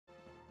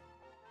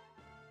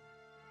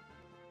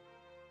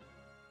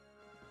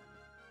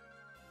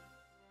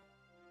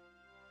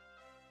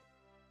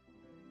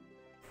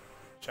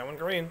Showing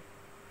green.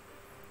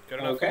 Good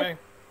enough for me.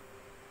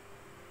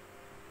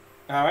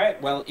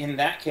 Alright, well, in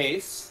that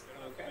case,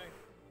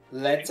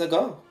 let's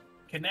go.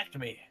 Connect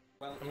me.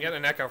 Well, I'm getting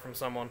an echo from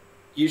someone.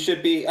 you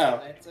should be. Oh.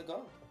 Let's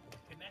go.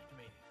 Connect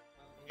me.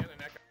 I'm getting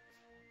an echo.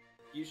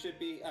 You should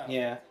be. Oh.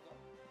 Yeah.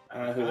 I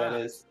don't know who that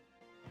is.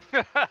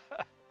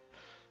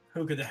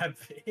 Who could that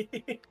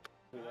be?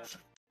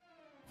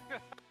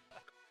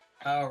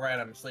 Oh, right,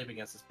 I'm sleeping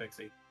against this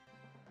pixie.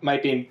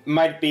 Might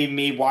be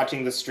me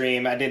watching the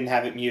stream. I didn't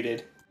have it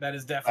muted. That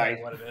is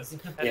definitely what it is.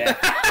 Yeah.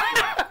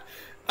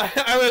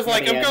 I was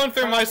like, I'm going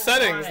through my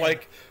settings,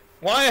 like,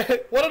 why?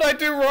 What did I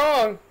do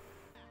wrong?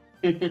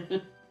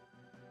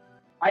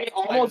 I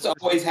almost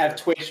always have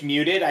Twitch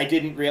muted. I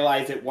didn't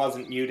realize it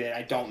wasn't muted.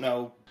 I don't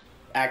know.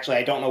 Actually,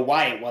 I don't know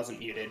why it wasn't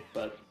muted,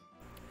 but...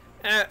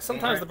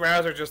 Sometimes the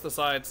browser just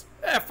decides,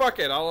 fuck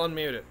it, I'll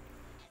unmute it.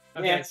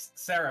 Okay, Yeah.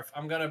 Seraph,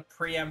 I'm gonna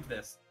preempt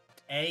this.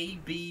 A,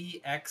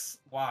 B, X,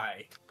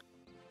 Y.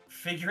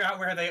 Figure out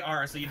where they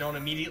are so you don't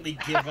immediately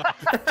give up.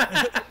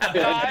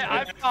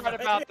 I've thought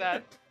about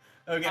that.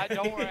 Okay.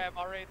 Don't worry, I've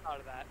already thought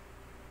of that.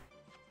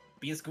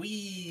 Be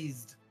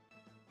squeezed.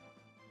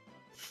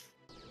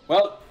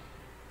 Well,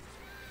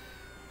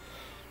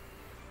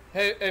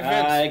 Hey, Vince.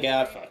 I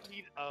got fucked.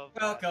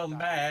 Welcome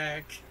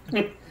back.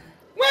 Welcome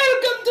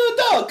to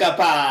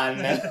Dokapon!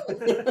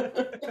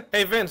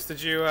 Hey, Vince,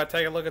 did you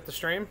take a look at the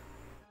stream?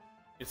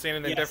 You see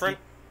anything different?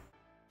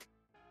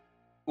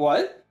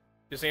 What?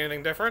 You see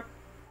anything different?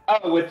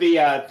 Oh, with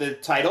the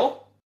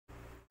title?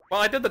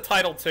 Well, I did the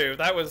title too.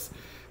 That was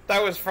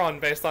fun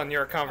based on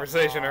your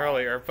conversation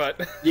earlier,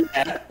 but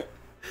Yeah.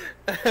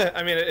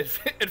 I mean, it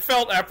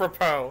felt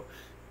apropos.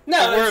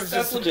 No,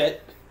 that's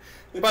legit.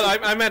 But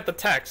I meant the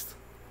text.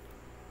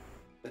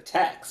 The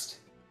text.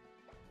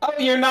 Oh,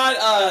 you're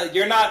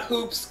not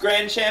Hoops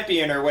Grand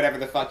Champion or whatever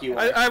the fuck you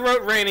are. I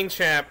wrote reigning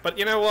champ, but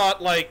you know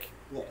what? Like,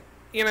 Yeah.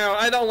 you know,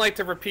 I don't like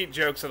to repeat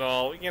jokes at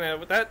all. You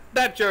know,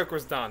 that joke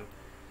was done.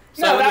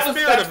 So No, in the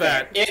spirit of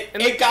that,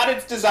 it got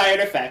its desired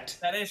effect.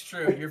 That is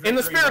true. in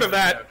the spirit of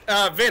that,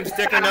 Vince,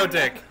 dick or no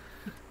dick?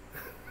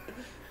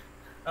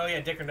 Oh yeah,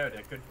 dick or no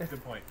dick.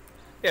 Good point.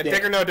 Yeah,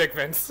 dick or no dick,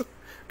 Vince.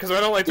 Because I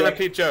don't like to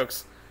repeat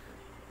jokes.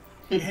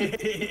 Sarah?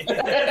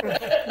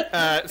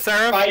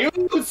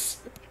 Mayus!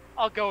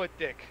 I'll go with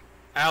Dick.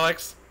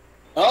 Alex?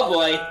 Oh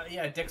boy.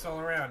 Yeah, dicks all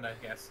around, I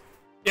guess.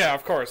 Yeah,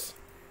 of course.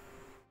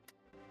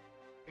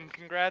 And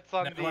congrats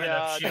on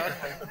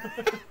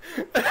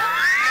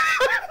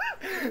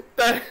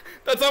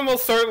That's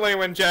almost certainly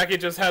when Jackie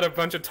just had a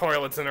bunch of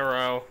toilets in a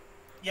row.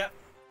 Yep.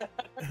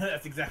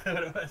 That's exactly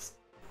what it was.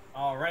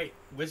 Alright,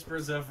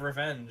 Whispers of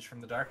Revenge from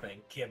the Darkwing.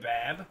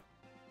 Kebab?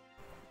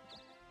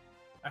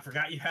 I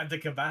forgot you had the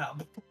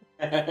kebab.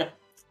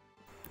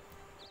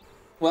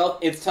 Well,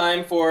 it's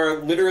time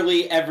for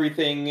literally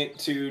everything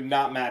to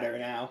not matter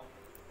now.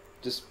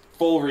 Just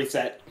full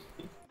reset.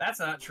 That's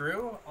not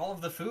true. All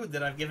of the food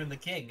that I've given the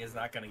king is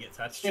not going to get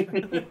touched. I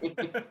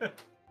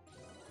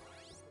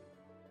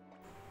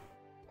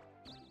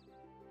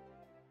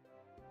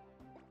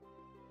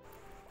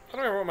don't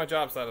remember what my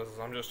job status is.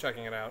 I'm just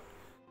checking it out.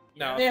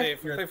 No,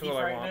 thief. You're a Thief is thief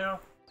what I right want. now?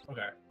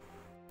 Okay.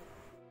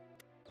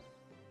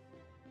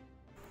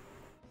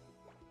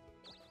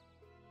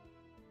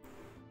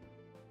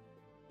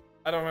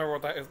 I don't remember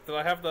what that is. Did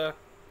I have the...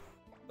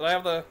 No,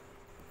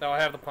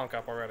 I have the punk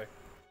up already.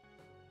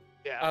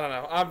 Yeah. I don't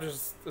know. I'm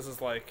just... This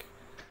is like...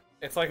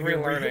 It's like You're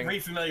relearning.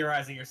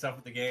 Refamiliarizing yourself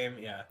with the game,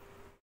 yeah.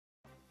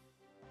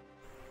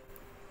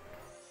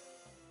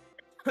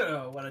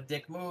 Oh, what a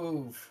dick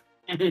move.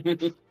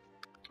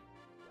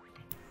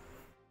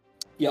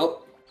 Yep.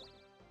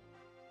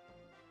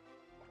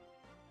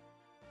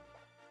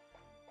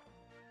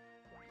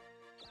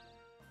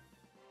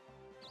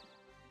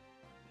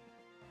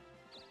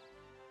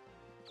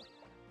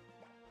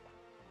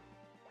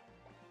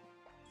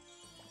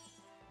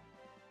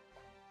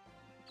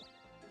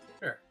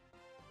 Sure.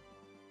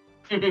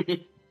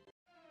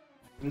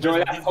 Enjoy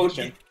that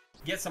potion.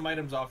 Get some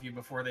items off you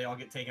before they all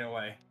get taken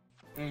away.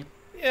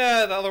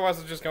 Yeah, otherwise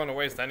it's just going to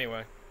waste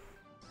anyway.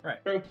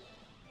 Right. True.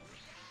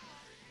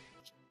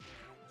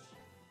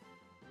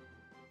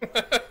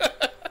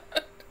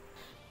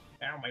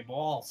 Ow, my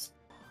balls.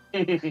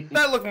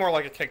 That looked more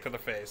like a kick to the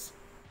face.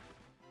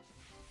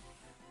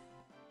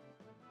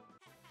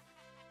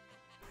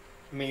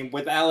 I mean,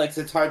 with Alex,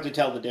 it's hard to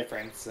tell the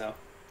difference, so...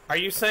 Are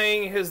you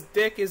saying his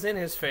dick is in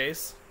his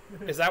face?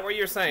 Is that what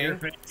you're saying? Your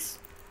face.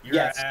 Your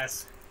Yes.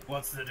 ass.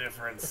 What's the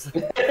difference?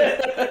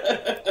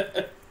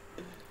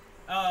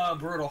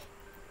 Brutal.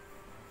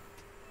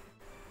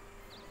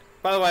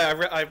 By the way,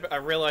 I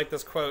really like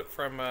this quote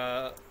from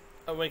a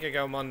week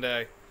ago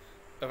Monday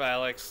of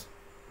Alex.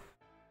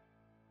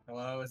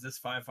 Hello, is this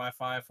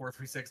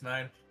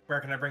 555-4369? Where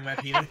can I bring my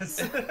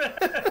penis?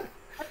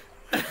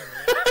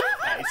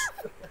 Nice.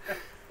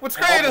 What's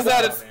great is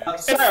that it's...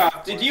 Sarah,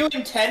 did you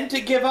intend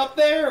to give up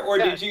there, or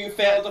did you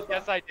fail to...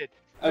 Yes, I did.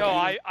 Okay. No,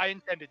 I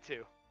intended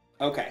to.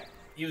 Okay.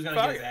 He was gonna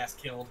get his ass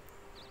killed.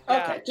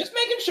 Okay, just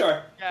making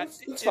sure. Yeah,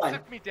 It's it fine.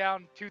 took me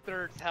down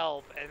 2/3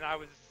 health, and I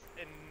was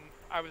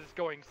I was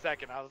going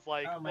second. I was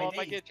like, Oh, my well, if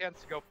I days. get a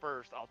chance to go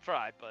first, I'll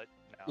try, but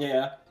no.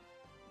 Yeah.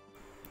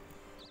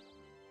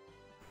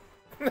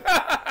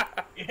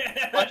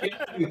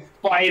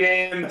 Fight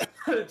him.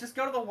 Just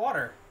go to the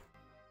water.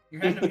 You're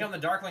going to become the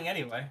Darkling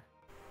anyway.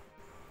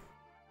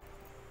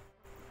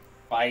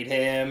 Fight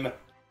him.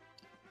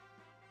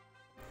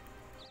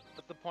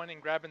 What's the point in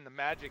grabbing the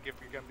magic if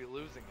you're gonna be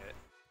losing it?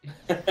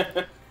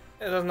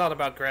 It is not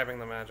about grabbing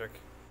the magic.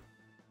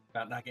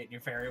 About not getting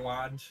your fairy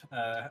wand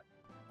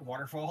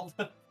waterfall.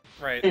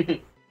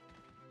 Right.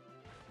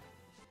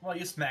 Well,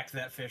 you smacked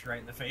that fish right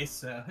in the face,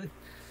 so...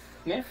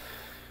 Yeah.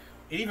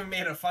 It even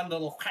made a fun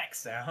little whack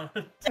sound. I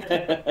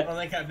don't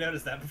think I've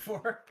noticed that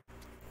before.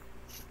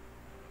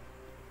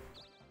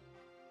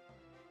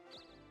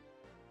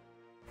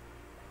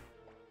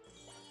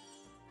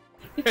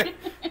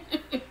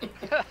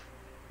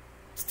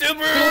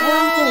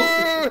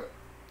 Stupid!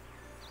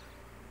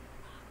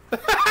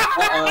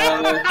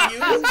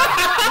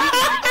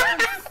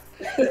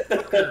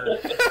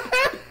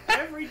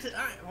 Every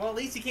time. Well, at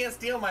least you can't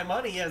steal my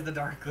money as the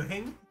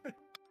Darkling.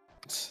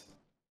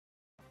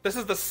 This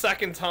is the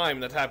second time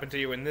that's happened to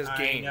you in this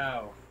game. I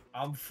know.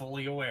 I'm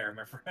fully aware,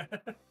 my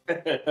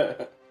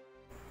friend.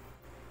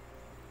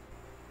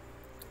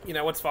 You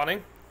know what's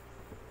funny?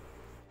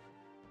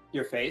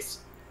 Your face.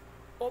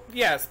 Well,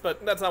 yes,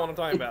 but that's not what I'm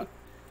talking about. Do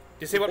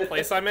you see what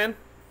place I'm in?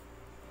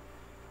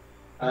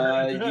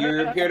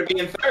 You appear to be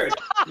in third.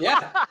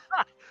 Yeah.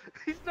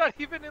 He's not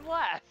even in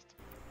last.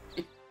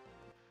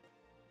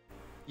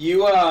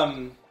 You,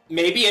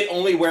 maybe it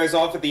only wears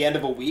off at the end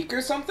of a week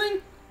or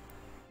something?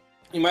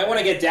 You might want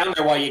to get down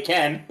there while you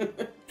can.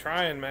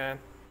 Trying, man.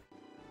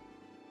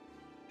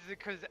 Is it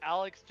because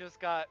Alex just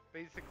got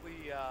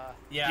basically,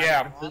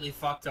 Yeah. Completely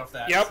fucked off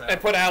that. Yep, so. and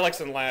put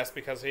Alex in last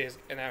because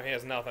now he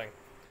has nothing.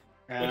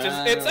 Which is,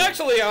 it's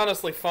actually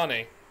honestly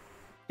funny.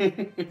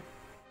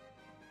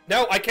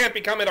 No, I can't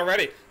become it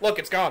already. Look,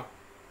 it's gone.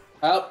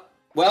 Oh,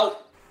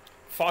 well.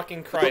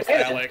 Fucking Christ,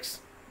 Okay.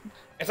 Alex.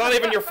 It's not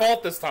even your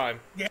fault this time.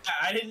 Yeah,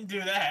 I didn't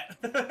do that.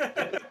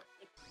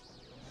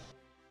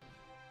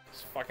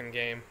 This fucking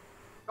game.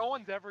 no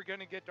one's ever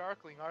gonna get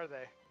Darkling, are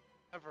they?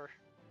 Ever.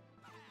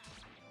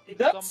 It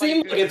does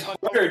seem like it's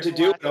harder to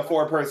do in a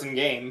four-person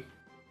game.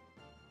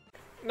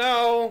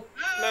 No,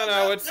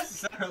 Not it's...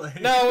 necessarily.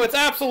 No, it's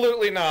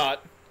absolutely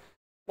not.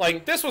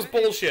 Like, this was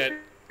bullshit.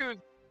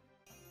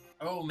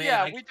 Oh man,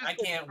 Yeah, I, we just I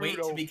get can't wait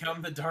screwed to over.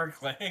 become the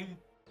Darkling.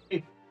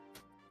 In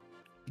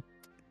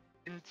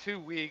 2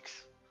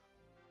 weeks.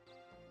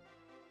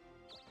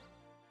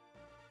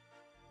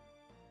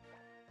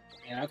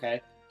 Yeah,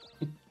 okay.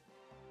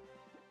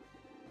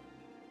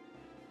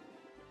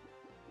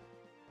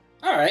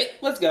 Alright,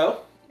 let's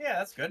go. Yeah,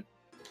 that's good.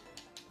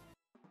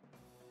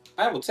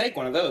 I will take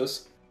one of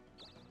those.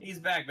 He's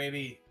back,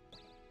 baby.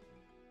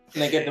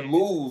 And I get to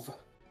move.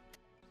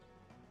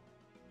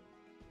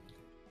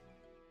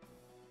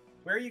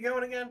 Where are you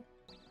going again?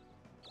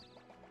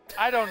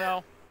 I don't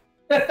know.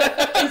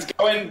 He's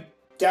going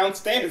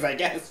downstairs, I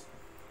guess.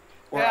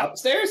 Or Yeah.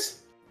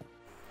 upstairs?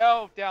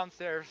 No,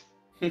 downstairs.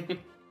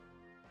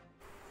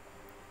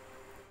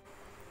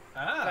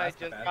 Ah, I that's not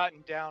just bad.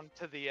 gotten down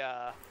to the,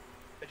 I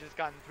just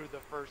gotten through the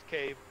first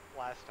cave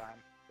last time,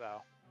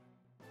 so.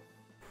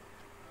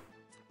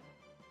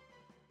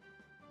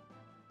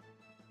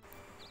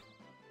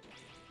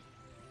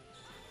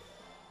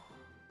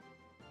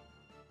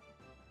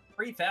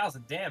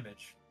 3,000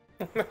 damage.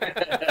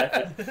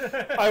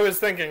 I was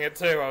thinking it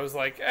too. I was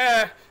like,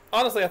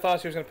 honestly, I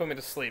thought she was gonna put me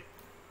to sleep.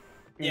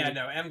 Yeah,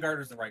 no,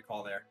 Emgarder's the right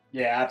call there.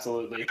 Yeah,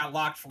 absolutely. I got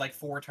locked for like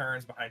 4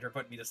 turns behind her,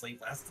 putting me to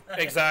sleep last time.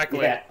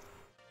 Exactly. Yeah.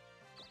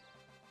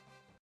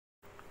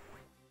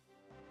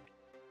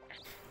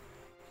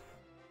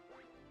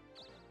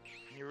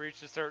 When you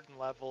reach a certain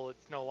level,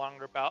 it's no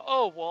longer about,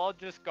 oh, well, I'll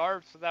just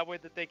guard so that way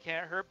that they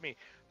can't hurt me.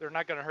 They're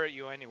not gonna hurt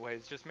you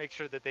anyways. Just make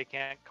sure that they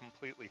can't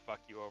completely fuck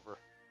you over.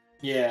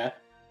 Yeah.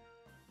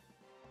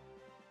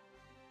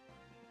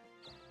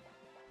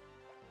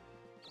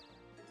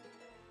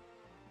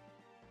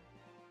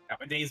 Got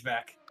my days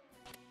back.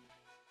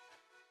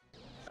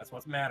 That's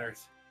what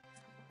matters.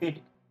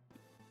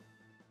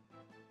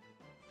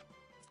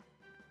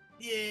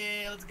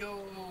 Yeah, let's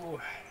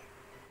go.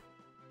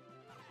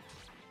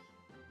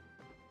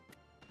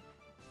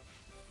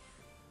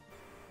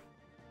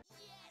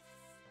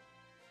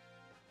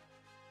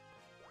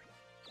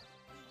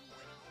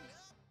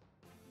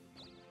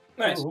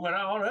 Nice. Moving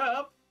on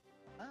up.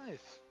 Nice.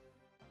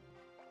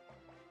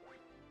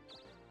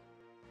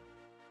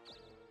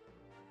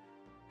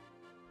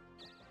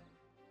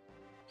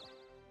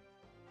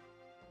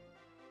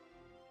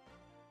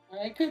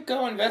 I could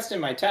go invest in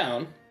my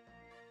town.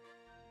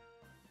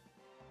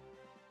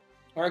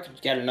 Or I could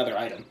get another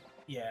item.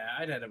 Yeah,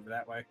 I'd head over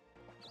that way.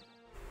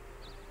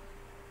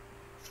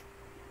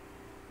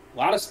 A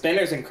lot of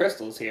spinners and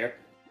crystals here.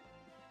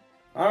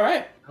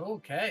 Alright.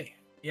 Okay.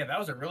 Yeah, that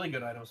was a really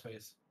good item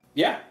space.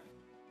 Yeah.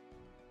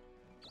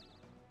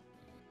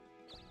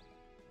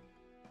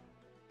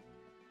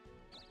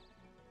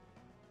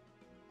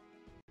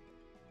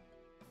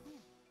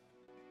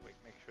 Wait,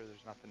 make sure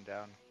there's nothing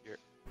down here.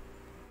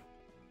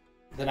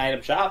 The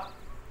item shop.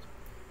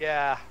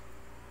 Yeah.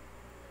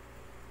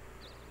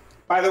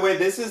 By the way,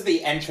 this is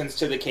the entrance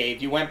to the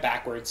cave. You went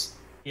backwards.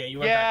 Yeah, you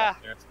went back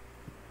up there.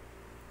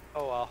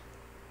 Oh well.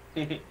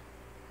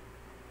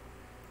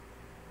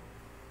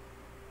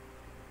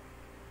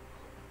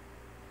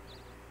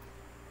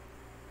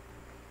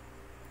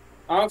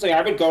 Honestly,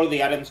 I would go to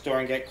the item store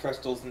and get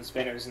crystals and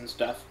spinners and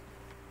stuff.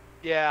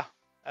 Yeah,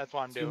 that's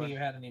what I'm Assuming doing. you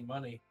had any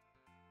money.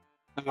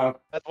 That's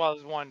why I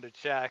was wanting to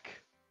check.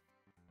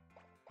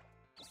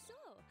 So,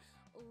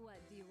 what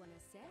do you want to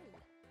sell?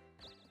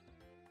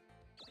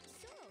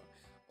 So,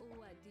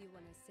 what do you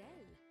want to sell?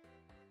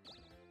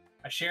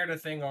 I shared a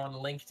thing on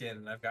LinkedIn,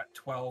 and I've got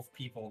 12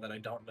 people that I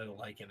don't know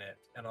liking it,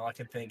 and all I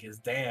can think is,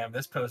 damn,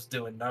 this post's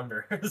doing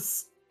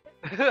numbers.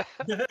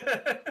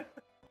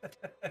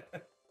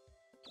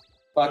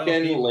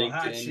 Fucking People,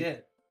 hot LinkedIn.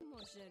 shit.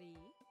 Moshari?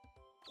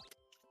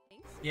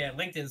 Thanks. Yeah,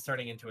 LinkedIn's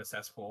turning into a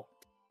cesspool.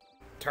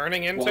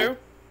 Turning into? Well-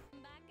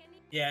 Back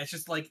any- Yeah, it's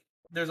just like,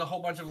 there's a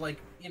whole bunch of, like,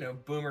 you know,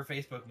 boomer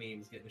Facebook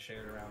memes getting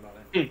shared around on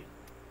it.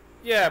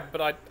 Yeah,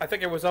 but I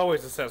think it was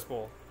always a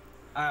cesspool.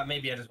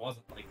 Maybe I just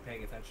wasn't, like,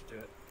 paying attention to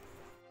it.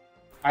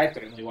 I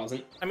certainly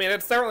wasn't. I mean,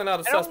 it's certainly not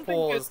a I don't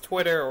cesspool think as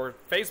Twitter or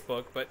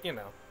Facebook, but you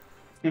know,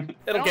 I it'll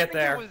don't get think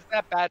there. It was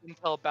that bad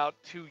until about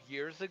 2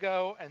 years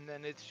ago, and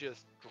then it's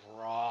just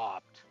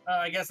dropped.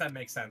 I guess that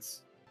makes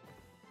sense.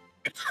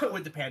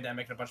 With the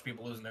pandemic and a bunch of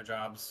people losing their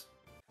jobs.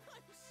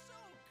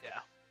 Yeah.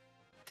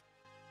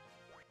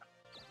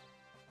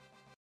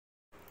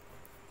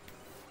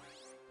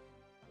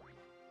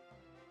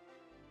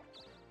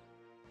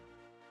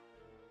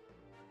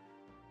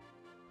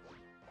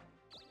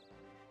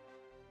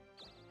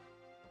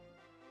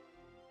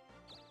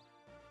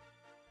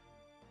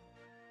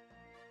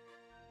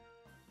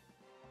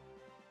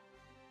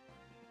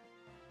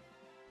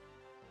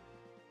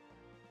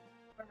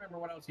 I don't remember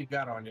what else you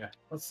got on you.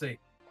 Let's see.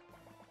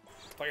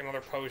 Like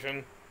another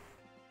potion.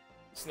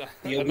 It's not,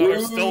 Yeah, another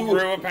woo! still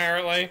brew,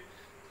 apparently.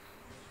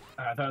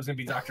 I thought it was gonna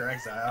be Dr.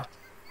 Exile.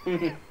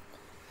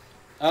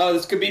 Oh,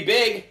 this could be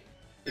big.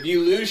 If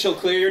you lose, she'll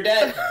clear your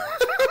debt.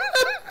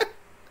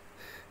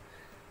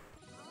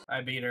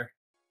 I beat her.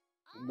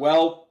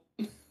 Well,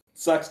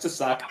 sucks to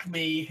suck. Fuck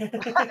me.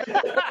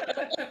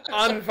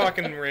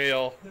 Unfucking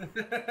real.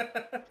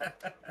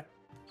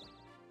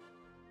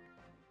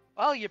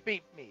 Well, you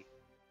beat me.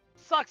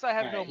 Sucks I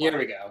have Alright, no money. here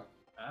we go.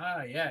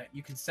 Yeah,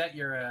 you can set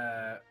your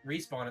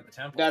respawn at the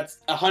temple. That's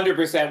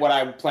 100% what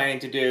I'm planning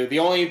to do. The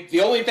only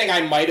thing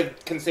I might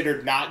have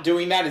considered not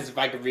doing that is if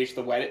I could reach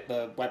the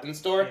weapon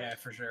store. Yeah,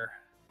 for sure.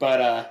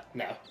 But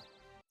no.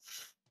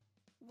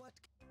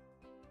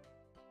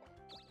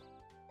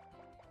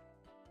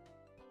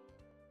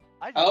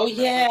 I just Oh,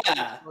 remember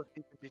yeah. what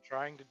he could be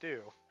trying to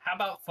do. How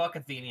about fuck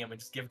Athenium and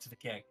just give it to the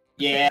king?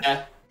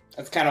 Yeah,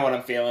 that's kind of what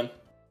I'm feeling.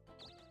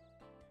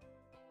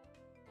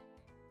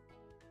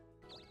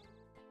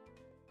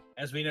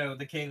 As we know,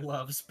 the king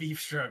loves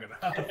beef stroganoff.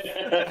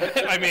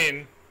 I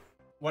mean,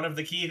 One of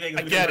the key things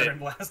I we get it.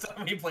 learned last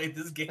time we played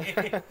this game.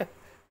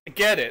 I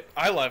get it.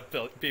 I love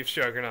beef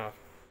stroganoff.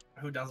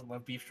 Who doesn't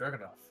love beef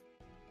stroganoff?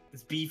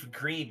 It's beef and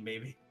cream,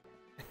 baby.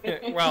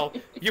 Well,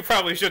 you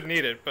probably shouldn't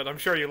eat it, but I'm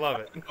sure you love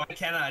it. No, I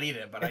cannot eat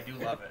it, but I do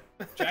love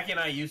it. Jackie and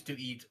I used to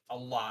eat a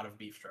lot of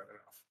beef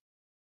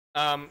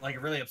stroganoff. Like a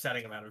really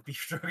upsetting amount of beef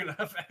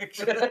stroganoff,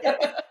 actually.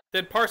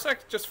 Did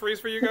Parsec just freeze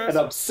for you guys?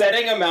 An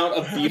upsetting amount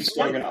of beef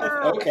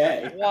stroganoff.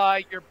 Okay.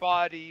 Why your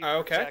body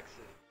Okay. rejects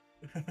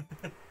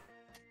it.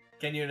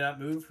 Can you not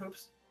move,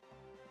 Hoops?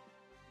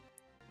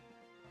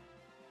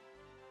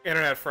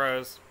 Internet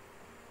froze.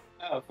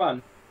 Oh,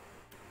 fun.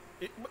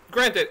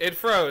 Granted, it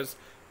froze,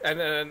 and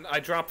then I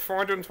dropped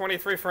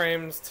 423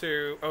 frames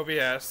to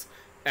OBS,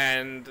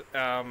 and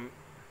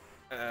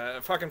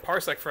fucking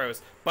Parsec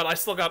froze. But I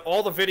still got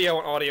all the video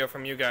and audio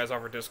from you guys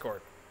over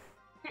Discord.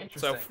 So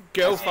Interesting.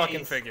 go Hey,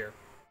 fucking figure.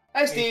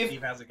 Hi, Hey, Steve.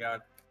 Steve, how's it going?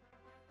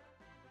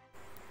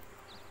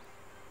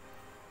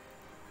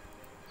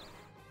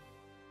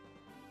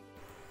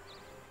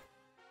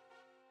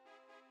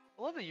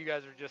 I love that you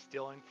guys are just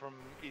stealing from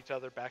each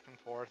other back and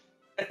forth.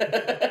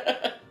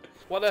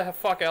 What the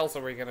fuck else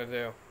are we gonna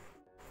do?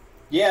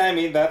 Yeah, I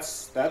mean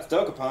that's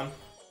Dokapon. I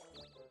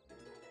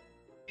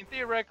mean,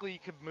 theoretically, you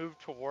could move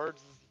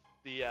towards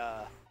the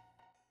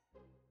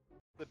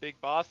big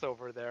boss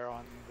over there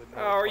on the.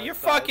 Oh, are you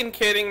northwest side. fucking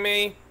kidding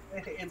me?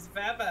 It's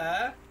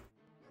Baba.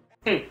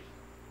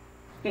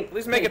 At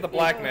least make it the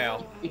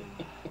blackmail.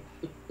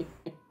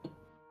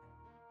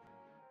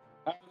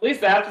 At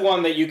least that's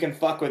one that you can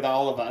fuck with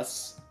all of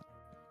us.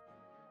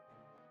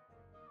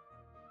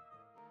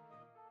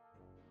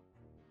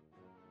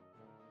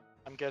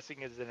 I'm guessing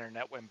his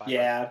internet went by.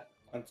 Yeah,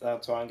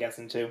 that's what I'm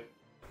guessing too.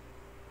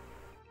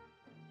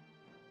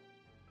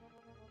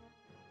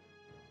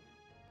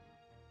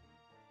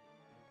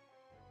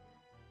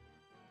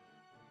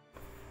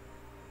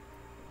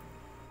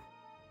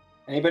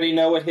 Anybody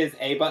know what his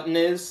A button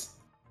is?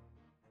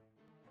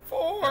 Yeah,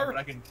 4! but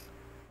I can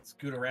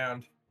scoot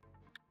around.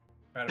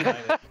 Try to find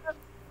it.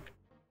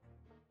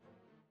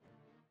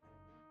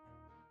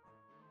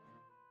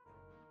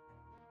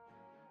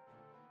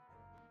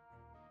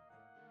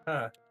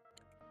 Huh.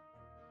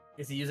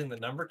 Is he using the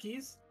number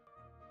keys?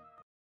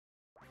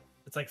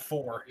 It's like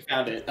 4. You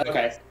found it.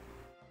 Okay.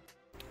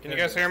 Can you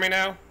guys hear me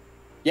now?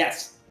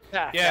 Yes.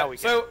 Now Yeah, we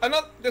so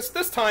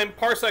this time,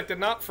 Parsec did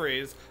not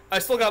freeze. I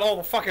still got all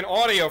the fucking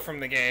audio from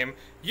the game.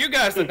 You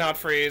guys did not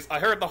freeze. I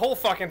heard the whole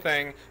fucking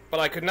thing, but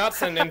I could not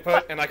send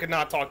input, and I could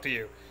not talk to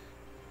you.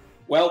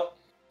 Well,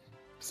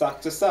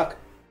 suck to suck.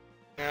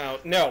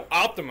 No,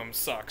 Optimum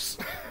sucks.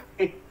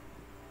 You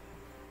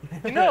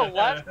know,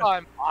 last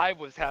time I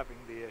was having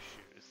the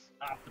issues.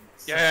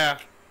 Optimus. Yeah.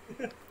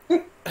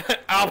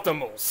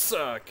 Optimal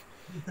suck.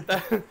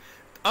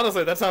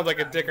 Honestly, that sounds like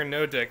a dick or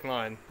no dick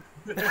line.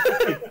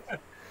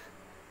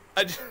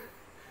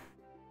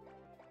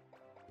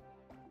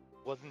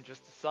 Wasn't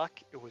just a suck,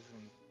 it was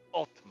an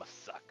ultimate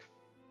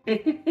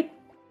suck.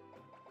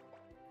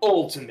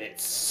 Ultimate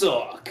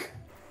suck.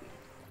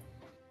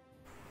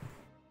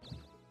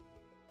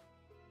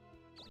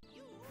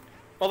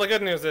 Well, the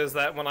good news is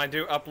that when I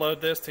do upload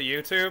this to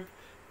YouTube,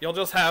 you'll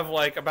just have,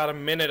 like, about a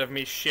minute of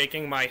me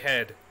shaking my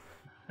head.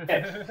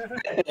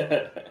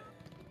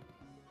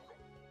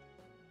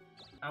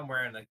 I'm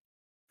wearing a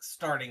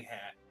starting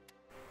hat.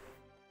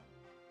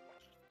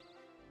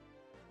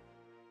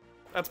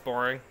 That's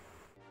boring.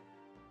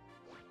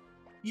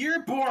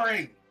 You're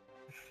boring!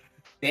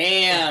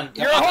 Damn.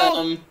 You're a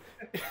whole...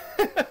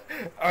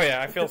 Oh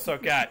yeah, I feel so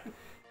got.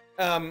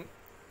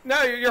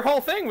 No, your whole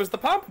thing was the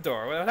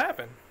pompadour. What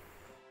happened?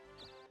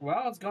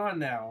 Well, it's gone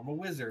now. I'm a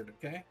wizard,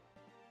 okay?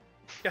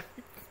 Yeah.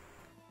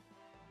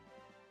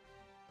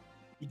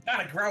 You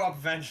gotta grow up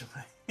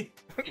eventually.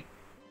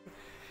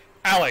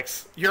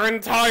 Alex, your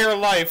entire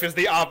life is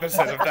the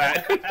opposite of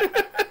that.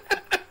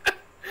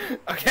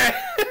 Okay?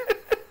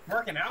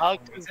 Working out.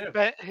 Alex for me, has too.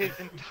 spent his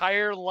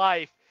entire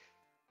life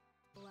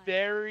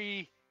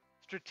very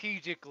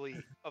strategically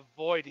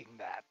avoiding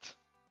that.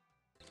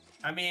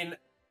 I mean,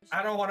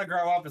 I Don't Want to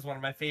Grow Up is one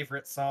of my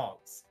favorite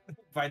songs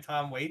by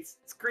Tom Waits.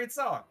 It's a great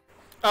song.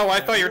 Oh, I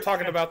thought you were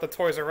talking about the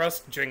Toys R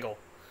Us jingle.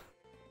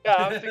 Yeah,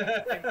 I was thinking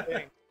the same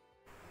thing.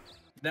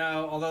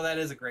 No, although that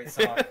is a great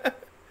song.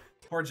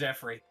 Poor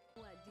Jeffrey.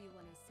 What do you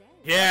want to say?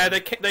 Yeah,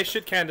 they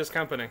should Candace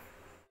Company.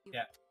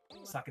 Yeah,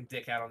 sucking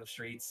dick out on the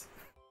streets.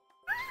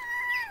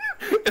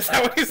 Is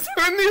that what he's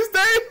doing these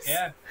days?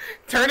 Yeah.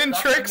 Turning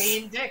Suck a tricks?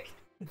 mean dick.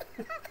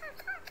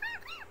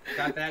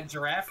 Got that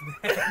giraffe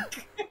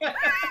neck.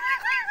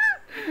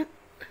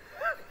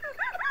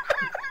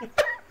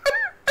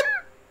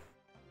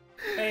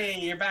 Hey,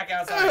 you're back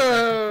outside.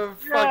 Oh,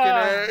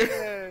 fucking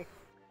Yeah.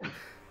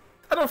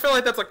 I don't feel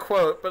like that's a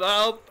quote, but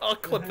I'll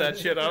clip that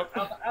shit up.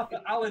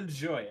 I'll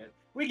enjoy it.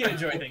 We can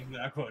enjoy things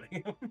without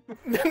quoting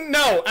them.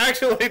 No,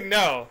 actually,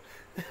 no.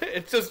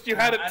 It's just you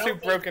had I it don't too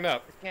think- broken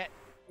up. Can't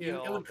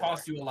It would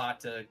cost you a lot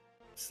to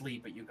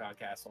sleep at Yukon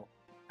Castle.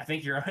 I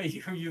think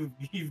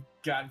you've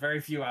got very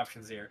few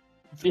options here.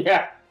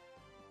 Yeah.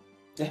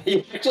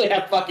 You actually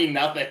have fucking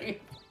nothing.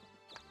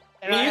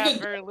 And I I mean, have you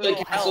could very go to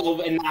little the health.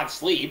 castle and not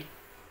sleep.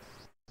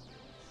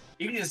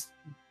 You can just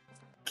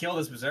kill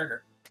this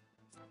berserker,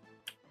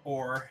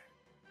 or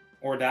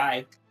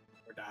Die.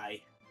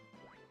 die.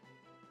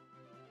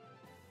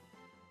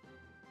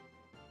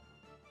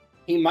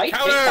 He might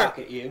Counter!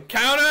 pickpocket you.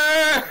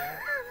 Counter!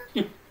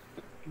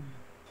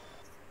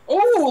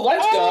 Oh,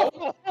 let's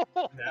go!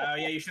 Oh! No,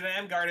 yeah, you should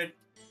have guarded.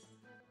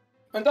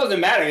 It doesn't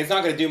matter. It's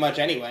not going to do much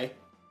anyway.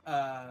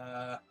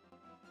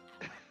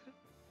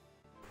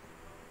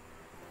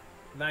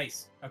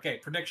 Nice. Okay,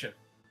 prediction.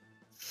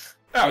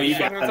 Oh, you you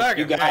got fucking him. attack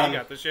You him. got Yeah, him. you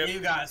got the shit. You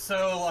got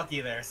so lucky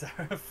there,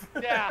 Seraph.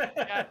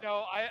 Yeah,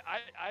 no,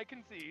 I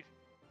concede.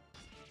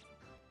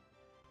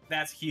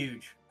 That's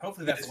huge.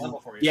 Hopefully that's a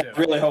level for you, Yeah, too. I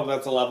really hope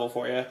that's a level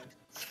for you.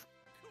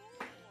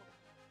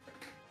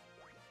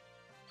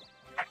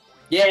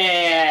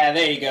 Yeah,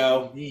 there you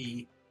go.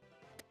 Me.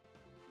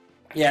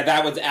 Yeah,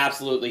 that was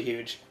absolutely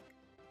huge.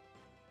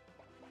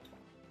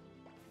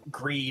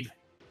 Greed.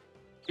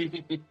 I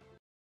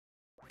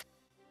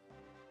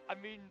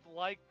mean,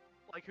 like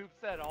Hoop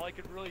said, all I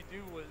could really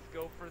do was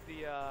go for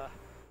the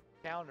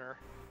counter.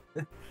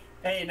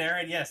 Hey,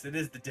 Naren, yes, it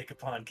is the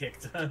Dokapon kick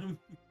time.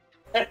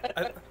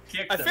 I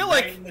Kicked him feel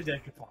right like- in the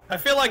Dokapon. I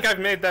feel like I've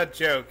made that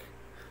joke.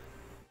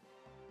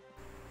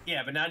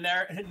 Yeah, but now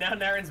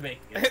Naren's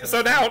making it.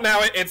 So now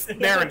it's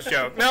Naren's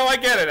joke. No, I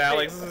get it,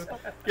 Alex. This is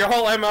your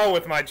whole MO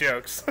with my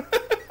jokes.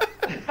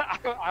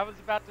 I was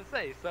about to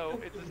say, so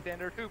it's a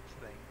standard Hoops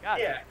thing. Got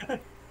it. Yeah.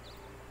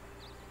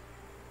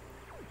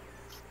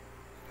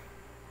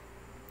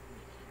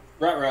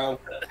 Ruh-roh.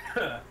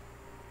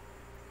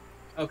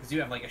 Oh, because you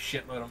have like a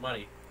shitload of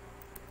money.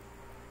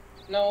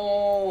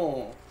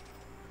 No.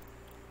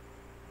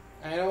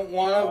 I don't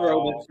want a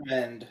robot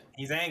friend.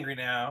 He's angry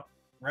now.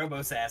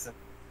 Robo-assassin.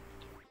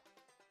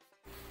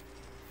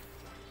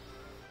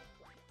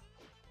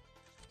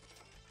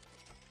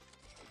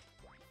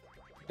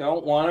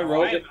 Don't want a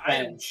robot I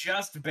am friend.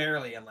 just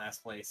barely in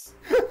last place.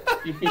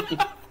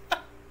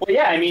 Well,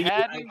 yeah, I mean,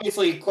 Had- you're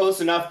obviously close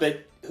enough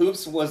that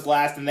Hoops was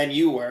last and then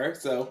you were,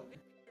 so...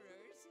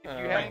 You Uh,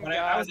 hadn't But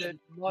I was gotten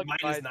at mugged by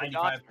minus the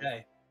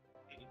 95k.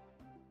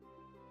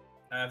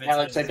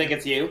 Alex, I think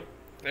it's you.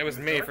 It was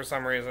me for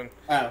some reason.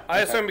 Oh,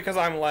 I okay. assume because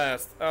I'm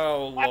last.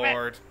 Oh,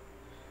 Lord.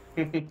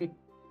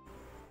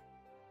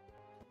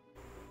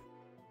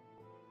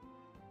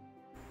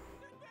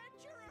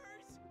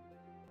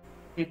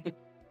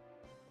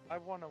 I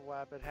want a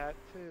Wabbit hat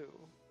too.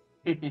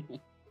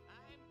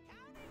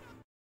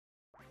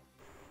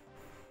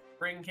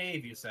 Spring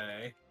Cave, you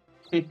say?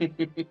 Is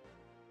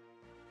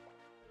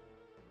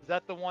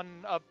that the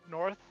one up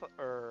north,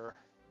 or?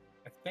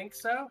 I think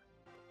so.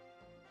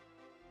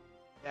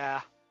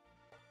 Yeah.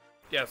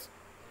 Yes.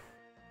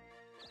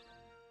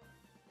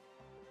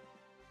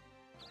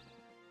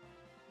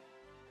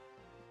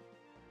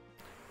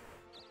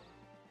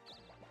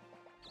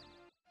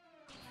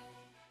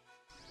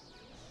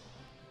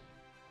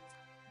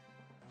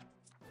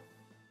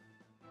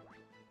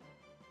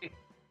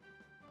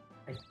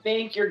 I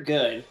think you're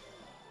good.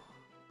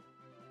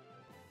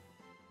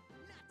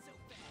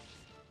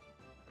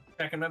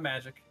 Checking my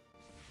magic.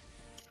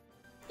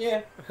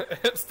 Yeah.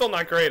 It's still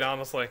not great,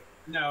 honestly.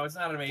 No, it's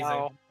not amazing.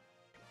 No.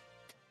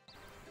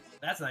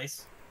 That's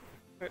nice.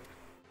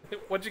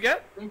 What'd you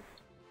get?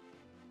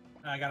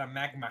 I got a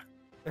magma.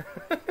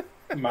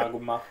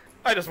 Magma.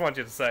 I just want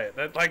you to say it.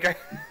 That, like,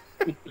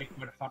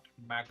 Liquid hot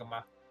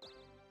magma.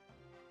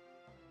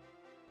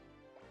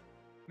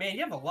 Man,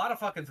 you have a lot of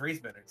fucking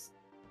 3-spinners.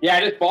 Yeah,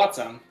 I just bought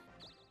some.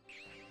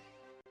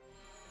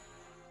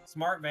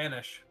 Smart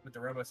vanish with the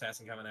Robo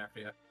Assassin coming after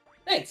you.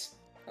 Thanks.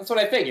 That's what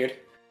I figured.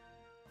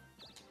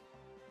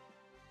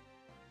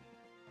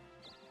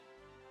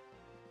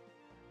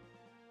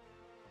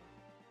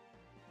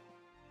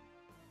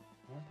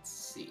 Let's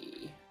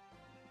see.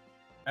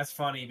 That's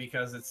funny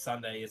because it's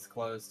Sunday, it's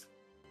closed.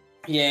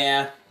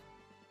 Yeah.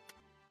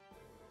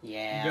 You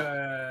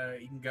Yeah.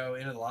 can go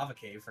into the lava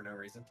cave for no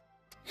reason.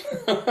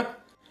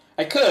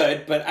 I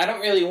could, but I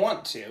don't really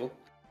want to.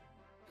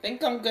 I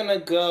think I'm gonna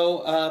go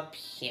up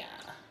here.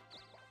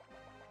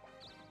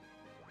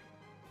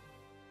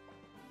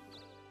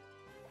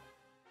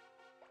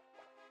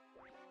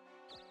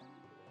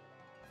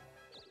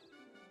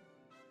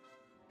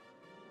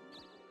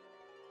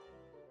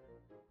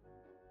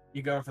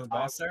 You going for the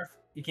boss surf?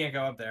 You can't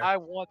go up there. I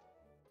want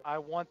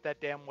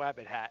that damn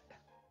Wabbit hat.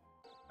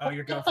 Oh,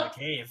 you're going for the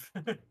cave.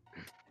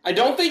 I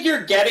don't think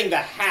you're getting the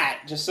hat,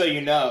 just so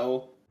you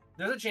know.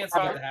 There's a chance to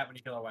get the hat when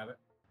you kill a Wabbit.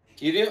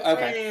 You do?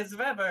 Okay. Hey, it's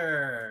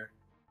Weber!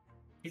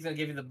 He's gonna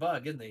give you the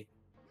bug, isn't he?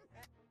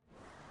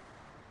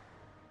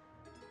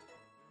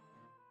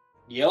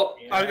 Yep.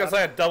 I was gonna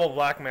say a double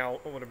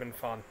blackmail would have been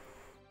fun.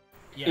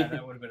 Yeah,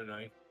 that would have been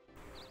annoying.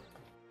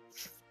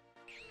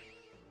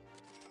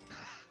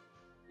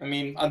 I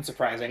mean,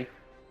 unsurprising.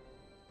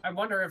 I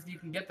wonder if you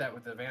can get that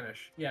with the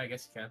vanish. Yeah, I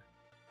guess you can.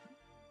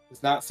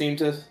 Does not seem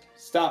to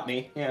stop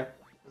me. Yeah.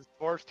 It's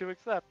forced to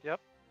accept. Yep.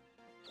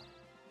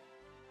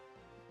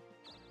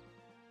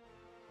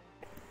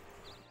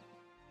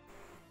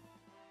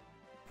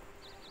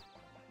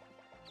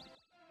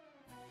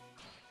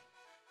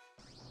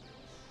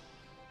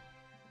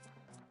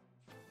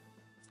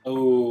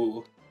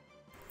 Oh.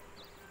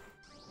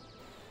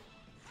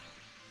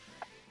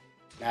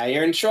 Now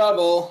you're in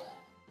trouble.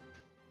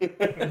 he,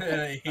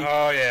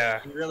 Oh,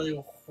 yeah. he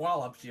really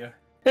walloped you.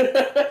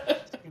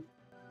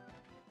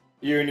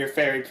 You and your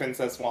fairy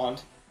princess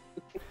wand.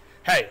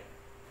 Hey.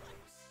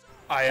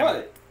 I am What?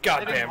 a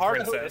goddamn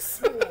hard-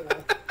 princess.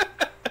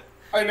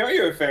 I know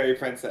you're a fairy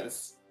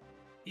princess.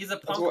 He's a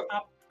That's punk what-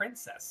 pop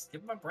princess.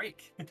 Give him a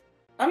break.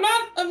 I'm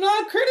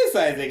not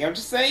criticizing. I'm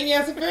just saying he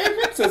has a fairy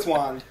princess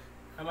wand.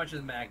 How much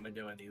is Magma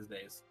doing these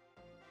days?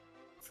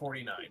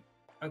 49.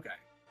 Okay.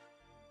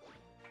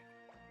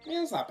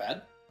 Yeah, it's not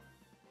bad.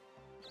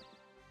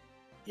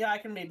 Yeah, I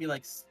can maybe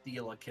like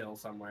steal a kill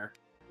somewhere.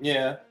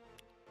 Yeah.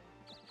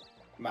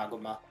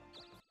 Magma.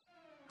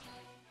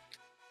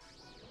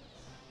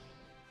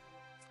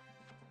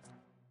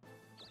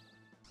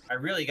 I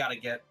really gotta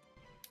get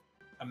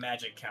a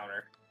magic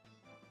counter.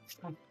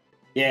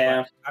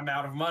 Yeah. But I'm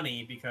out of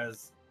money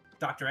because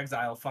Dr.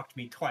 Exile fucked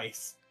me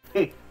twice.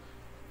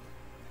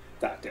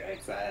 Dr.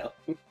 Exile.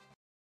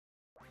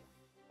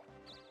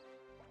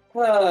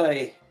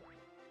 Why?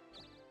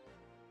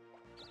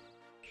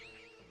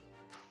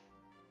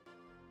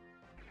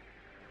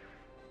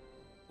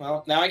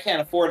 Well, now I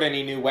can't afford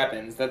any new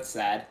weapons. That's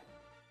sad.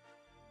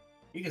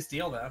 You can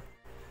steal though.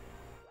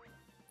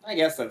 I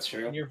guess that's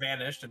true. And you're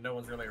vanished and no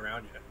one's really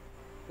around you.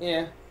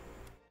 Yeah.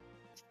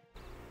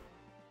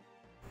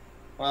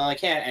 Well, I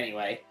can't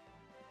anyway.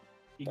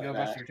 You can But, go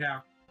bust your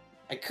town.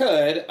 I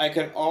could. I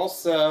could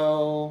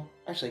also...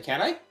 Actually,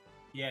 can I?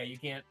 Yeah, you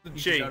can't. The You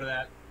G. can go to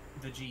that.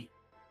 The G.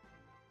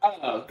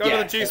 Oh, Go yeah,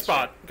 to the G that's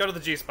spot. Go to the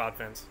G spot,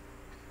 Vince.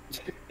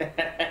 right.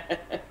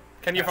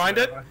 Can you That's find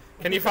what it? I want.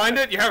 Can you find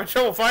it? You having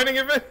trouble finding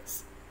it,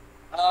 Vince?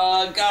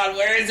 Oh, God,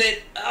 where is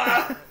it?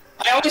 I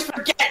always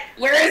forget!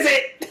 Where is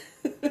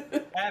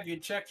it? Have you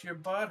checked your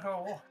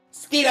butthole?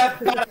 Skeeta!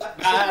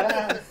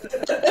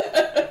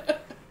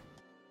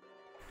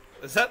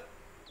 Is that...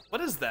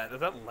 What is that? Is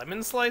that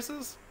lemon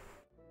slices?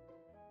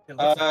 It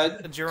looks like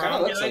A Kind Jerome?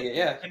 of looks like it,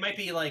 yeah. it might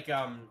be like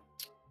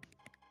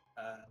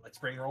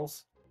spring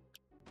rolls.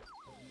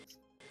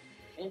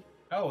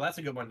 Oh, that's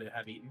a good one to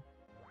have eaten.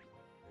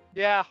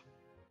 Yeah.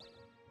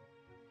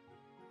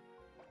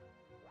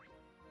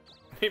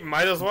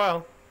 Might as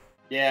well.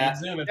 Yeah.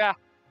 Keep zooming. Yeah.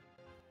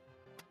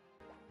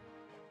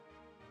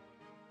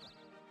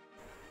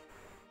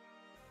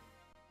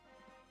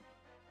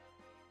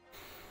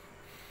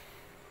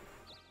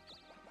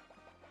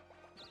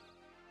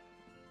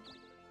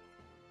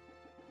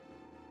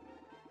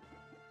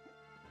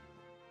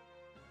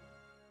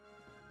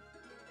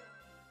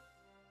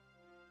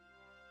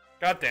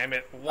 God damn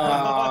it.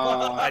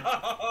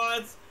 Oh,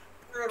 it's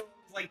brutal.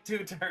 It's like 2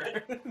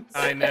 turns.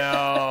 I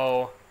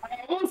know.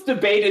 I almost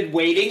debated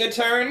waiting a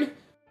turn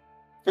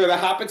for the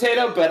hot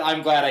potato, but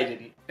I'm glad I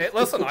didn't. Hey,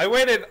 listen, I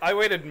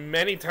waited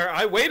many turns.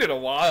 I waited a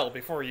while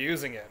before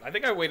using it. I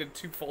think I waited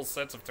 2 full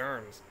sets of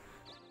turns.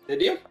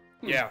 Did you?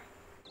 Yeah.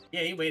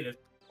 Yeah, he waited.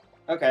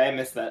 Okay, I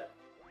missed that.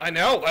 I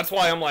know, that's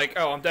why I'm like,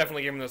 oh, I'm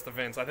definitely giving this to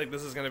Vince. I think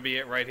this is gonna be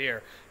it right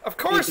here. Of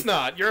course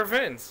not! You're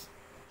Vince!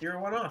 You're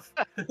one off.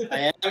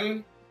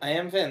 I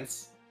am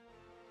Vince.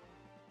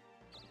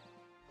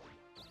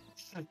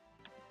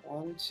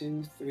 1,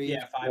 2, 3,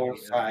 Yeah, 5 4,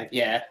 again. 5.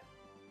 Yeah.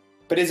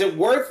 But is it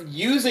worth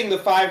using the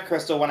 5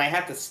 crystal when I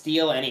have to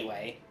steal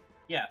anyway?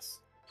 Yes.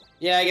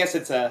 Yeah, I guess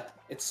it's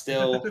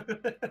still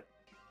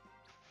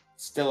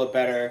a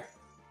better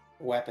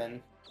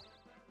weapon.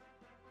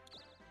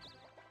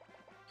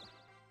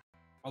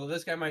 Although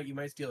this guy you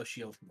might steal a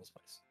shield from this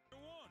place.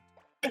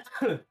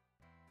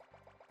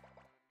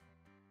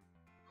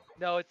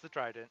 No, it's the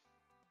trident.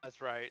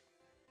 That's right.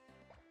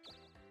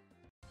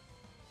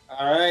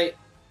 Alright.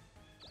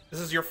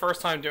 This is your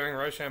first time doing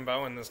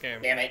Rochambeau in this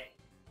game. Damn it.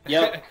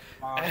 Yep.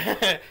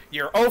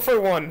 You're 0 for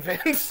 1,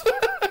 Vince!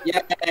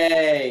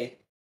 Yay!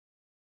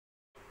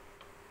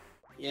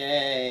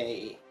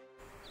 Yay.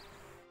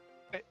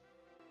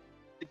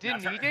 It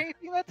didn't Not need try-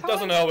 anything that It time?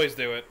 doesn't always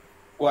do it.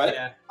 What?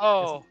 Yeah.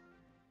 Oh.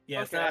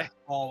 Yeah, it's Okay. not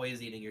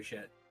always eating your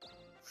shit.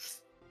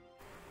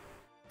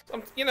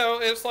 You know,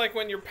 it's like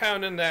when you're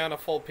pounding down a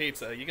full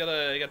pizza. You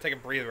gotta take a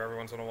breather every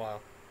once in a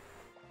while.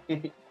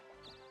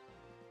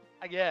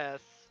 I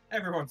guess.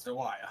 Every once in a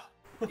while.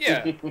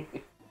 Yeah.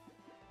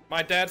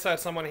 My dad said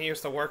someone he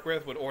used to work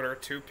with would order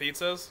 2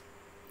 pizzas,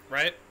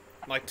 right?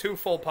 Like 2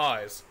 full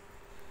pies.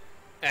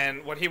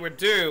 And what he would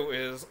do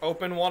is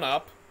open one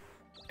up,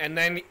 and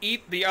then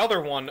eat the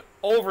other one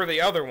over the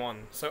other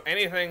one, so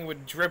anything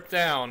would drip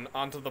down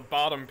onto the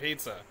bottom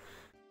pizza.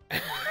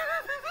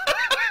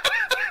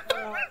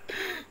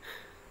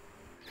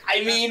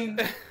 I mean,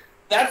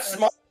 that's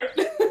smart.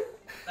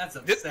 That's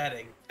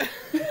upsetting.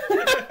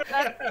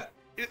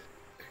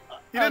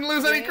 You didn't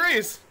lose any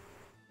grease!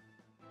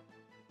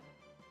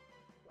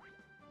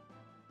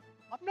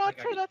 I'm not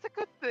Like, sure that's a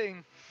good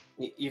thing.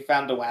 You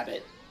found a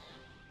Wabbit.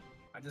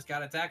 I just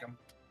gotta attack him.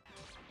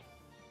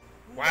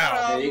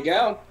 Wow. There you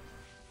go.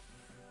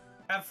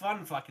 Have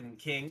fun, fucking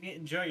king.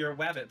 Enjoy your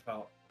Wabbit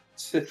boat.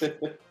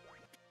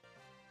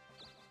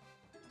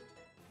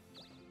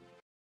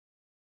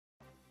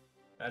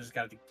 I just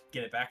gotta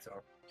get it back to him.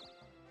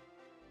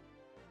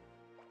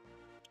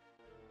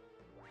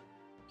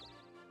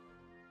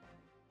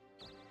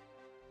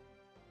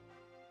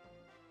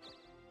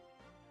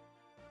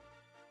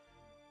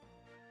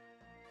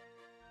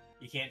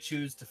 You can't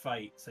choose to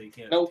fight, so you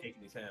can't Nope. take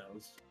any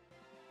towns.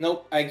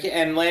 Nope. I can't,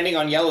 and landing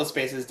on yellow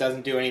spaces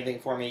doesn't do anything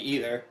for me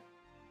either.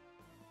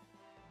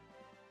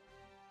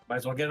 Might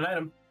as well get an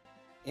item.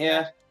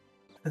 Yeah.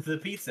 The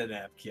pizza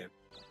napkin.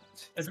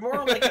 It's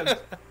more like a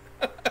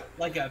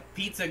like a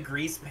pizza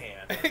grease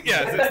pan.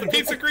 Yeah, it's the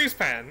pizza grease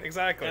pan,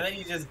 exactly. And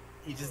then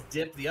you just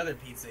dip the other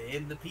pizza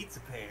in the pizza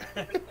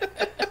pan.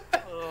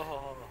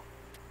 Oh.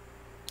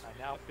 I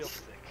now feel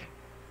sick.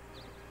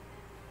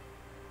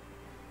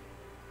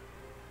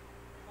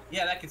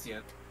 Yeah, that gets you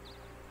in.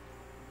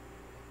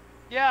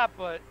 Yeah,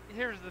 but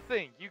here's the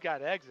thing. You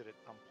gotta exit at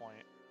some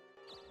point.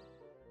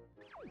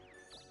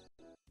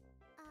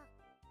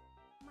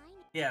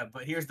 Yeah,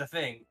 but here's the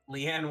thing.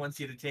 Leanne wants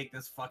you to take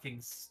this fucking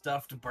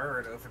stuffed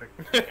bird over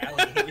to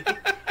alligator.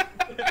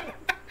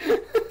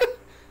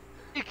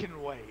 You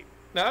can wait.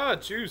 No,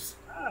 juice.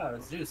 Oh,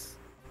 Zeus.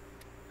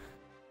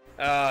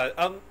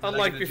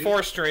 Unlike the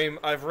before stream,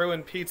 I've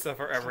ruined pizza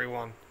for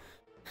everyone.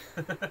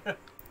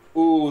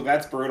 Ooh,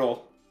 that's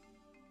brutal.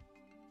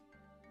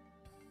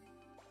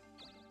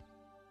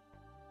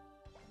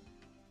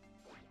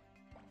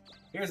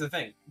 Here's the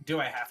thing. Do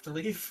I have to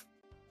leave?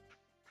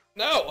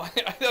 No,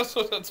 that's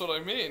what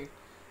I mean.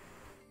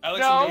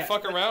 Alex No. is gonna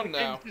fuck around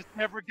now. It's just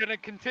never gonna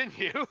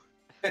continue.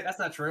 That's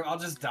not true. I'll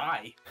just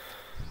die.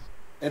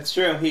 It's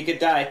true. He could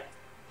die.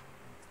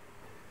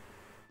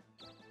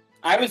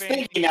 I was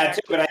thinking that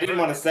too, but I didn't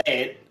want to say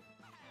it.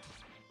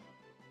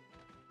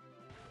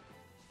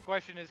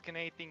 Question is, can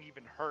anything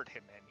even hurt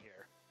him in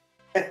here?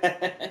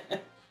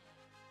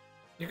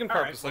 You can All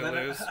right, purposely well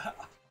then, lose.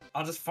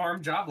 I'll just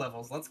farm job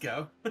levels. Let's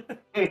go.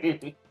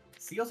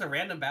 Seal's a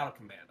random battle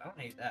command. I don't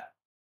hate that.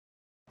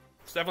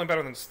 It's definitely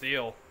better than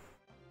steel.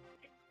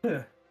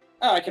 Oh,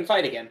 I can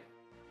fight again.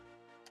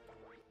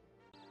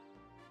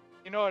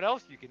 You know what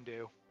else you can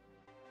do?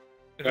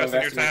 Invest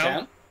in your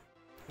town.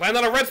 Land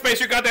on a red space,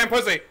 you goddamn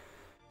pussy!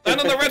 Land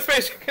on the red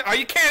space! Oh,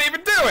 you can't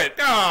even do it!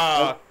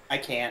 Ah! Nope, I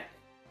can't.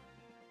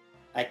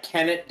 I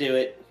cannot do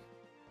it.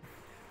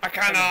 I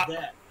cannot!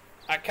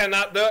 I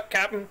cannot do it,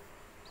 Captain!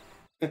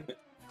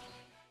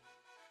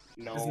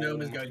 No. This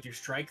gnome is going to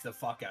strike the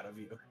fuck out of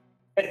you.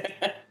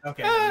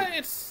 Okay.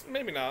 It's...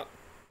 maybe not.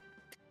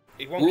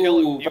 He won't kill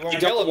it. Ooh, You but won't you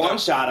kill don't it, though.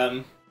 one-shot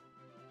him.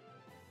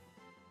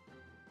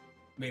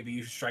 Maybe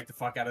you should strike the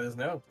fuck out of this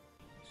gnome.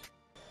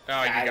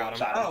 Oh, you I got him.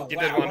 one-shot him. Oh, You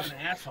wow, did one. what an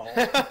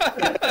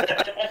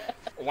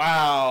asshole.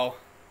 Wow.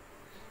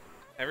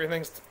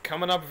 Everything's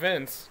coming up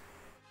Vince.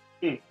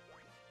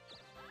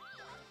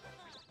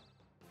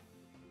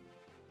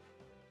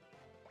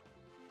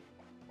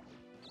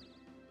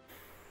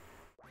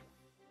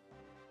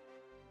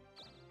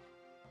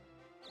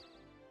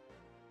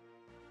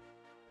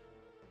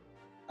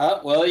 Oh,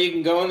 well, you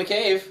can go in the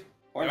cave.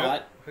 Or Nope,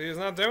 not. He's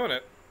not doing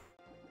it.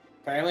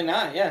 Apparently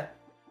not, yeah.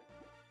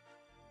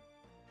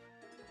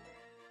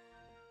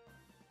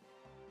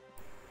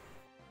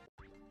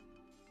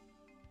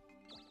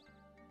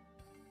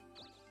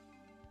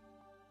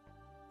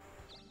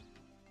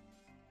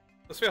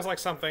 This feels like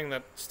something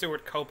that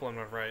Stuart Copeland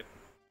would write.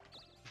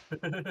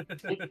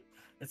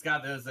 It's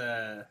got those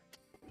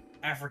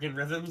African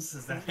rhythms.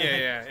 Is that?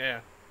 Yeah.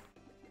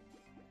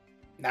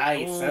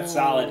 Nice, that's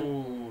solid.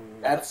 Ooh.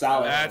 That's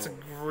solid. That's a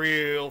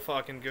real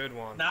fucking good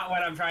one. Not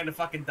when I'm trying to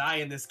fucking die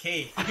in this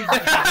cave.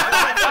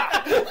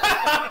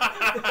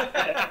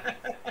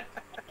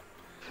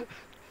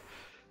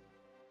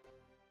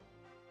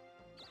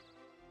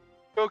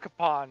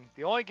 Dokapon,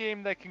 the only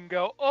game that can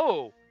go,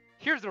 oh,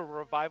 here's a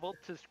revival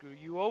to screw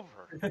you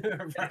over.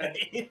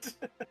 Right.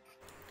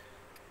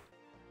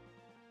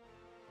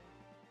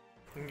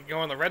 You can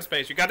go in the red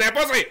space, you goddamn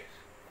pussy!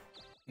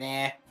 Nah.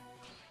 I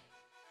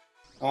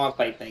want to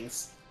fight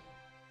things.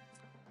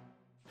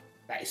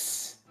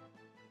 Nice.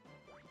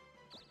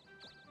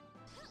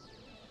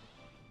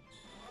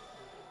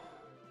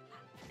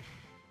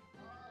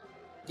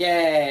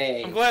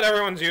 Yay! I'm glad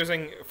everyone's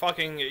using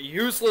fucking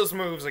useless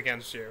moves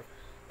against you.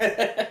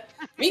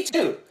 Me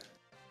too.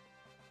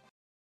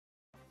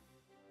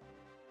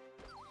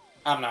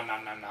 Nom nom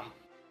nom nom nom.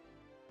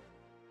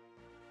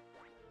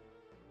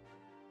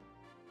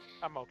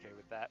 I'm okay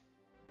with that.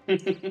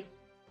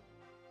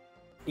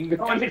 You can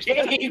go in the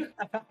cave.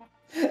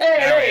 Hey,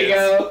 there you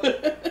go.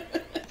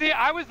 See,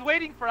 I was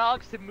waiting for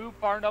Alex to move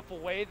far enough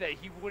away that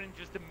he wouldn't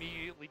just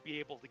immediately be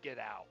able to get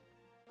out.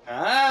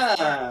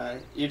 Ah,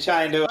 you're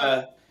trying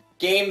to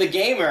game the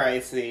gamer, I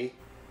see.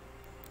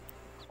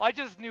 I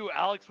just knew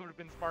Alex would have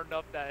been smart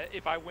enough that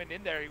if I went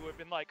in there, he would have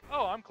been like,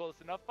 oh, I'm close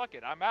enough, fuck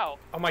it, I'm out.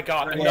 Oh my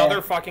god, Yeah.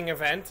 another fucking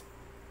event?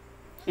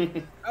 Oh,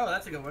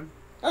 that's a good one.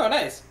 Oh,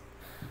 nice.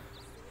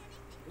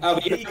 Oh,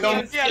 you You come.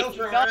 can steal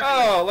for Yeah.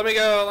 Oh, let me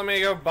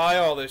go buy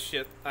all this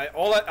shit.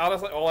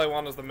 Honestly, all I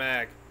want is the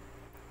mag.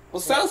 Well,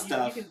 sell You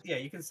stuff. can, yeah,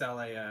 you can sell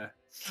a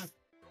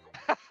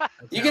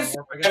You can tower sell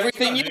warp, I guess.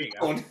 everything Oh, you there you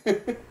go. own.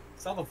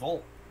 Sell the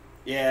Volt.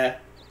 Yeah.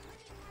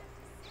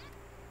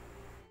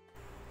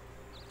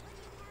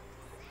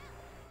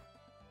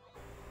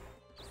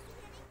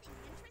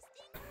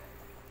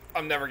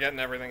 I'm never getting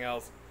everything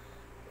else.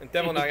 And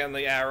definitely not getting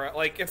the arrow.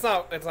 Like, it's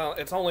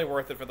only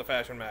worth it for the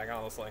fashion mag,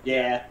 honestly.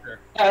 Yeah. Sure.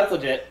 Yeah, that's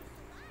legit.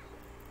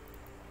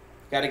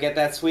 Gotta get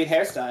that sweet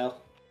hairstyle.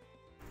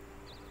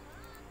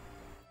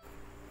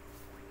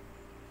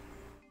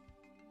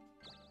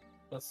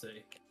 Let's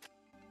see.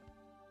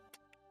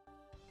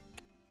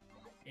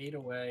 8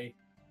 away.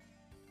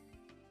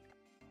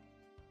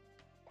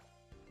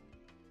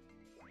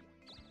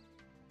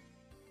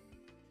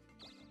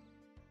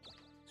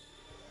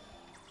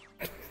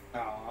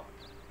 Aw.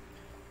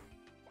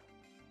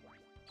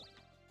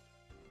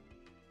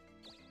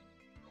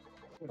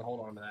 I'm gonna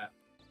hold on to that.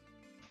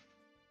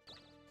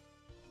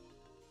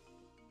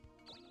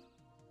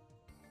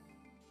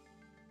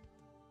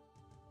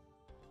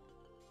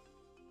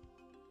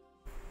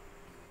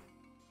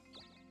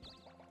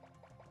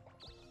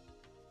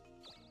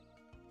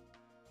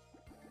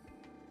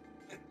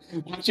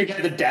 Once you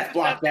get the death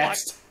block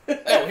next.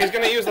 Oh, he's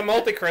gonna use the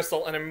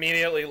multi-crystal and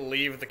immediately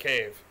leave the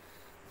cave.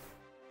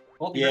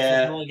 Well,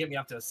 Yeah. can only get me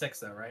up to a 6,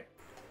 though, right?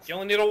 You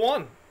only need a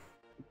 1.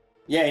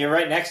 Yeah, you're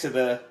right next to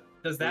the.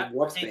 Does that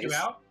warp take space. you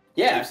out?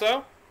 Yeah, Think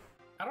so?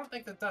 I don't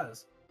think that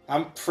does.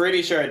 I'm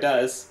pretty sure it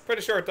does.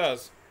 Pretty sure it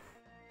does.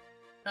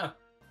 Huh.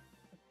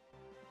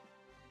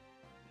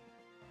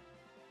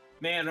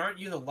 Man, aren't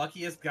you the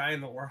luckiest guy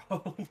in the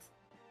world?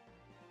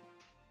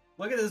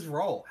 Look at this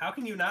roll. How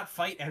can you not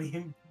fight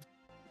any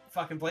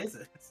fucking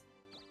places?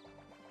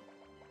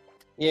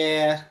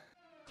 Yeah.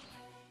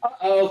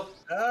 Uh-oh.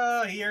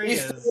 Oh, here he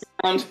He's is. still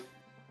around.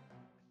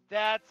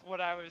 That's what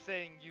I was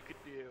saying you could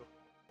do.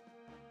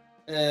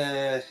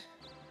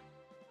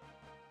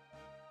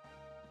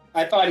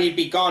 I thought he'd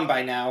be gone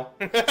by now.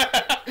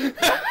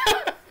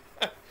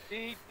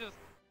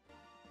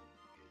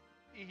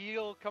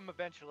 He'll come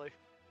eventually.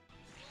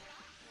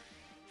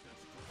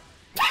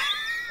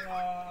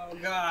 Oh,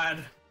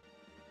 God.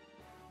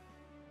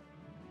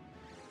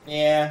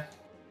 Yeah.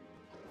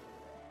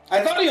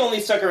 I thought he only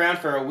stuck around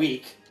for a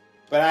week,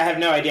 but I have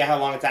no idea how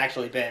long it's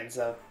actually been,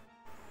 so...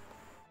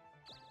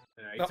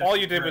 Yeah, All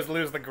you did was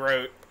lose the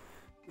Groat.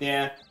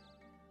 Yeah.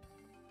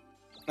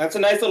 That's a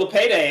nice little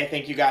payday I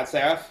think you got,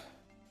 Seraph.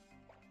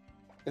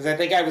 Because I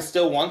think I was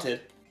still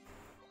wanted.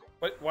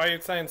 Why are you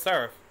saying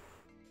Seraph?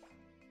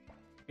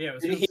 Yeah, it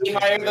was Did Hoops he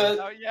that hire paid for it.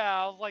 the... Oh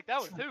yeah, I was like, that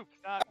was Hoops,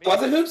 not me.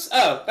 Was it Hoops?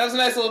 Oh, that was a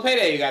nice little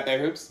payday you got there,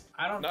 Hoops.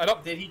 I don't. No, I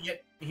don't- Did he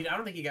get? I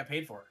don't think he got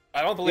paid for it.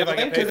 I don't believe I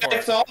got paid for Because I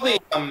it. saw the,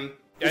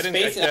 Yeah, I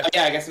didn't- space... I-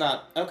 yeah, I guess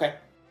not. Okay.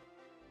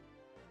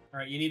 All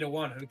right, you need a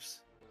 1,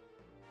 Hoops.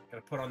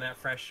 Gotta put on that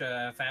fresh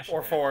fashion.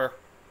 Or hat. 4.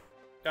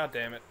 God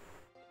damn it.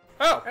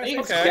 Oh, You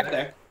can still okay. get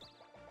there.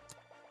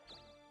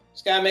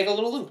 Just gotta make a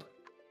little loop.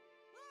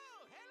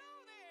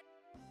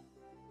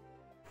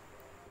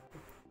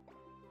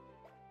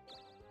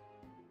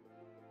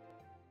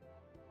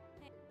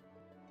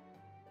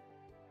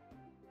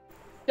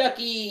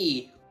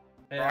 Ducky!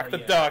 Hell Rock the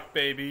yeah. duck,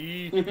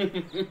 baby. One.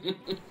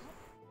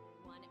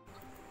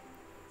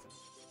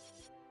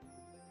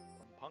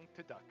 From punk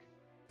to duck.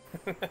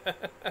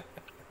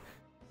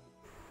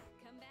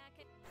 Come back.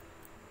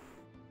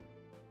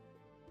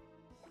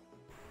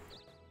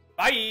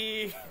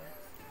 Bye.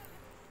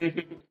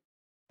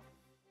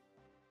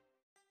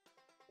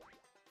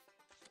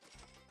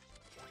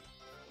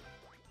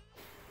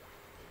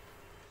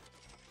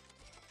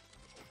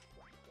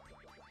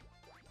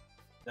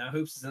 Now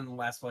Hoops is in the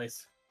last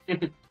place.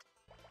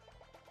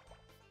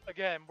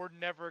 Again, we're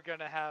never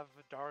gonna have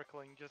a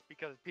Darkling just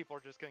because people are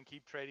just gonna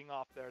keep trading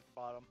off there at the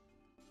bottom.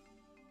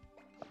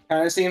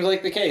 Kinda seems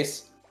like the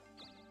case.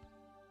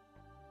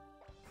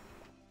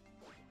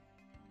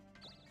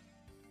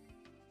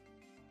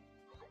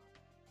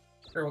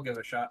 Sure, we'll give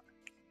it a shot.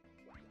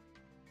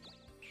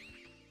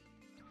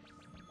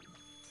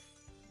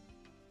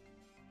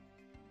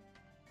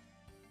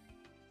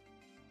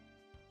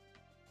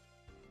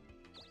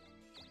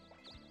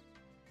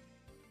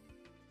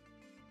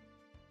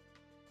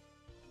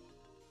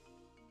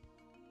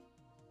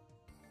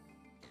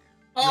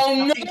 Oh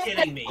You're no! fucking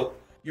kidding me.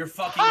 You're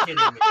fucking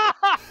kidding me.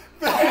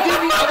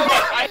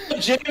 I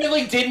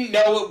legitimately didn't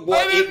know it,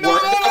 I didn't know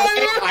worked that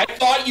that way. I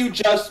thought you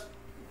just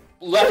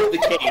left the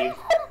cave. I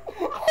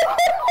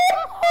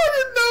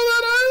didn't know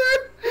that either.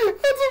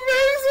 That's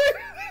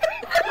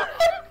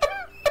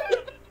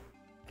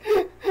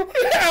amazing.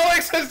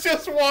 Alex has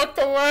just walked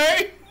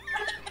away.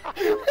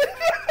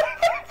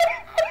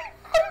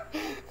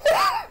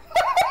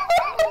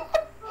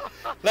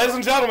 Ladies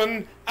and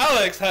gentlemen,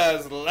 Alex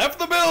has left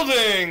the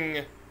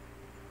building.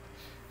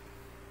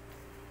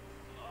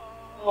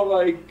 Oh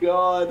my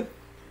god.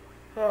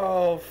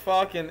 Oh,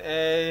 fucking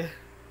A.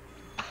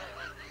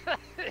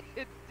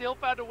 It still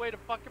found a way to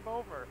fuck him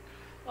over.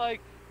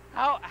 Like,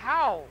 how?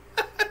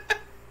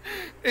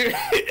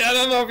 I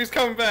don't know if he's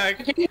coming back.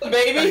 Oh, he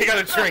Baby! got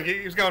a drink.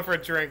 He was going for a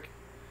drink.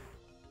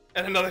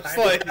 And another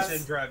Time to pass in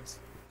slice. drugs.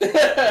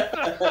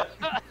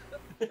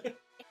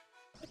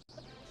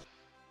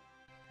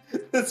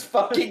 This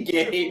fucking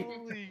game.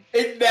 Holy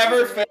It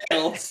never shit.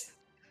 fails.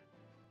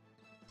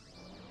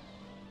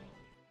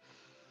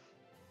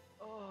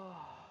 Oh.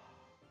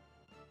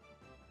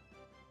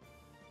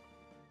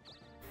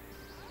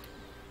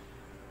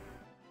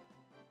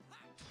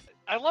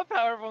 I love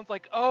how everyone's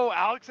like, "Oh,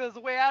 Alex has a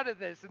way out of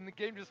this," and the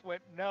game just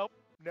went, "Nope,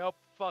 nope,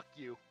 fuck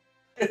you."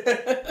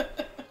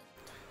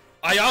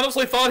 I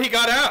honestly thought he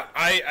got out.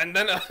 And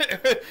then,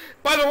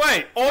 by the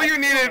way, all you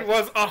needed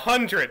was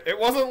 100. It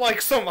wasn't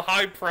like some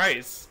high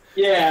price.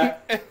 Yeah.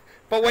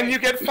 But when you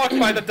get fucked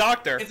by the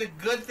doctor, It's a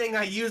good thing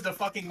I used a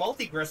fucking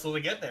multi-gristle to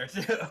get there,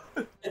 too.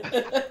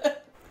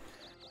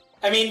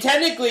 I mean,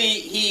 technically,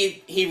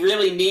 he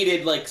really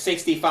needed like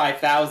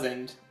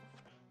 65,000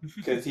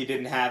 because he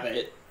didn't have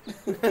it.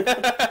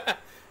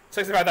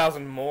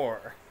 65,000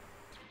 more.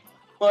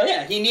 Well,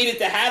 yeah, he needed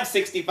to have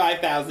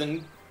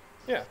 65,000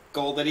 Yeah.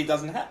 gold that he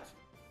doesn't have.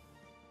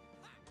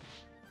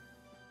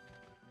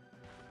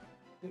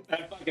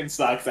 That fucking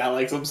sucks,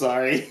 Alex. I'm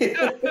sorry.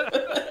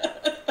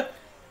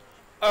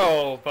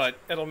 Oh, but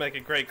it'll make a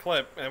great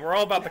clip, and we're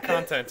all about the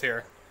content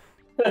here.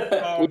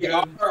 Oh, we good.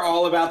 are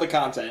all about the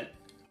content.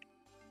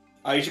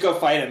 Oh, you should go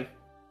fight him.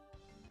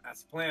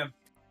 That's the plan.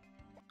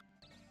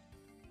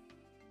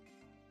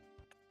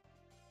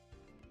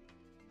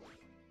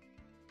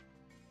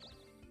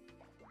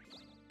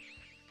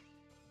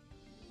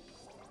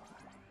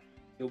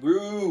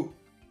 Woo!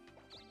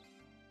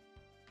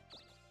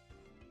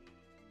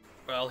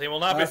 Well, he will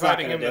not be That's not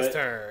fighting gonna him do this it.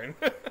 turn.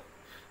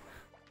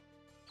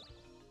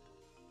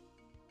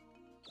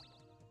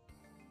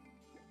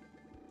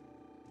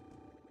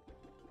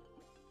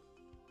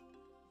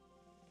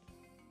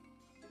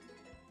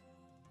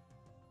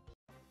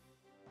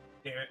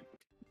 Damn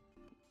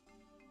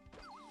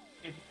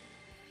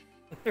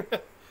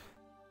it.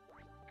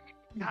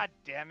 God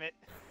damn it!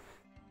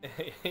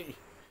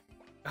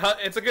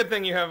 It's a good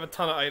thing you have a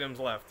ton of items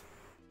left.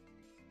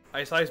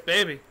 Ice Ice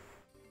Baby.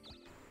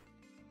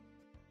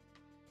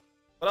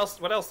 What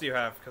else? What else do you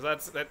have?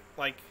 Because that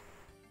like,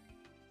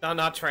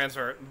 not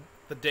transfer.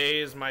 The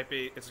days might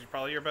be. Is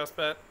probably your best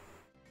bet.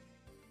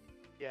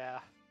 Yeah.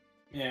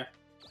 Yeah.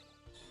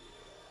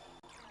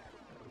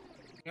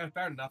 Yeah, it's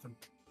better than nothing.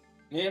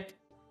 Yeah.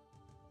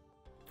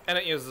 And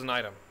it uses an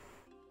item.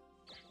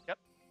 Yep.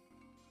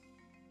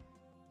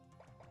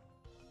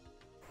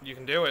 You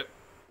can do it.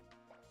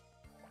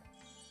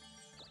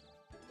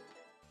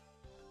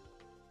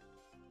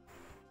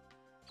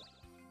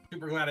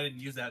 Super glad I didn't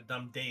use that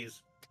dumb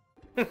daze.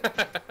 Ooh.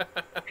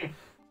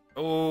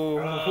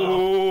 Fuck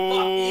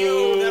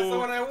you! That's the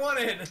one I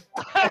wanted!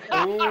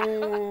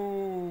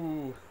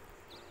 Ooh.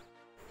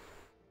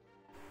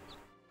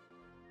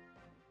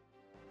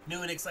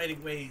 New and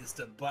exciting ways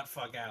to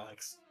buttfuck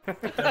Alex.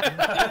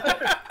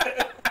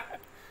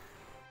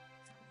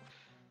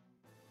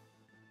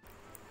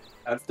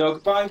 That's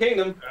Dokapon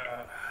Kingdom.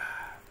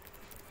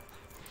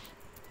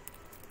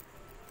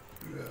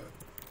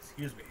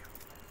 Excuse me.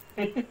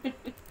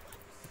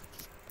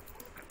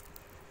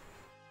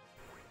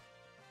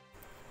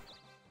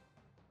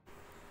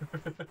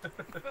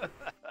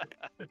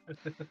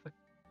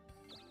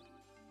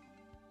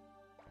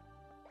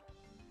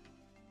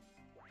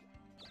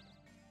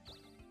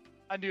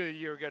 I knew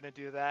you were gonna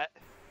do that.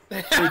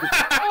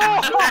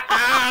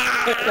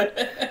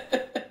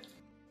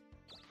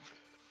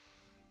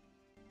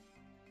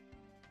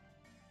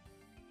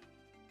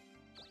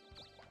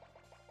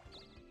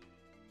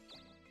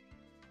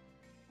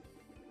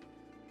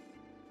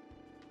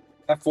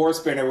 That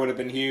 4-spinner would have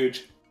been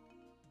huge.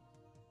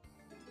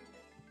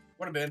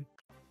 Would have been.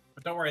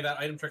 But don't worry, that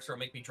item trickster will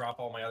make me drop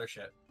all my other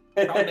shit.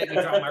 Probably make me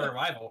drop my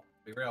revival,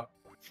 to be real.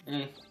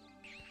 Mm.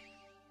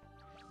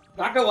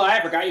 Not gonna lie,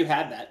 I forgot you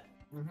had that.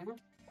 Mm-hmm.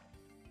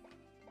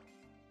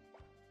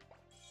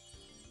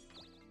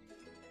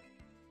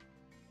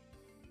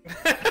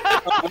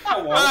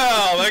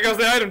 Well, there goes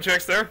the item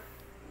trickster.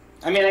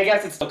 I mean, I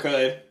guess it still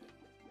could.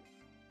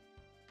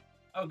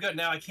 Oh good,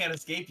 now I can't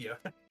escape you.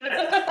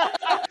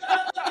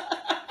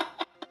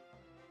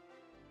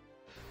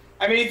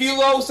 I mean, if you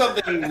low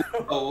something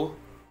low...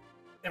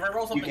 If I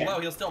roll something can. low,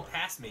 he'll still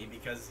pass me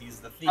because he's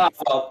the thief. Oh,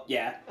 well,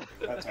 yeah.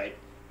 That's right.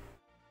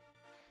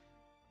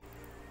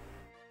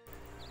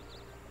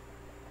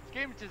 This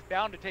game is just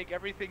bound to take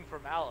everything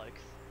from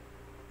Alex.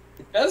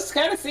 It does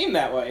kind of seem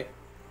that way.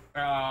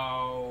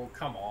 Oh,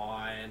 come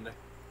on.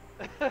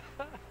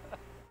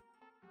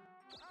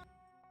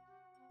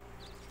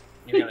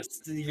 You're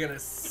gonna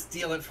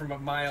steal it from a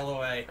mile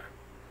away.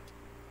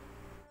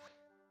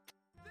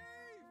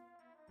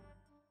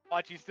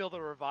 Watch you steal the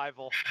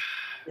revival.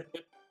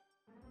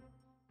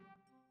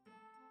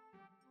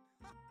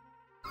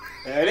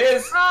 There it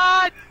is!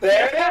 Ah,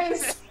 There it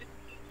is!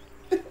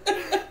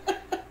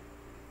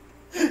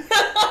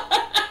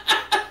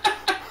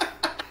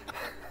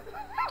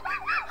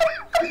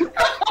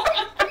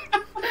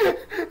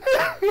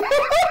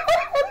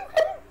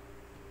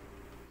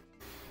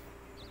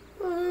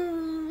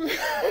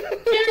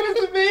 It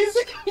was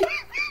amazing!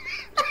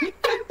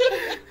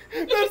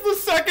 That's the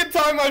second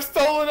time I've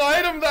stolen an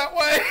item that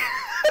way.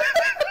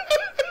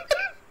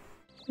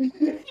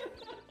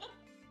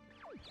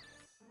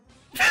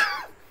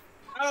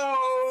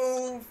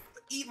 Oh,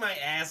 eat my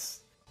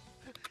ass.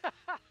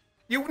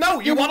 You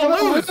want to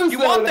lose. You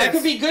though. want That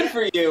this. could be good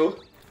for you.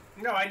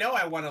 No, I know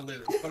I want to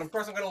lose, but of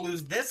course I'm gonna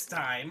lose this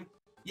time.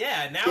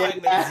 Yeah, now Yeah.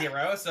 I'm at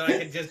 0, so I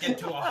can just get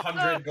to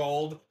 100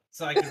 gold,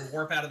 so I can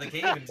warp out of the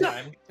cave in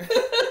time.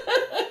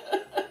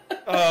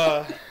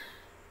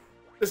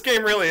 This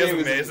game really is It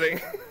was-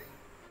 amazing.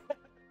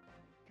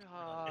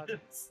 God.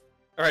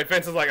 All right,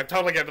 Vince is like, I'm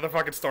totally getting to the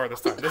fucking store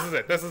this time. This is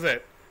it. This is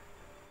it.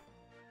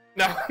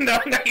 No, you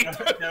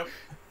don't. Nope.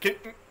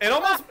 It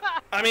almost,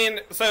 I mean,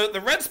 so the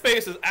red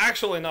space is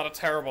actually not a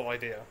terrible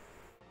idea.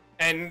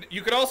 And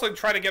you could also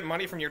try to get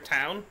money from your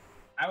town.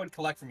 I would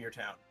collect from your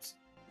towns.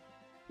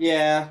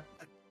 Yeah.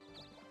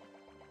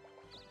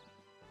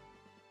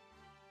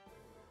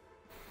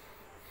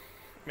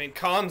 I mean,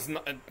 Con's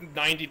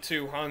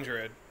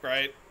 9,200,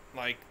 right?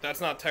 Like, that's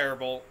not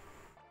terrible.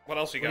 What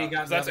else you What do got? you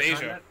got 'Cause that's another Asia.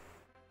 continent?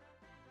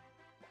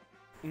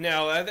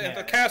 No, Yeah.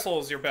 the castle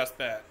is your best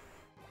bet.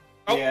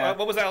 Oh, Yeah.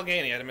 what was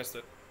Allegheny? I missed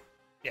it.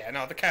 Yeah,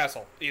 no, the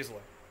castle,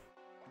 easily.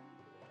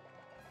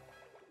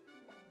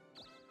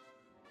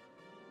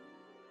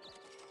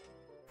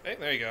 Hey,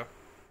 there you go.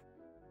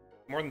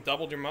 More than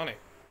doubled your money.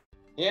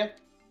 Yeah.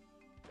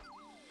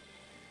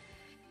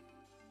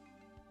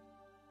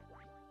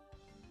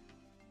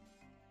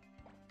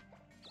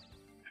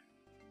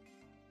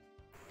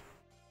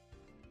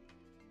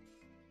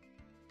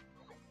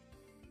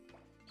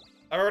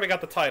 I've already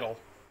got the title.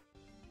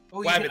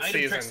 Oh, you Wabbit can item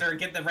season. trickster and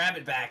get the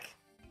rabbit back.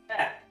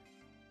 Yeah.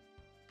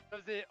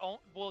 Does it?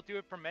 Will it do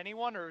it from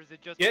anyone, or is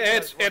it just? Yeah,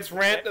 because it's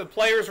one's picked? the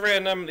player's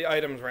random, the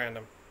item's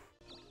random.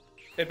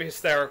 It'd be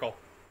hysterical.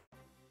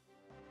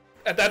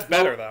 That's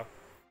better though.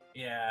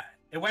 Yeah.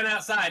 It went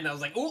outside and I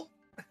was like, ooh!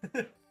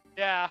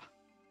 Yeah.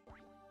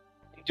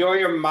 Enjoy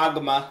your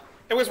magma.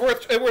 It was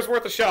worth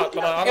a shot, but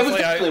It was honestly,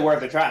 definitely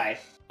worth a try.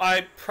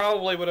 I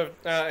probably would have.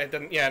 It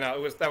didn't. Yeah,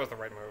 no, that was the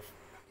right move.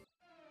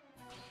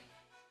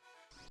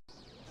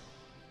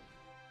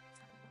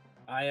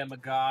 I am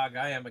agog,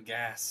 I am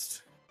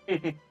aghast.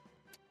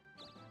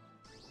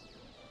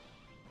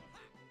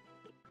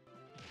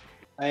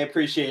 I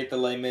appreciate the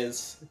Les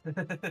Mis.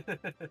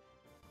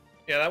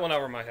 Yeah, that went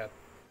over my head.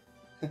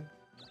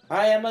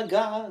 I am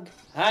agog,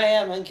 I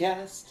am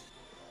aghast.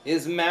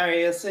 Is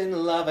Marius in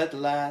love at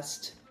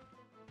last?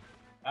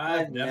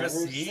 I've never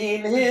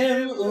seen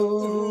him,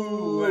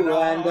 ooh and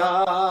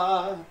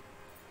ah.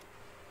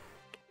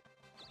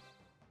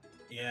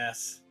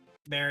 Yes.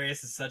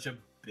 Marius is such a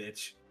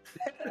bitch.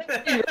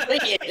 He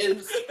really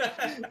is.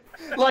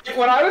 Like,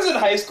 when I was in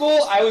high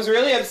school, I was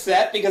really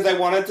upset because I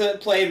wanted to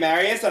play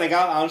Marius and I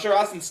got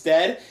Angeros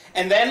instead.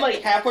 And then,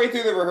 like, halfway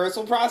through the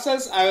rehearsal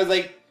process, I was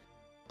like,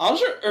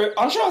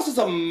 Angeros is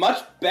a much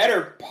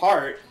better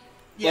part.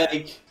 Yeah,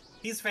 like,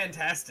 he's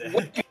fantastic.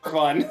 way more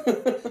fun.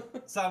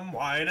 Some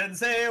whine and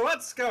say,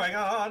 what's going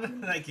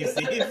on? Thank you,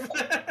 Steve.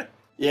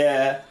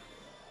 Yeah.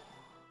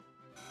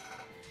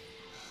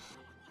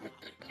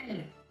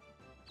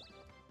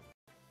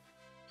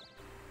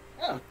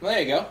 Oh, there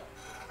you go.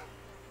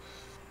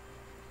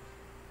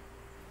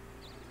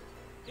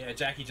 Yeah,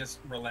 Jackie just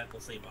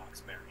relentlessly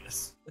mocks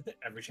Marius.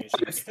 Every chance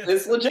she gets.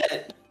 It's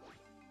legit.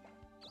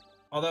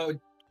 Although,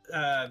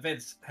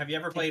 Vince, have you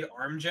ever played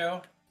Arm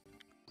Joe?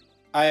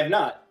 I have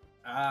not.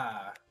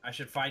 Ah, I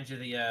should find you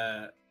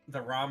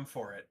the ROM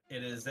for it.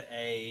 It is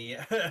a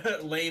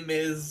Les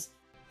Mis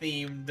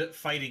themed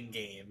fighting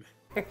game.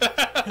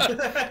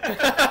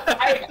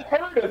 I've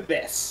heard of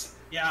this.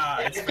 Yeah,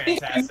 it's I think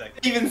fantastic.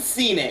 I've even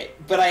seen it,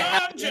 but I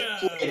haven't Gotcha!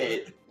 played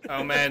it.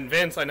 Oh man,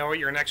 Vince, I know what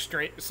your next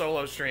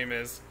solo stream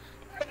is.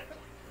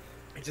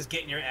 You're just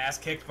getting your ass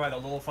kicked by the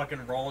little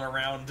fucking rolling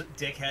around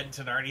dickhead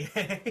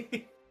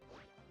Thenardier.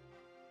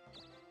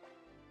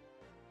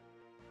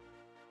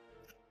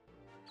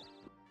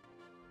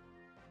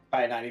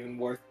 Probably not even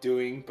worth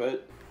doing,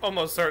 but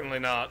Almost certainly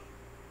not.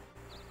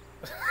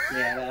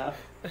 yeah,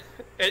 no.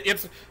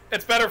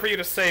 It's better for you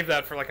to save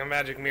that for like a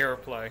magic mirror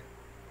play.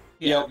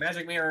 Yeah, Yep.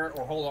 Magic Mirror,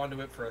 or hold on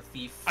to it for a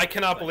thief. I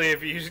cannot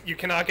believe you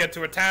cannot get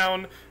to a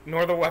town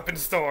nor the weapon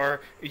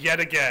store yet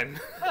again.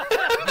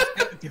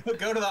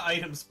 Go to the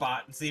item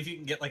spot and see if you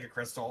can get like a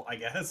crystal, I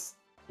guess.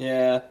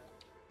 Yeah.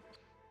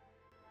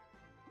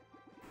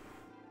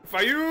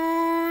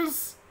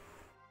 Fayuz!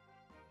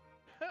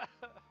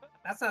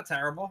 That's not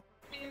terrible.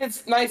 I mean,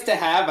 it's nice to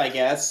have, I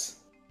guess.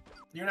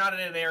 You're not in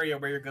an area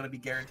where you're going to be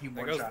guaranteed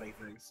There goes- one-shotting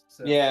things.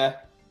 So. Yeah.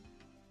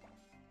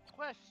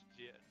 Question.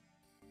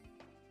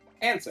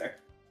 Answer.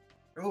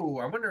 Ooh,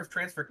 I wonder if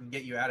transfer can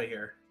get you out of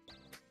here.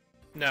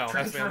 No,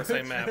 that's on the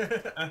same map.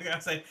 I was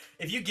gonna say,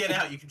 if you get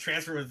out, you can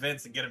transfer with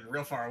Vince and get him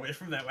real far away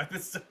from that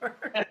weapon store.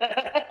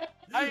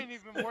 I ain't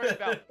even worried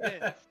about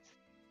this.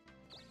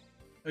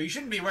 Well, you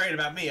shouldn't be worried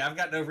about me. I've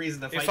got no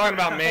reason to fight. He's talking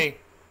you about now. me.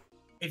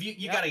 If you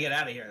Yep. gotta get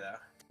out of here though.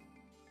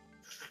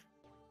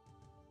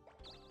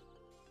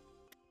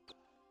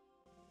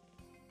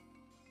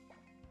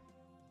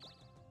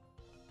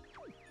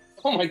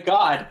 Oh my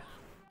god.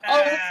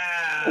 Oh.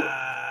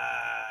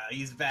 Ah,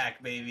 he's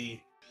back,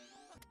 baby.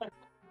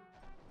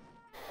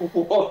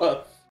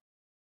 Whoa.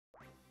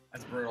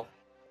 That's brutal.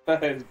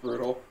 That is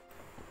brutal.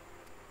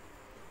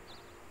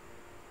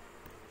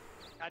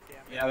 God damn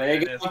it. Yeah, There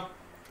you it is. go.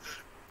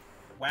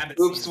 Wabbit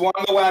Oops, season. won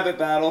the Wabbit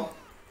battle.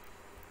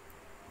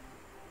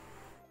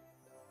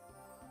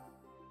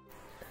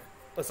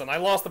 Listen, I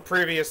lost the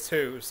previous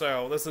two,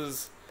 so this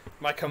is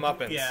my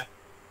comeuppance. Yeah.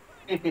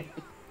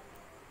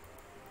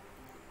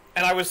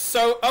 And I was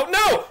so— oh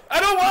no! I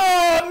don't—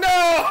 oh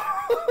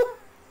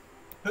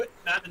no!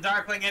 Not the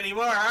Darkling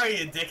anymore, are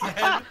you,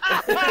 dickhead?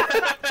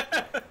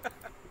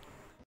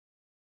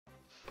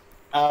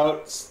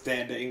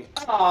 Outstanding.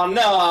 Oh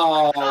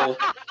no!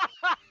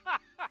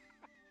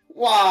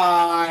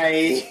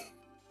 Why?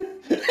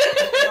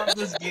 I love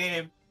this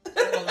game.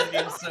 I love this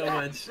game so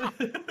much.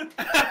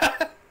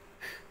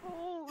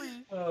 Holy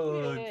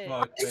Oh, shit.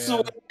 fuck, I man.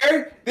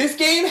 swear, this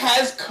game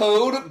has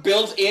code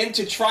built in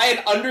to try and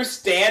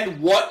understand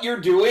what you're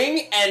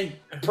doing and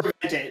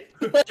prevent it.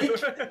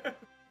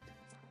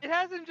 It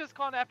hasn't just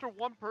gone after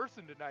one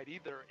person tonight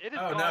either. It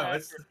has Oh, gone no, after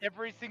it's-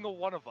 every single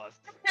one of us.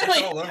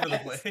 It's all over the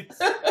place.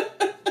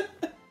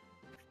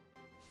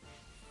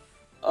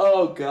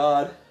 Oh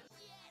god.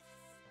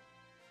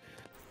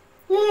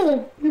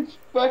 This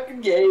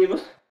fucking game.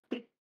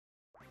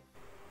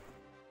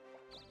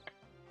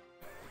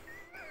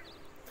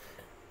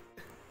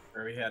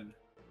 Where are we heading?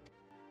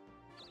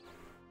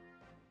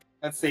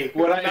 Let's see.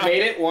 Would I have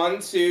made it? 1,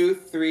 2,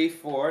 3,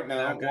 4.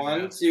 No, No, good 1,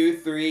 enough. 2,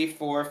 3,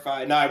 4,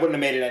 5. No, I wouldn't have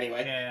made it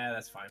anyway. Yeah,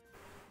 that's fine.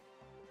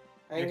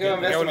 I can You're go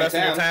good. invest Go in my invest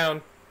in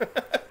town. your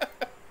town.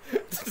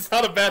 It's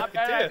not a bad Not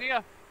bad idea.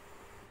 idea.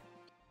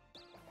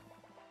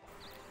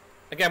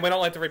 Again, we don't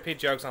like to repeat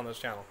jokes on this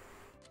channel.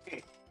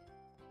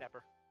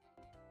 Never.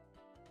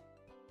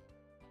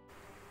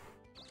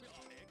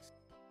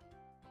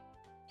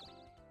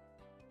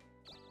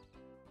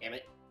 Damn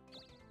it.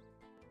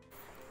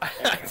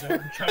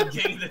 I'm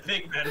getting the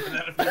thing better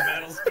without a few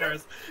battle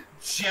scars.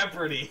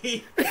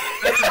 Jeopardy.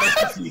 That's the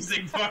most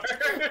confusing part.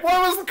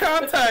 What was the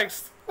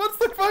context? What's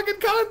the fucking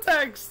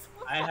context?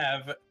 I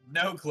have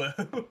no clue.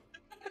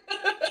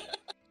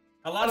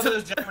 A lot of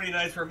those Jeopardy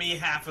nights were me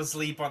half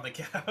asleep on the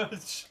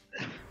couch.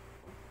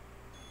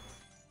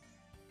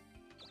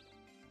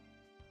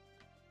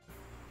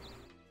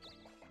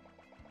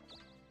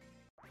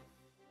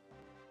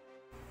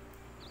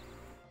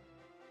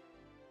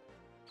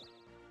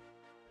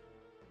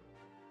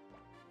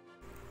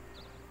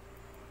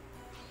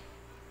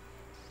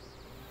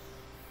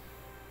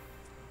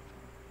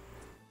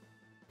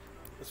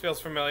 This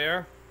feels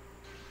familiar.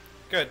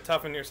 Good,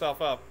 toughen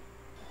yourself up.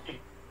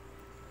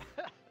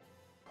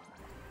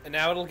 And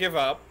now it'll give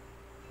up.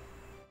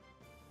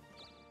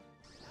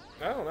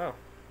 Oh, no.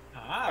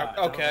 Ah,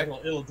 okay.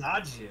 It'll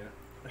dodge you.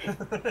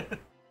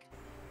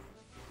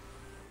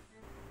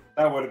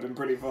 That would have been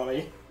pretty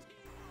funny.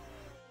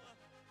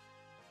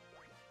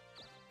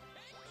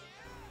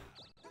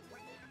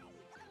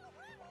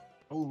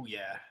 Oh,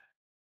 yeah.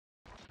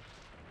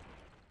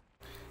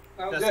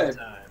 Oh, Just good. in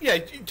time. Yeah,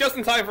 just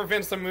in time for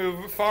Vince to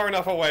move far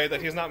enough away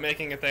that he's not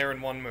making it there in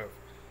one move.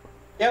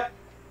 Yep.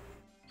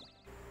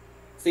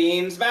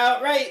 Seems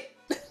about right.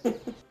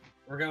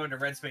 We're going to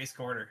red space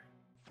corner.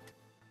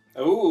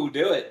 Oh,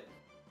 do it.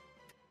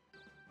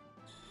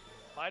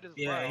 Might as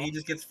Yeah, well. he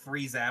just gets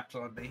free zapped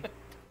on me.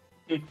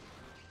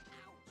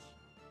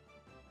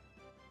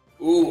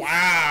 Ooh.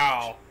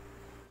 Wow!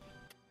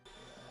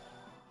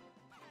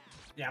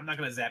 Yeah, I'm not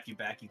gonna zap you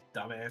back, you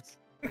dumbass.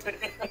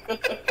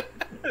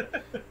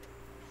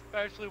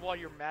 Especially while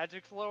your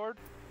magic's lowered.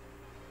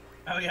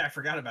 Oh yeah, I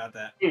forgot about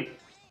that.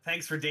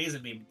 Thanks for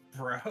dazing me,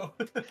 bro.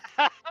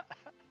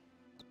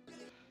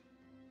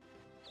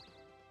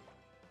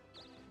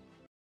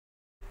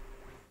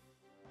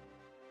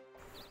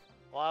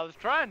 Well, I was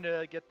trying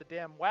to get the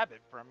damn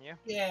Wabbit from you.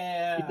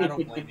 Yeah, I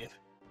don't blame you.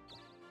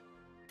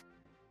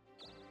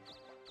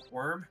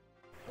 Worm?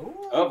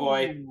 Ooh. Oh,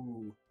 boy.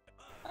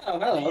 Oh,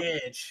 hello.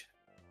 Bitch.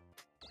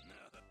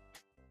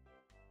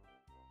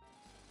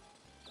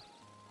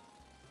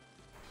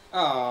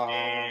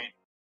 Aww.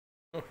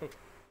 Not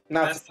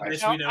That's the surprised.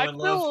 mission we know I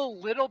and feel love.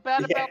 a little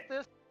bad Yeah. about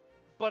this,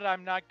 but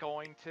I'm not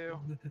going to.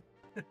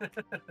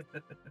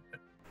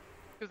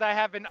 Because I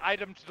have an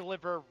item to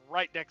deliver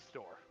right next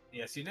door.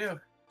 Yes, you do.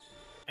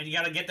 And you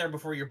gotta get there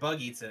before your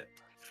bug eats it.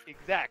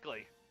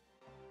 Exactly.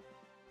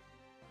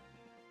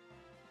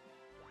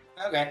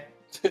 Okay.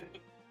 It'd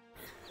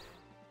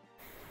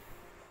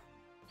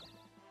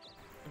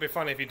be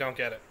funny if you don't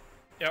get it.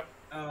 Yep.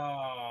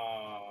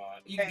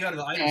 You can go to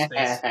the item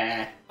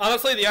space.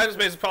 Honestly, the item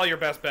space is probably your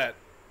best bet.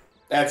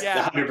 That's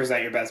Yeah.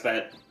 100% your best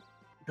bet.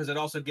 Because it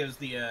also gives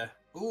the,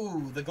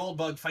 ooh, the gold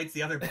bug fights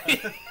the other bug.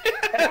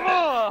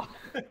 Ugh!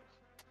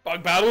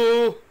 Bug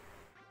battle!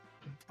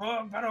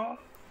 Bug battle.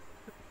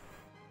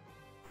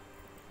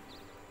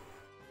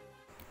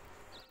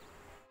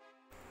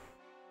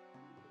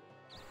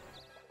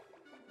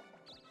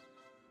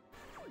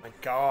 My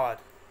god.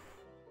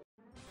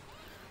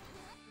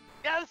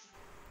 Yes!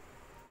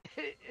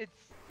 It's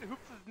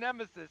Hoops'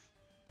 nemesis.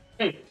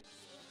 Bwah,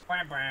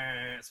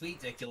 bwah.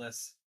 Sweet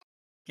ridiculous.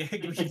 Give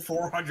me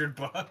 400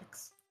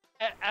 bucks.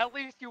 At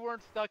least you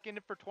weren't stuck in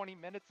it for 20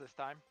 minutes this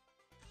time.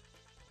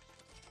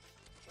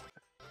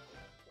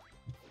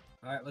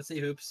 Alright, let's see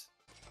Hoops.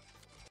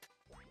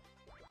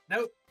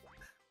 Nope.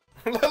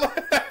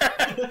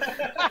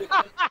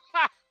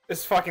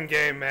 This fucking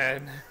game,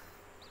 man.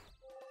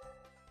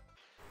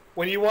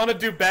 When you want to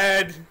do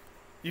bad,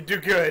 you do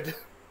good.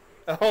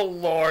 Oh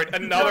lord,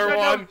 another No,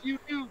 one. you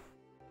do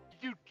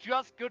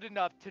just good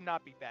enough to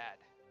not be bad.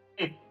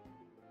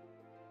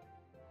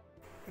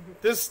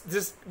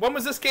 This when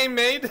was this game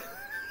made?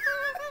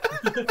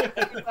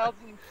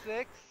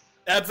 2006.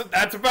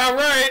 That's about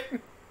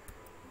right.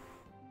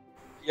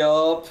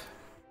 Yup.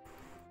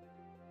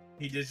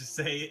 He did just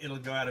say it'll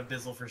go out of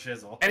Bizzle for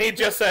shizzle. And he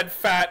just said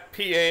fat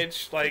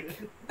PH like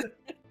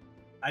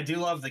I do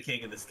love the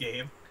king of this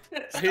game.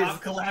 he's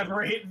Stop,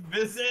 collaborate, and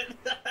visit.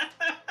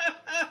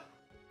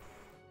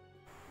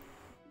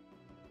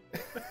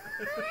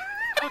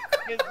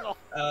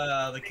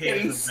 The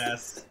king is the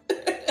best.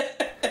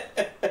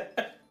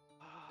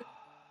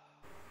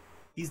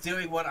 He's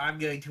doing what I'm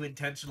going to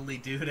intentionally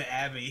do to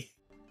Abby.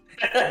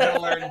 I'm gonna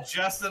learn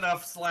just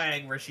enough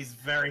slang where she's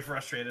very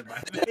frustrated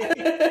by me.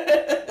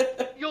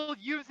 You'll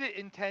use it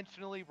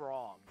intentionally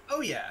wrong.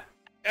 Oh yeah.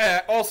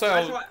 That's also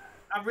why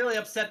I'm really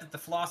upset that the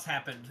floss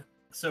happened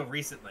so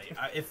recently.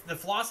 If the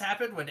floss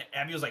happened when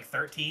Abby was like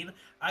 13,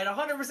 I'd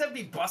 100%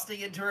 be busting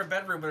into her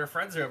bedroom when her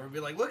friends are over and be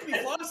like, "Look at me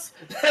floss!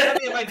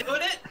 Abby, am I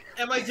doing it?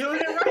 Am I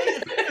doing it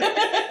right?"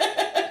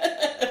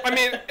 I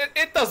mean,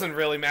 it doesn't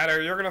really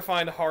matter. You're gonna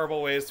find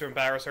horrible ways to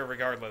embarrass her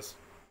regardless.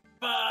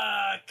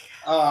 Fuck.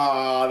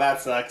 Oh,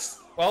 that sucks.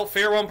 Well,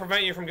 fear won't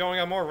prevent you from going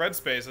on more red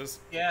spaces.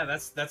 Yeah,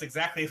 that's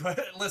exactly what.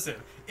 Listen,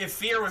 if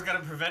fear was going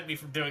to prevent me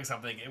from doing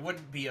something, it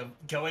wouldn't be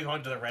going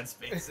onto the red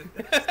space.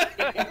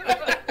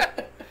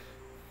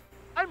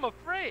 I'm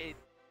afraid.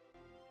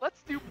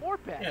 Let's do more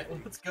bad. Yeah,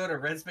 let's go to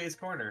red space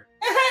corner.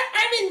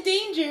 I'm in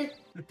danger.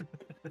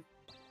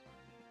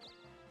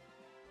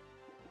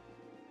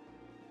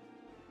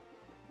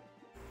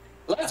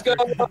 Let's go.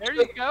 There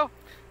you go.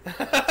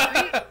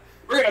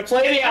 We're gonna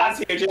play the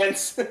odds here,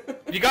 gents.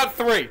 You got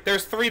 3.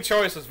 There's 3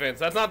 choices, Vince.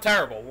 That's not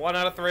terrible. 1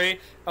 out of 3,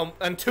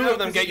 and 2 No, of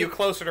them 'cause get you you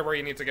closer to where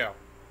you need to go.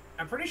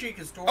 I'm pretty sure you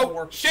can store Oh,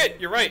 warp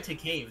shit, you're right. into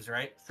caves,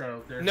 right?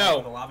 So there's No.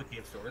 also the lava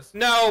cave stores.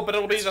 No, but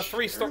it'll be the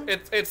 3 store.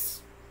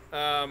 It's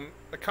the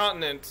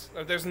continent.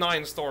 There's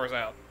 9 stores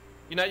out.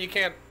 You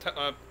can't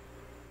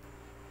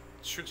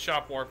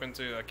shop warp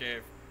into a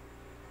cave.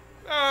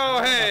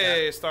 Oh,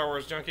 hey, Star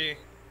Wars junkie.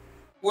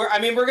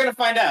 We're gonna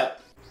find out.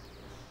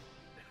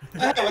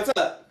 Hey, what's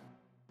up?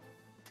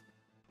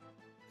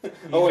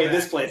 Oh wait,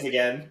 this place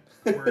again.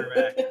 We're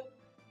back.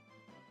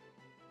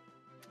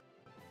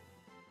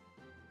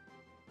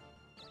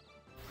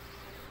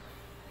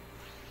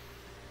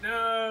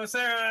 No,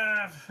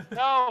 Sarah!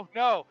 No,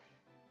 no.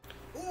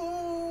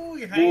 Ooh,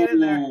 you're hanging in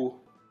there. Ooh.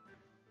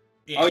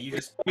 Yeah, Oh, you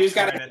just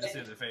gotta- right at the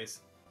the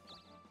face.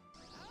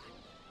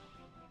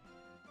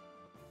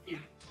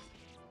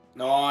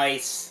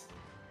 Nice.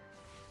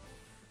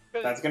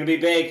 That's gonna be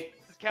big. This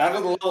That was a cabin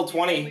is level the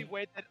 20. only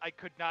way that I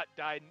could not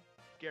die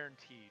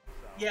guaranteed.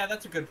 So. Yeah,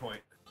 that's a good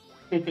point.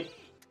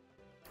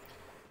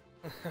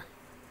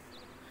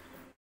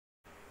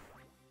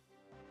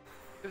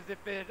 Because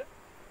if it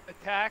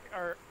attack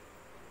or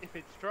if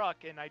it struck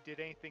and I did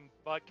anything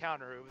but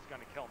counter, it was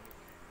gonna kill me.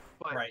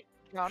 But Right.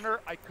 counter,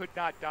 I could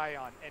not die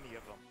on any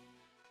of them.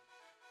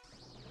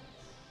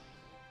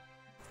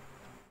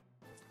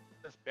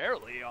 Just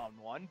barely on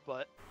one,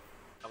 but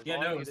that was Yeah,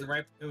 all I no, it was the needed.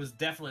 right. It was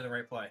definitely the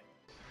right play.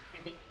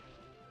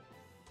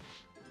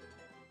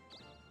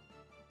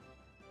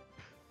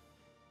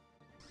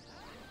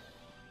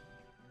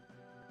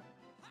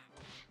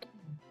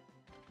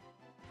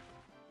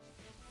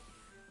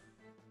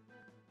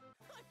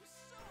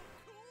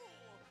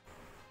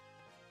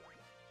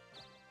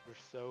 You're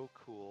so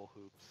cool,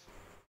 Hoops.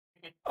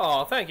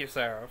 Oh, thank you,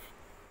 Seraph.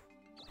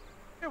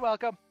 You're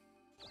welcome.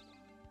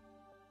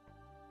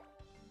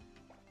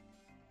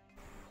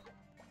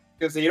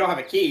 Because you don't have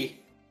a key.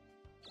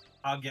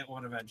 I'll get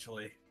one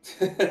eventually.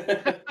 Some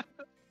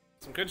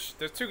good.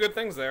 There's two good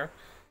things there.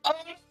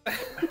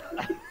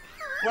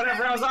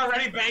 Whatever, I was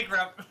already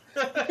bankrupt.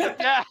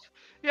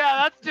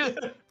 Yeah, that's just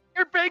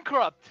you're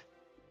bankrupt.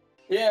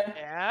 Yeah.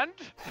 And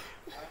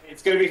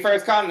It's gonna be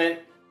first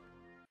continent.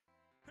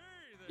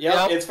 Yep,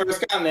 Yep. it's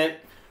first continent.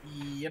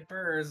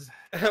 Yippers.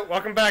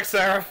 Welcome back,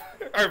 Seraph.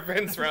 Or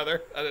Vince,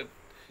 rather.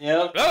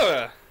 Yep.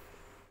 Oh,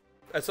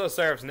 I saw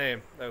Seraph's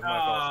name. That was my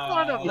fault.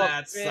 Son of Oh, a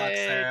that sucks, bitch.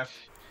 Sarah.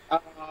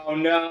 Oh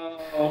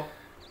no.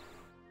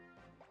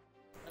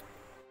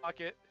 fuck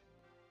it.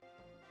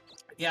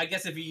 Yeah, I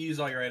guess if you use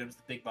all your items,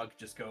 the big bug could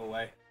just go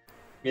away.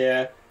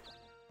 Yeah.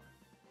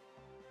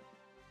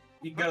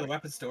 You can go to the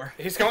weapon store.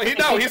 He's going. He's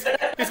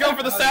going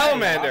for the Oh, yeah,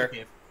 salamander.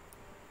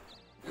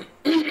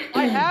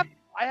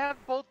 I have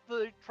both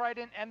the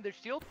trident and the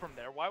shield from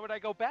there. Why would I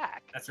go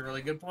back? That's a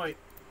really good point.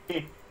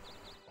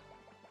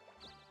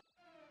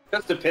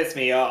 Just to piss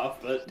me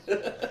off, but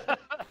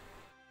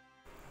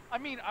I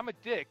mean, I'm a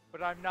dick,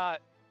 but I'm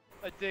not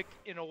a dick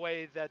in a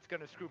way that's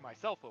gonna screw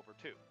myself over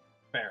too.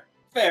 Fair.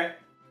 fair.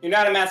 You're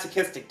not a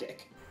masochistic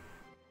dick.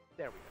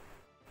 There we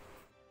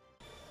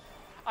go.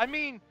 I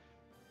mean,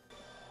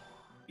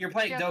 You're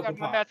playing I'm not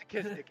Dokapon.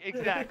 masochistic.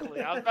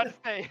 Exactly. I was about to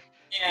say.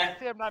 Yeah. I'd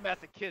say I'm not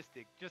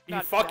masochistic. Just Are you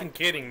not. fucking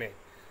kidding me?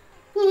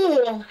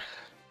 Hmm.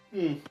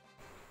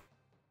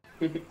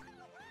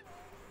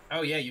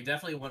 Oh yeah, you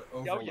definitely want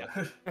overload.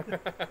 Oh,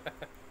 yeah.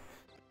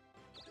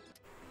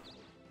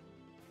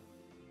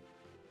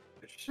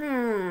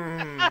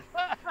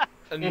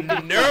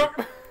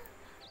 Nope.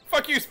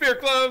 Fuck you, spear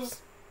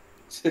gloves.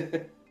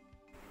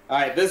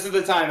 Alright, this is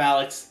the time,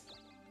 Alex.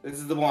 This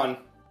is the one.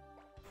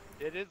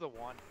 It is a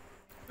one.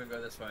 I'm gonna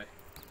go this way.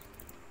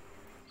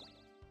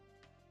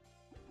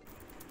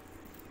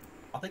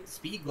 I'll take the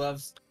speed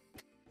gloves.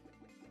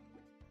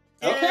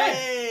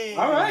 Okay. Yay!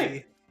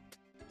 Alright.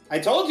 I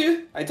told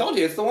you,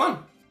 it's the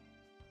one.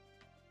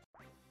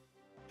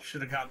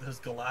 Should have gotten those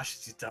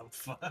galoshes, you dumb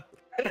fuck.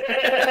 Man,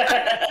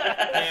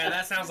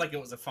 that sounds like it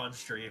was a fun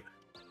stream.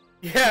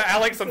 Yeah,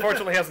 Alex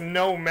unfortunately has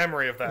no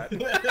memory of that.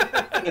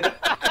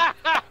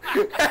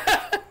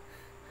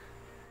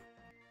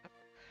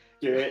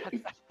 Do it.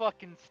 That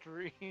fucking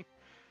stream.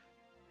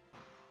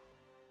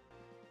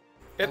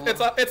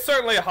 It's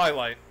certainly a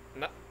highlight.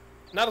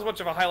 Not as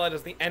much of a highlight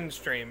as the end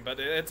stream, but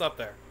it's up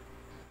there.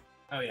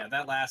 Oh yeah,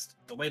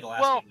 the way the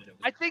last Well, game did it.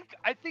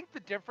 I think the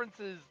difference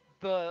is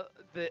the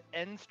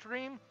end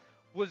stream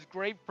was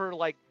great for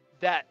like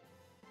that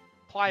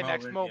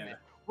climax moment, yeah.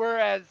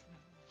 whereas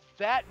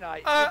that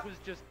night Uh, it was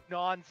just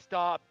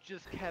non-stop,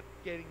 just kept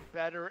getting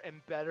better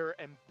and better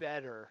and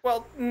better.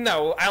 Well,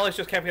 no, Alex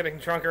just kept getting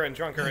drunker and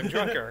drunker and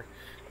drunker.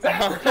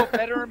 So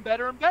better and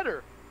better and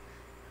better.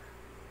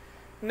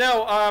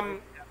 No,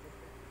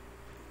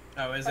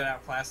 Oh, is it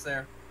outclassed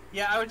there?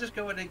 Yeah, I would just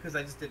go in because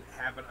I just didn't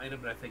have an item,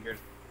 but I figured,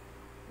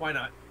 why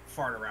not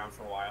fart around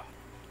for a while?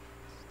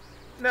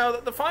 no,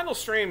 the final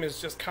stream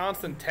is just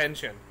constant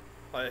tension.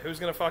 Like, who's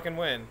gonna fucking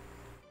win?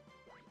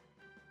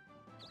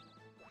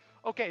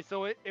 Okay,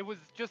 so it was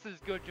just as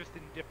good, just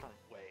in different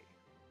way.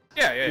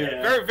 Yeah.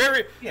 Yeah. Very,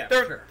 very. Yeah,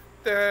 they're,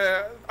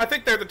 sure. I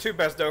think they're the two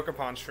best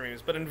Dokapon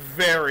streams, but in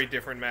very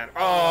different manner.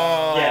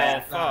 Oh, Yeah,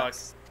 fuck.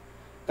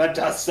 That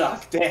does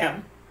suck,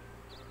 damn.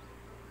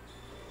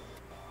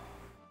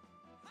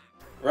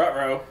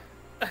 Ruh-roh.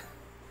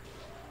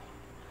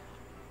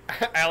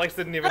 Alex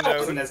didn't even That know.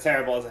 wasn't as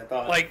terrible as I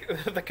thought. Like,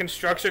 the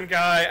construction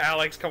guy,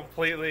 Alex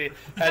completely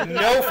had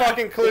no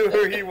fucking clue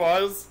who he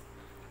was.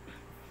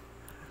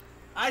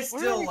 I What are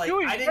still we like.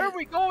 doing? I Where didn't. are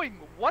we going?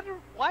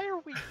 Why are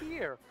we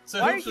here?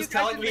 So Why Hoops are you was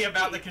guys telling in me the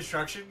about the cave?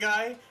 construction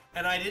guy,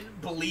 and I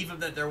didn't believe him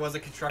that there was a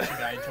construction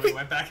guy until we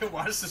went back and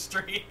watched the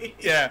stream.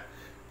 Yeah.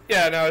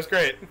 Yeah, no, it's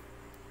great.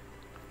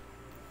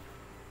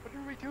 What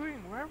are we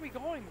doing? Where are we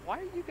going? Why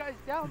are you guys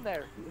down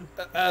there?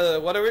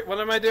 What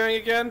am I doing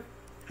again?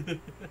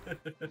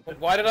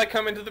 Why did I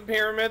come into the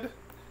pyramid?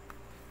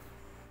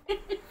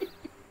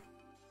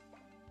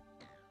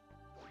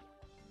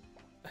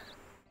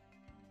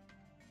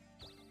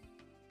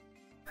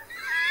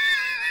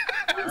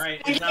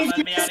 Alright, he's not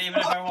letting me out even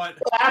if I want.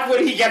 Laugh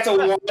when he gets a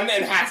 1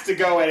 and has to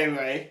go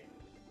anyway.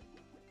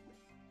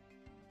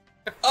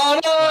 Oh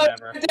no!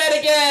 Whatever. I'm dead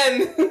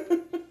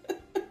again!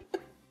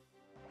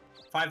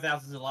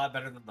 5,000 is a lot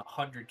better than the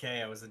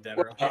 100K I was in debt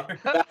earlier.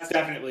 That's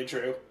definitely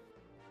true.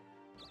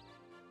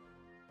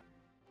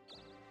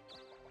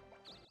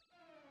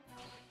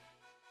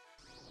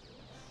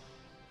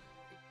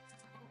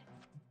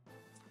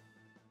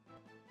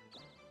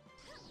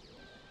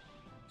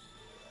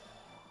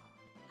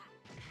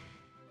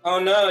 Oh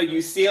no,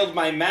 you sealed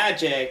my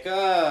magic. Out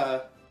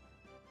of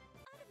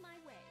my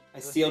way. I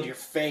sealed your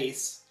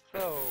face.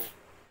 So,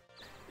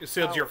 You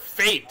sealed Oh. your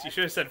fate. You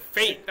should have said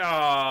fate.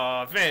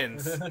 Aw,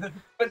 Vince.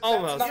 But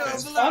Almost.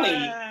 that's not funny.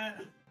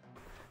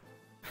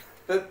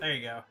 That- There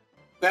you go.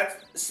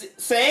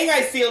 saying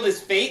I sealed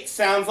his fate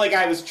sounds like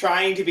I was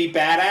trying to be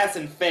badass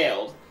and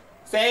failed.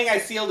 Saying I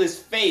sealed his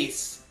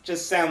face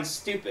just sounds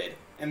stupid,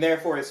 and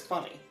therefore is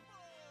funny.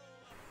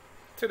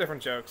 Two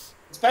different jokes.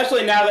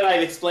 Especially now that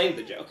I've explained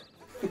the joke.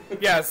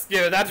 Yes,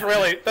 yeah, that's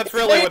really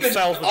what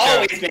sells the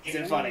always joke. makes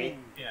it funny.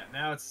 Yeah,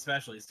 now it's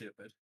especially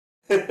stupid.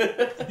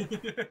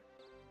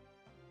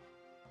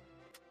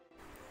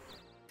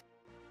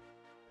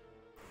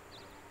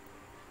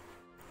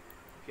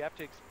 if you have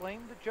to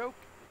explain the joke,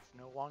 it's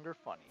no longer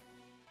funny.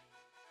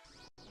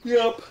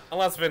 Yep.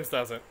 Unless Vince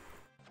does it.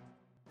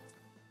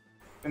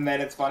 And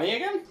then it's funny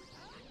again?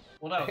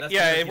 Well, no, that's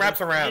Yeah, because it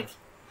wraps around.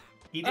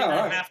 He didn't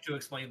alright. have to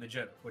explain the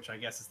joke, which I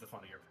guess is the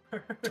funnier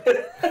part.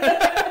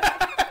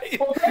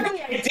 Well,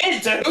 apparently I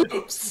did to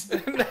Hoops!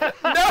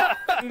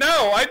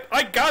 No,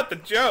 I got the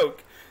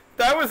joke.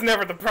 That was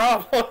never the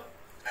problem.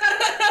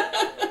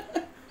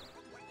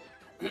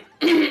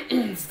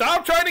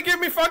 Stop trying to give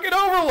me fucking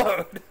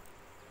overload.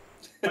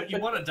 But you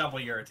want to double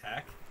your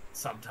attack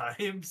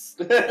sometimes.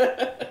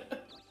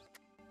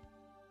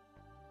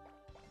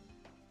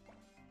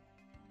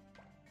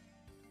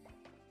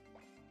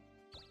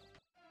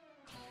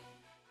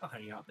 I'll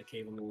hang out in the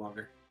cave a little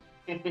longer.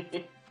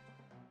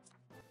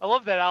 I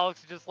love that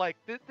Alex is just like,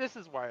 this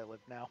is where I live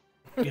now.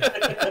 Yeah.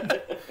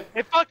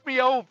 It fucked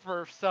me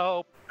over,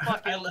 so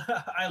fuck it.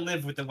 I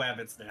live with the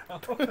Wabbits now.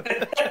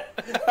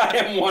 I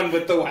am one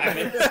with the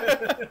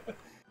Wabbit.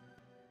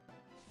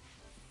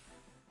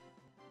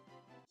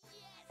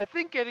 I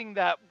think getting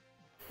that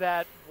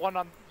one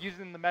on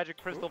using the magic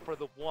crystal for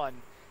the one,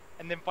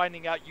 and then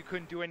finding out you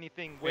couldn't do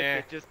anything with Yeah.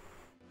 it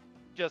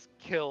just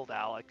killed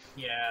Alex.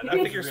 Yeah, that I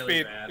was think your really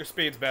speed bad. your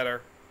speed's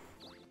better.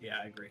 Yeah,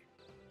 I agree.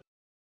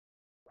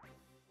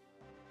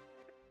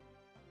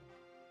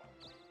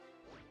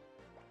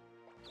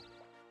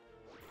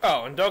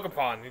 Oh, and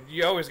Dokapon,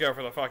 you always go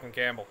for the fucking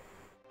gamble.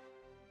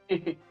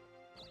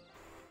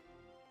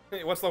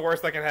 What's the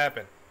worst that can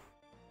happen?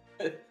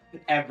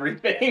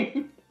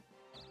 Everything.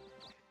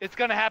 It's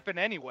gonna happen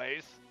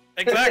anyways.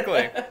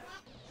 Exactly.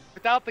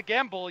 Without the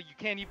gamble, you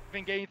can't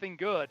even get anything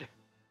good.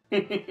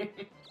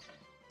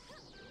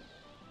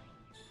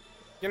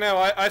 You know,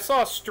 I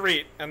saw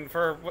Street, and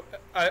for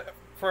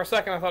a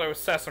second I thought it was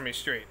Sesame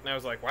Street, and I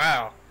was like,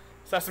 wow,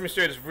 Sesame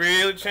Street has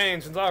really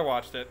changed since I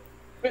watched it.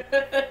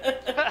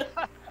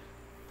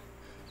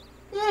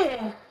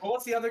 Well,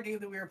 what's the other game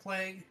that we were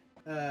playing?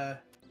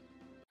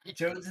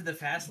 Jones in the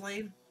Fast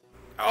Lane?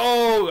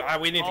 Oh,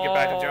 we need to get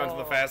back to Jones in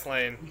the Fast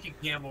Lane. We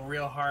could gamble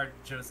real hard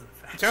Jones in the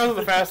Fast Jones in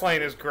the Fast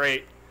Lane is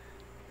great.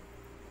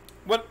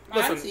 What?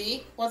 Listen,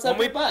 Monty, what's when up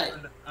we- your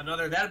butt?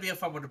 Another, that'd be a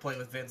fun one to play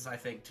with Vince, I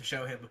think, to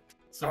show him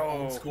some Oh.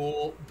 old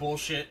school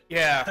bullshit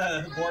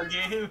yeah, board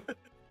game.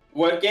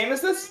 What game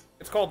is this?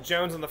 it's called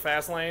Jones in the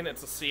Fast Lane.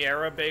 It's a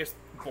Sierra-based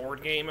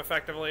board game,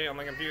 effectively, on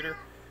the computer.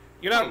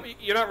 You're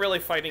not really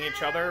fighting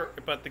each other,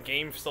 but the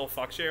game still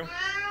fucks you.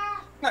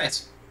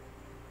 Nice.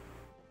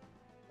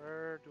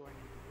 Where do I need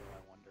to go, I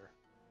wonder?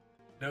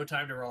 No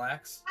Time to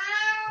Relax.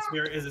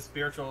 Is a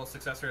spiritual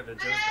successor to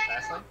Jones in the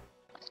Fast Lane.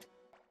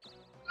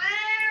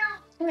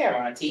 Come here,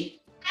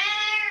 Monty.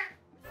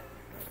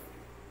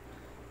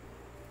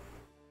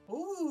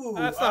 Ooh,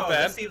 That's not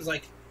bad.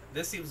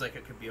 This seems like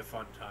it could be a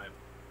fun time.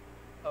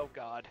 Oh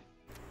god.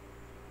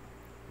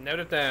 Note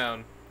it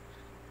down.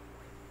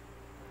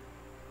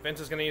 Vince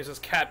is gonna use his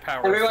cat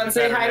powers. Everyone be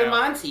say better hi to now.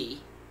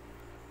 Monty.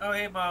 Oh,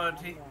 hey,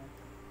 Monty.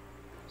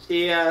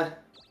 She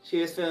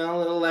was feeling a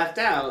little left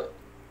out,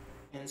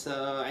 and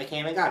so I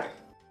came and got her.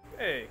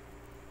 Hey.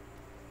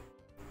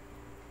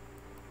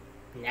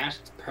 Now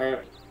she's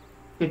purring.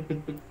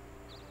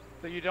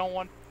 So you don't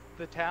want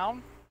the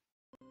town?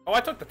 Oh,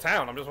 I took the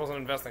town. I just wasn't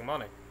investing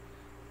money.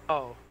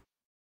 Oh.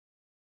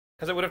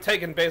 Because it would have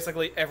taken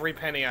basically every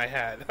penny I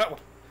had.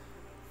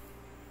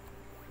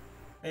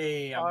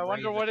 Hey, I'm I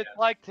wonder bringing what the it's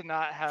like to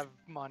not have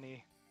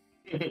money.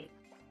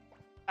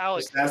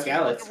 Alex, Just ask you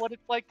wonder Alex. what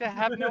it's like to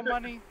have no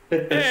money?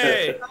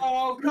 Hey!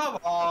 Oh, come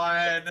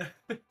on!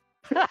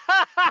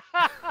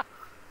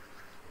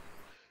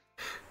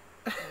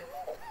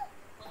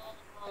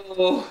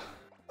 Oh,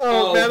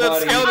 Oh, man, that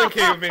buddy. skeleton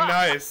key would be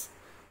nice.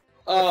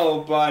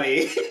 Oh,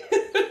 buddy.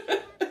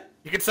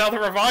 You could sell the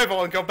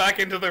revival and go back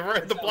into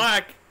the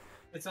black.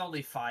 It's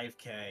only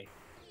 5k.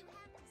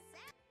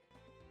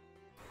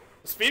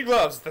 Speed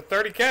gloves, the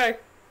 30k.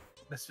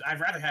 I'd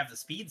rather have the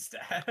speed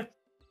stat.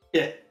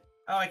 Yeah.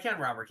 Oh, I can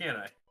rob her, can't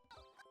I?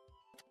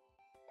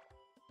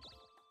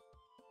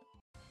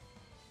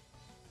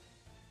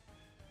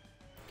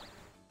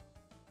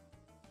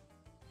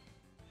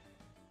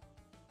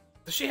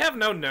 Does she have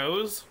no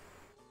nose?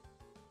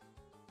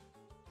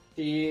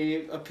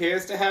 He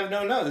appears to have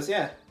no nose,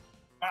 yeah.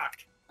 Fuck.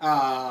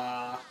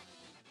 Ah.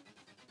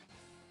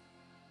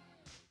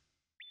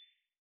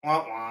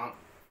 Wah wah.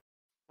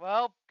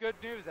 Well, good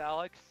news,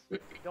 Alex.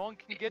 No one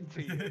can get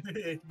to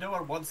you. No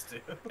one wants to.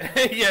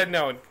 Yeah,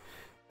 no.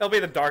 It'll be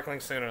the Darkling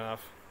soon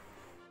enough.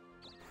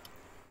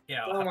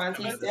 Yeah. Oh, I'll why have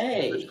don't to you come in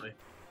stay? eventually.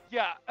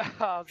 Yeah,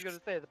 I was gonna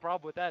say the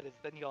problem with that is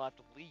then you'll have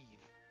to leave.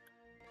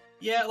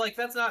 Yeah, like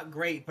that's not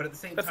great, but at the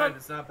same That's time, not-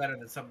 it's not better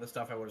than some of the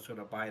stuff I was going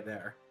to buy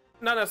there.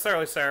 Not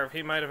necessarily Seraph.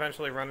 He might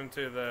eventually run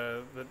into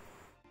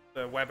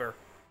the Weber.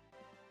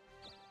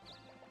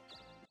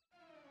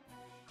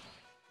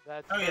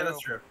 That's Oh yeah, true. that's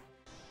true.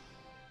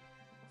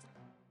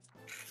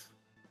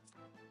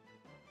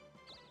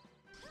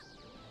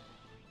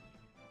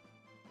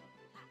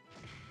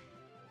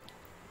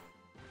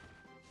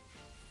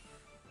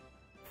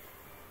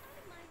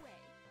 My way.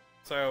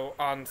 So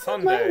on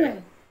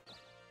Sunday,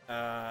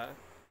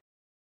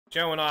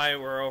 Joe and I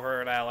were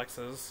over at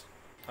Alex's.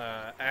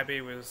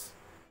 Abby was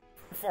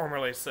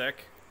formerly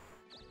sick.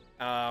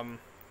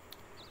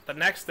 The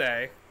next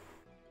day,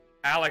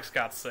 Alex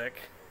got sick.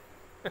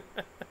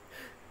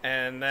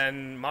 And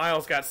then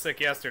Miles got sick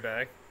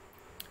yesterday.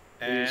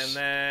 And Yeesh.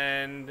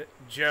 then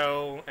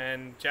Joe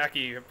and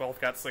Jackie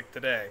both got sick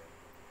today.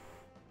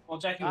 Well,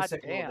 Jackie God was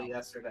sick a little damn. bit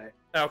yesterday.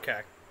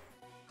 Okay.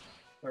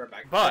 We're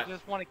back. I But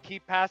just want to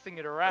keep passing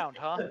it around,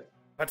 huh?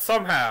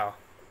 somehow,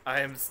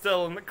 I am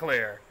still in the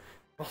clear.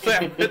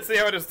 Let's see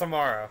how it is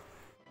tomorrow.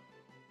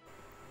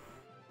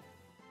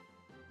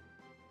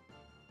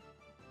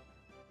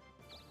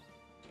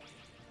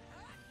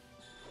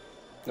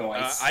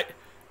 Nice.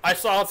 I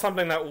saw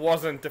something that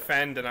wasn't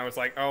defend, and I was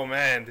like, "Oh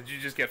man, did you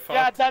just get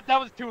Yeah, fucked?" that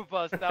was two of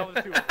us. That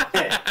was two of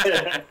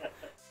us.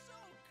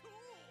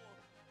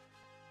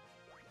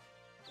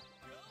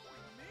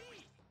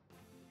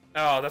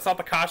 Oh, that's not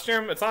the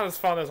costume. It's not as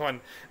fun as when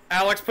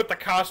Alex put the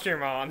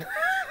costume on.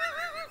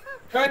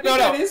 I think No,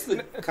 that no. is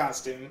the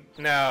costume.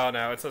 No,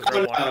 it says Oh,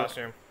 Roblox no.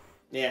 costume.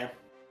 Yeah.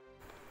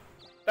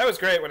 That was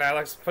great when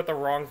Alex put the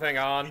wrong thing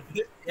on.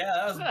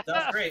 Yeah, that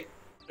was great.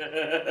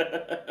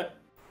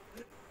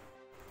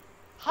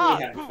 Ha!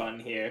 We had fun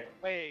here.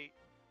 Wait.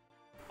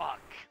 Fuck.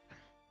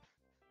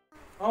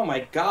 Oh my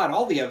god,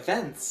 all the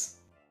events.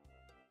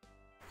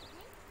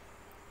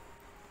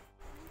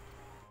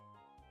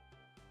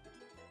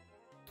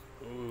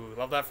 Ooh,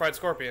 love that fried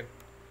scorpion.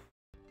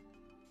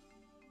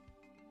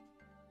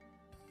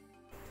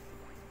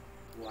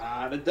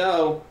 Lot of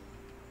dough.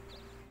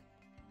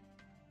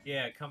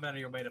 Yeah, come out of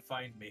your way to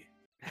find me.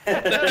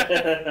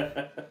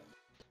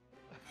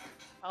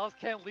 Alice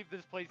can't leave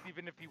this place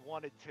even if he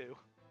wanted to.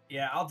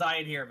 Yeah, I'll die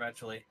in here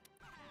eventually.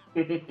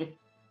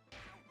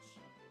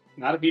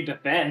 Not if you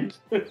defend.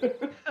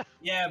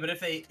 Yeah, but if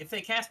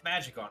they cast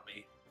magic on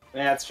me,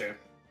 That's true.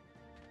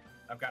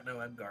 I've got no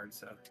end guard,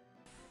 so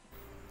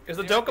Is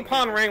the Yeah, I think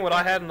Dokapon it's- ring what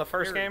I had in the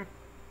first game?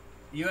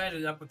 you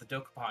ended up with the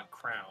Dokapon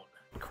crown.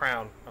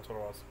 Crown. That's what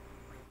it was.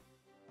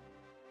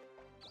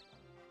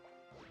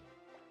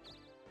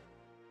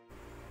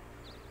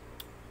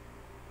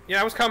 Yeah,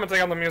 I was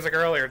commenting on the music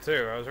earlier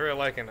too. I was really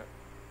liking it.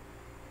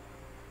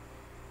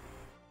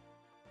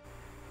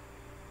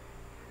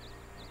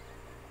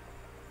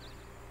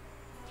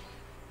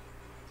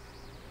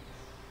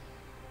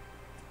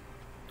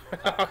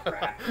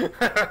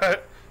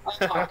 Oh,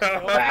 Don't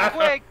get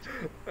quaked!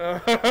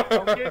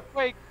 Don't get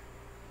quaked!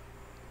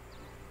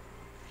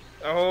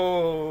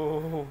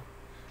 Oh.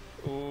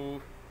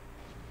 Ooh.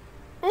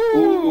 Ooh,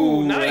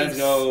 Ooh, nice. let's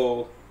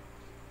go.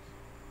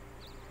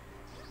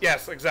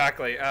 Yes,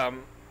 exactly.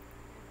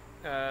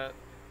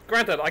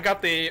 Granted, I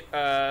got the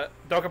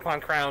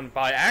Dokapon crown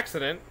by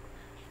accident,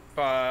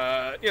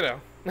 but you know.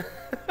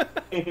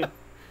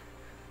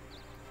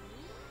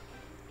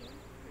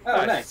 Oh,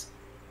 Nice. nice.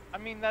 I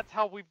mean, that's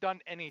how we've done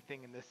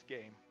anything in this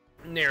game.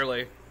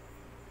 Nearly.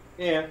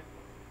 Yeah.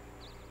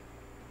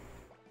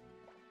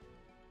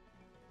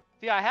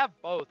 See, I have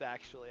both,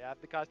 actually. I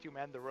have the costume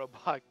and the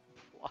robot.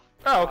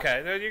 Oh,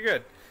 okay. Then you're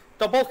good.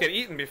 They'll both get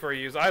eaten before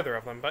you use either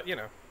of them, but you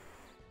know.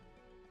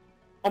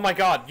 Oh my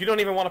god, you don't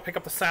even want to pick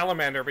up the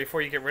salamander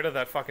before you get rid of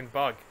that fucking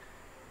bug.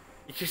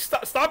 You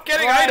stop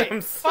getting Right.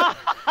 items!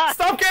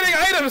 Stop getting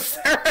items,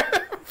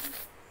 Sarah!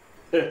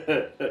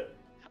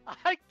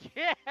 I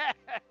can't.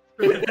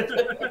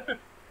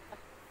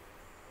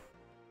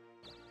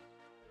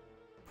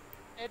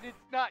 And it's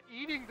not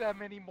eating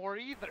them anymore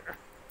either.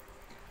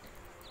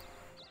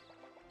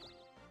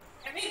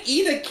 Can it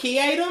eat a key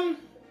item?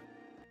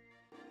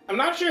 I'm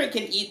not sure it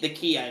can eat the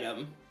key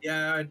item.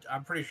 Yeah,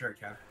 I'm pretty sure it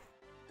can.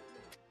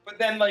 But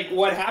then, like,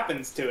 what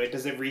happens to it?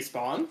 Does it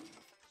respawn?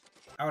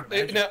 I would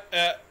imagine.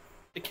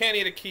 It can't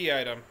eat a key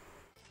item.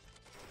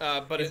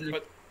 But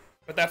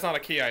that's not a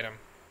key item.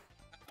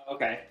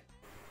 Okay.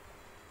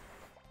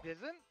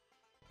 Isn't?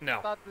 No.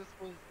 I thought this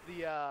was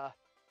the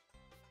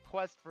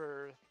quest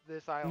for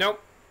this island.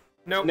 Nope.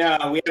 Nope.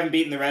 No, we haven't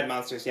beaten the red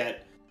monsters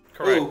yet.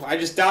 Correct. Ooh, I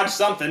just dodged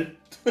something.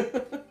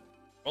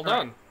 Well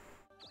done.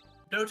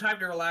 No Time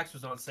to Relax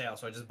was on sale,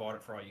 so I just bought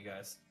it for all you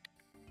guys.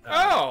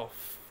 Oh,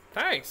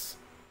 thanks.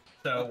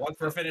 So once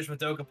we're finished with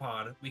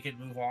Dokapon, we can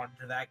move on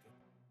to that.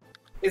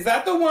 Is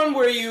that the one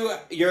where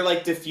you're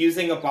like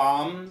defusing a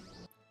bomb?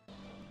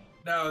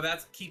 No,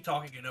 that's Keep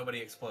Talking and Nobody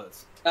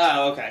Explodes.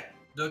 Oh, okay.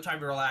 No Time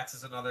to Relax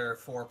is another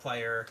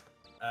 4-player,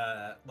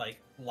 like,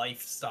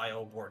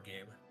 lifestyle board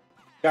game.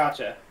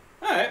 Gotcha.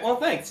 Alright, well,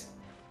 thanks.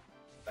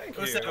 Thank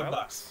It was you, $7,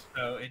 Alex.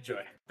 so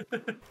enjoy.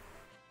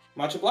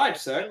 Much obliged,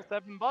 sir.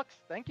 $7.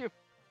 Thank you.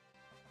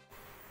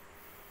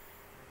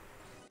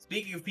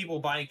 Speaking of people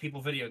buying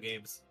people video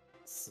games,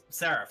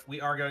 Seraph, we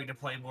are going to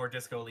play more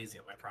Disco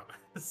Elysium, I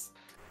promise.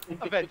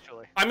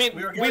 Eventually. I mean,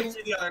 We were going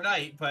to the other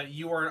night, but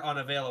you weren't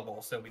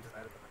unavailable, so we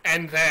decided to.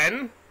 and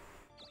then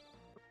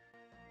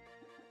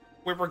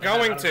we were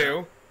going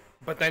to,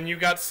 but then you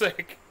got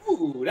sick.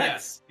 Ooh,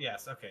 nice.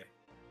 Yes, okay.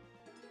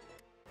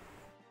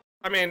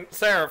 I mean,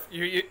 Seraph,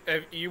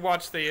 you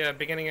watched the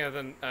beginning of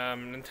the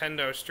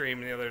Nintendo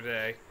stream the other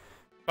day,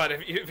 but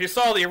if you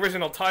saw the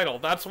original title,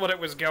 that's what it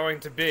was going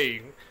to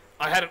be.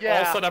 I had it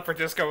all set up for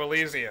Disco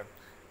Elysium,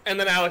 and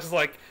then Alex is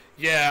like,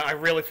 "Yeah, I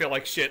really feel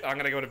like shit. I'm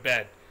gonna go to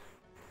bed."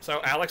 So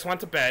Alex went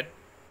to bed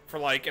for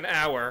like an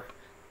hour,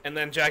 and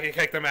then Jackie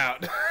kicked him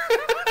out.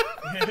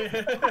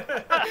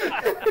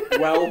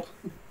 Well,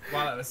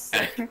 Wow, that was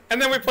sick.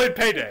 And then we played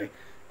Payday.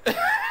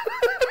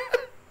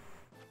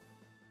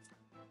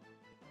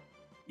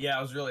 Yeah,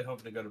 I was really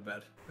hoping to go to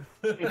bed.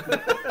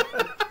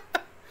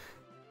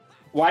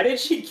 why did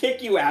she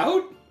kick you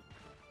out?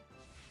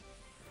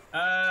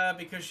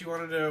 Because she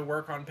wanted to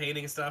work on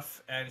painting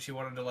stuff, and she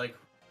wanted to, like,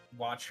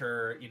 watch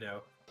her,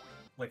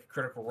 like,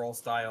 Critical Role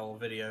style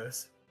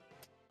videos.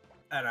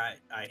 And I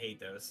hate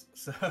those,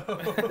 so...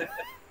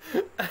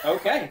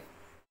 Okay.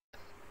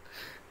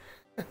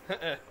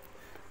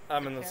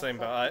 I'm in the same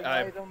boat.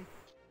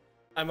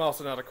 I'm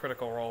also not a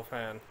Critical Role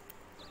fan.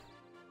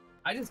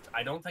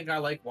 I don't think I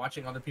like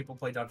watching other people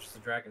play Dungeons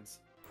and Dragons.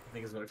 I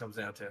think is what it comes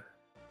down to.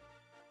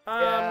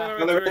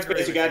 On the red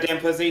space, you goddamn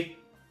pussy.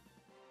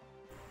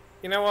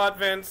 You know what,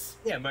 Vince?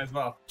 Yeah, might as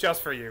well.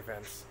 Just for you,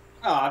 Vince.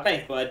 Aw,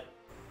 thanks, bud.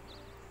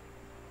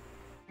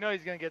 You know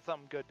he's gonna get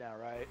something good now,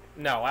 right?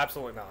 No,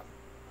 absolutely not.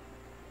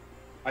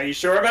 Are you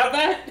sure about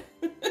that?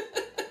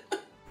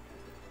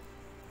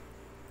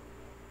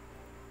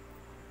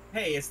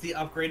 Hey, it's the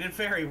upgraded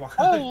fairy one.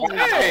 Oh,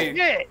 Hey!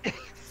 shit!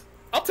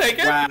 I'll take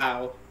it.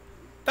 Wow.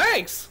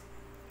 Thanks.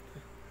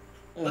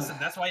 Listen,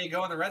 that's why you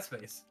go in the red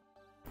space.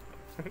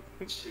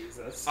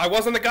 Jesus. I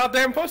wasn't a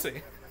goddamn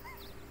pussy.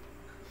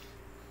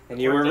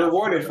 And you were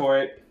rewarded for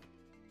it.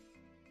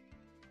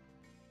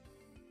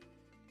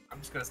 I'm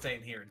just gonna stay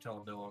in here until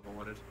I'm no longer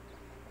wanted.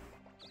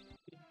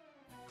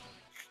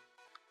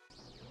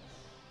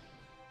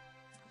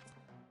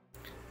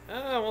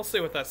 We'll see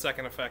what that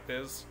second effect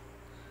is.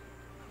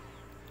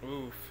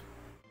 Oof.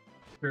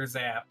 Pure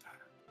zap.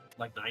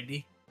 Like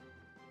 90?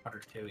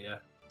 102, yeah.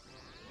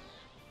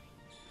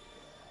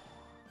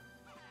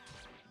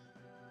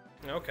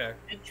 Okay.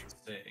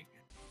 Interesting.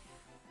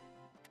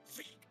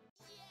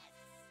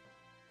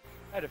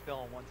 I had a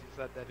feeling once you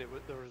said that there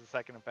was a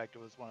second effect,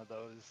 it was one of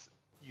those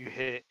you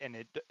hit and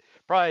it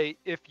probably,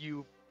 if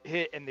you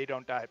hit and they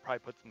don't die, it probably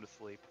puts them to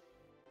sleep.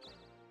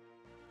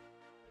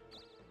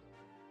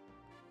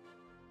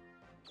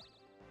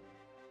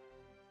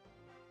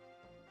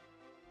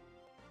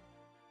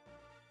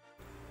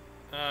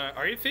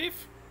 Are you a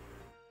thief?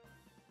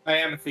 I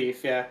am a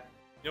thief, yeah.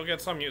 You'll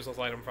get some useless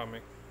item from me.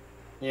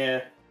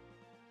 Yeah.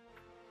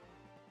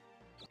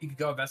 You could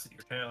go invest in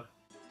your town.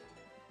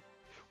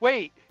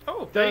 Wait,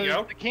 Oh, there you does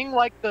go. the king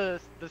like the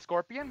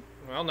scorpion?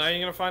 Well, now you're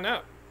gonna find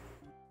out.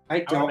 I I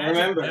would don't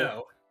imagine remember.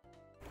 no.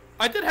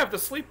 I did have the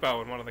sleep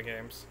bow in one of the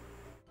games.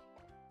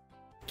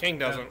 King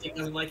doesn't. He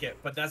doesn't like it,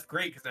 but that's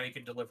great because now you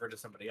can deliver it to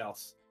somebody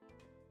else.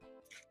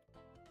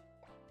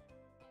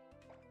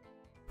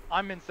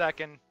 I'm in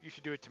second. You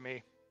should do it to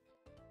me.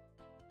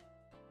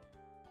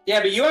 Yeah,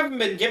 but you haven't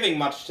been giving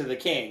much to the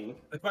king.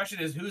 The question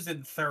is, who's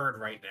in third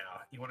right now?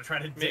 You want to try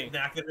to Me.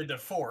 knock them into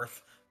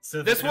fourth?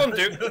 So This that- won't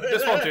do.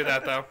 This won't do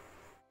that though.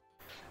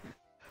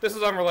 This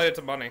is unrelated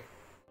to money.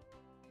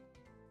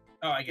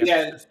 Oh, I guess.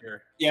 Yeah. That's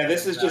your- Yeah,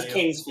 this is just value.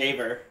 king's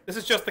favor. This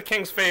is just the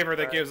king's favor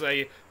that Right. gives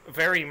a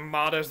very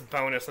modest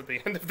bonus at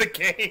the end of the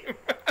game.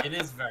 It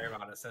is very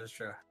modest. That is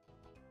true.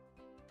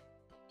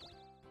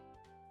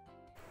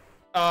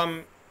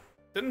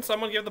 Didn't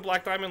someone give the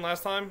Black Diamond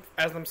last time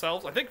as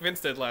themselves? I think Vince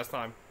did last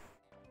time.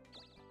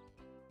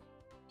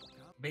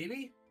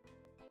 Maybe?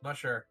 Not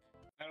sure.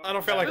 I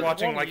don't feel like There's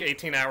watching one like you-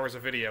 18 hours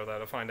of video though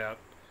to find out.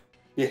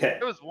 Yeah.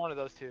 It was one of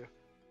those two.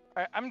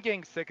 Alright, I'm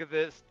getting sick of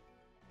this.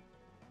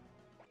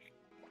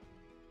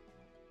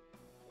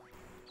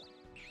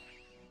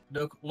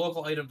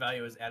 Local item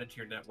value is added to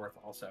your net worth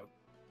also.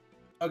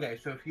 Okay,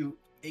 so if you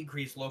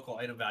increase local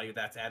item value,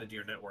 that's added to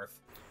your net worth.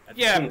 At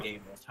the Yeah, end of the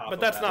game, on top But of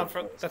that's that not other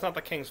for bonus. that's not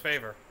the king's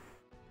favor.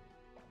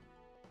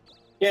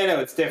 Yeah, no,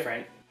 it's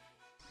different.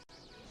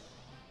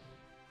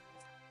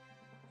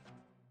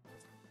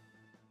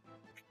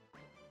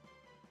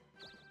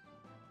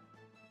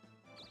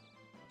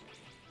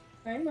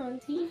 Hi,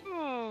 Monty.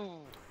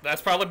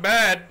 That's probably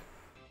bad.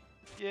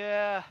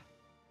 Yeah.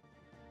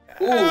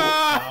 Ooh.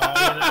 Ah!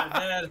 Oh, you're not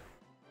dead.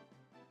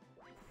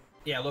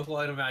 Yeah, local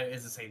item value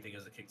is the same thing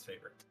as the king's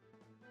favor.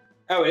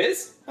 Oh, it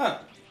is? Huh.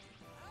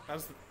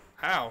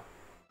 How?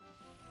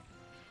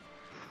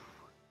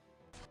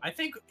 I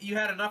think you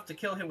had enough to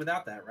kill him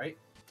without that, right?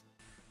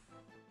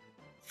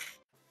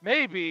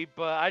 Maybe,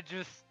 but I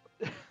just...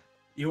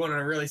 You wanted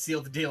to really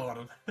seal the deal on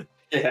him.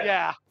 Yeah.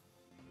 Yeah.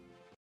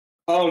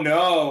 Oh,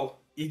 no.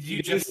 You just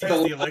used used the the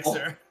level.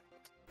 elixir.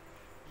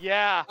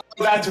 Yeah.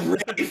 That's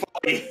really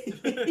funny.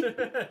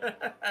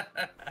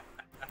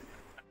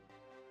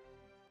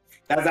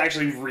 That's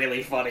actually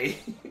really funny.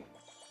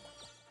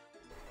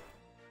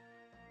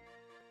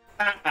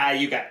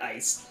 You got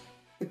iced.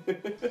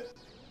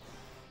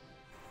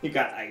 You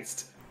got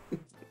iced.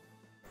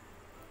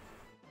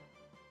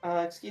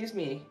 Excuse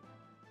me.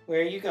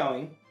 Where are you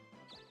going?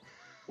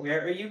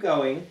 Where are you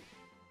going?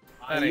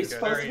 That Are you ain't good.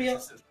 supposed to Very be on...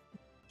 interested.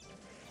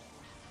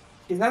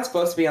 He's not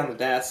supposed to be on the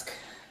desk.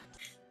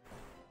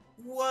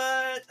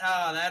 What?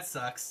 Oh, that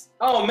sucks.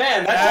 Oh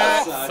man, that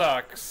That does suck.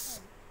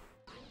 sucks.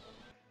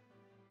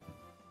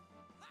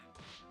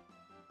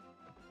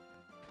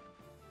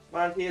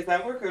 Monty, is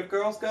that where good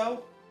girls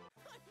go?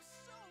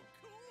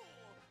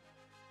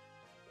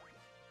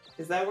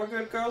 Is that where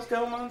good girls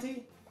go,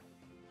 Monty?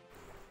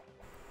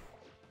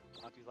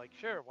 Monty's like,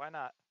 sure, why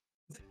not?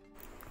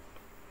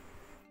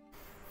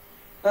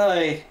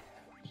 Oy.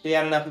 She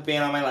had enough of being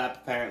on my lap,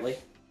 apparently.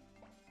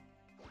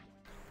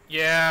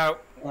 Yeah.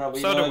 Well,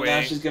 So do now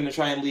we. she's gonna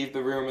try and leave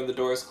the room and the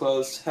door's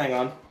closed. Hang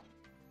on.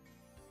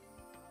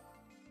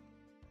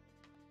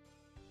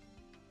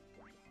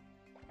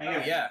 Oh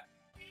yeah,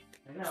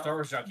 I know. Star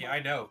Wars Junkie. I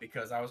know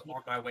because I was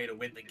on my way to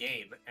win the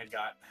game and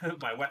got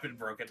my weapon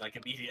broken like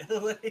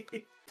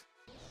immediately.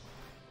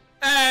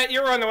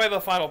 You were on the way to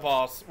the final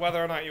boss.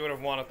 Whether or not you would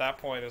have won at that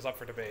point is up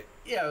for debate.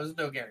 Yeah, it was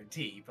no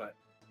guarantee, but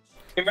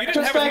In You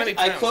didn't have as many retrospect,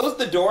 I towns. closed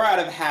the door out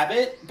of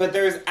habit, but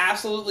there's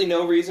absolutely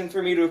no reason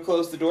for me to have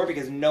closed the door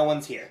because no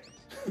one's here.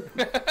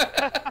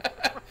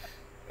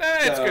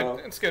 It's So-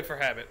 good. It's good for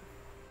habit.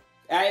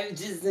 I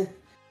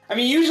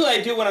mean, usually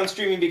I do when I'm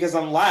streaming because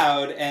I'm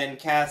loud and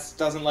Cass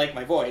doesn't like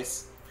my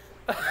voice.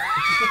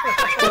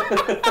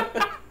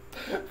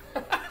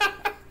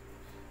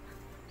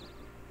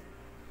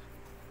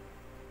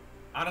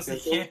 honestly,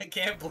 Yes,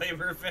 can't blame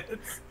her,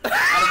 Vince.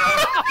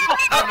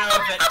 I don't know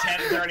if at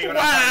 10:30 when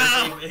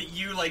I'm playing the game,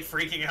 you like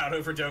freaking out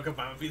over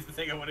Dokapon would be the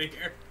thing I want to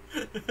hear.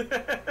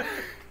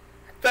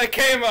 That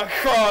came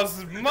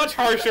across much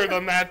harsher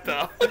than that,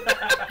 though.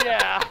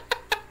 Yeah.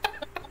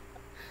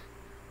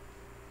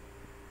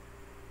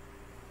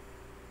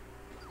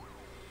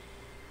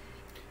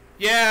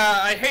 Yeah,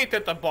 I hate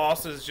that the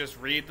bosses just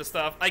read the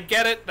stuff. I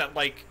get it that,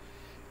 like,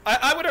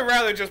 I would have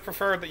rather just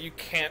preferred that you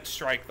can't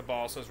strike the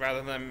bosses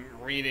rather than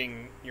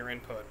reading your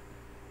input.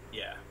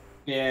 Yeah.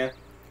 Yeah.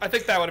 I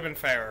think that would have been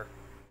fairer.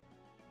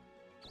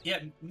 Yeah,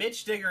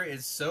 Mitch Digger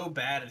is so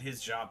bad at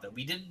his job that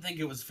we didn't think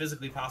it was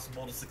physically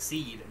possible to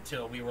succeed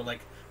until we were like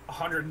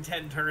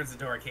 110 turns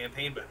into our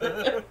campaign.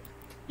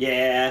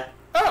 Yeah.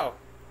 Oh!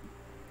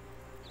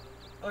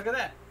 Look at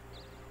that.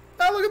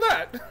 Oh, look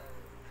at that!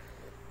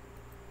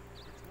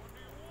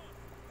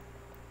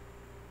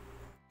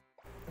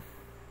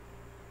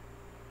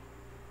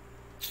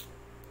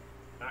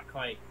 Not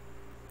quite.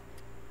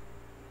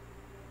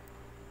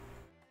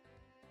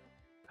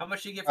 How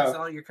much do you get for Oh.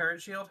 selling your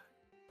current shield?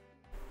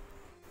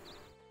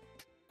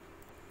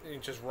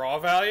 Just raw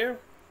value?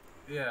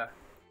 Yeah.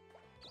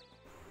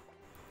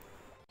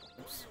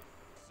 Oops.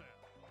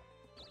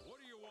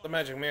 The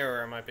magic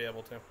mirror I might be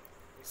able to.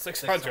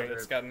 600,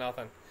 it's got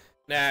nothing.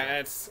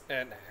 Nah,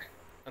 nah.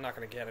 I'm not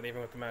gonna get it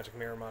even with the magic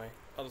mirror money.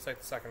 I'll just take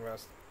the second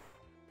best.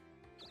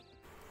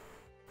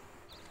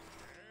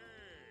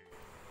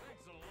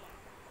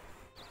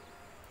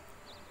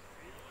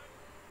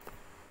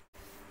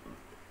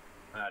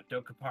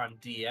 Dokapon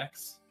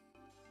DX.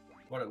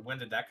 When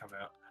did that come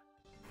out?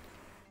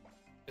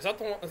 Is that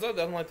the one? Is that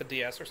done like the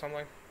DS or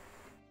something?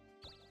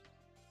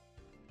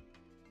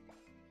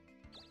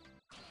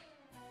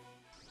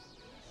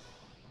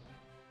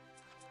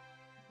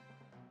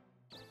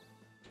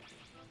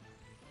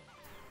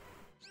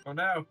 Oh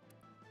no.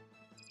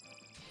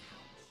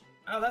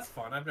 Oh, that's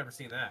fun. I've never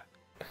seen that.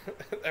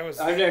 that was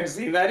I've never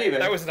seen that either.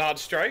 that was an odd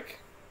strike.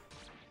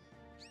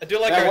 I do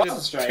like That how was it a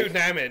did strike. 2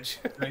 damage.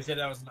 I said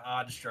that was an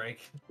odd strike.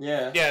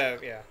 Yeah. Yeah,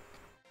 yeah.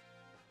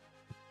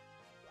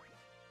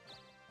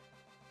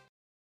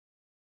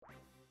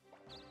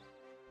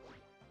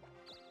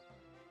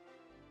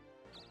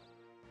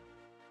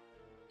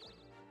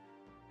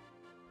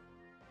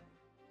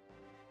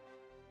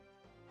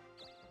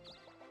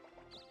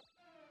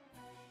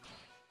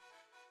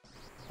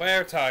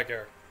 Where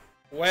Tiger?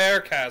 Where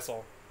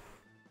Castle?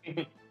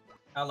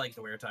 I like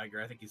the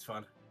Were-Tiger. I think he's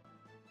fun.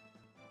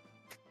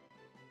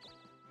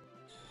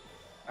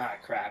 Ah,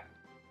 crap.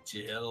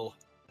 Jill.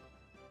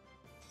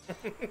 Oh,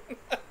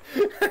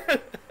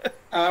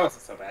 that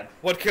wasn't so bad.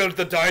 What killed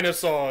the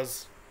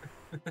dinosaurs?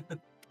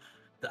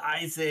 The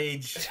Ice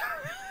Age.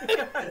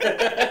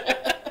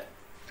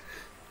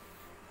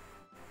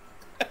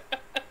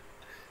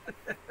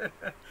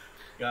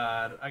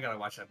 God, I gotta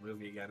watch that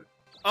movie again.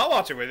 I'll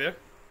watch it with you.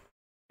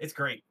 It's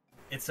great.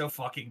 It's so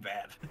fucking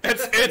bad.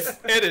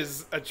 It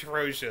is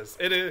atrocious.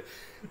 It is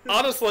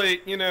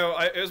honestly, you know,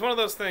 it was one of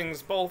those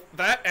things. Both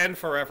that and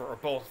Forever are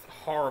both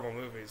horrible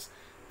movies,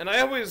 and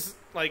I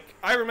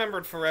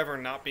remembered Forever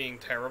not being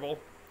terrible.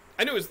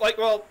 I knew it was like,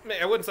 well,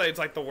 I wouldn't say it's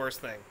like the worst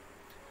thing,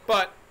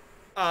 but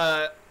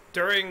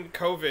during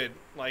COVID,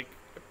 like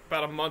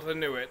about a month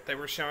into it, they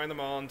were showing them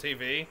all on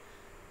TV,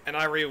 and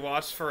I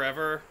rewatched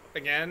Forever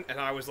again, and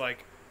I was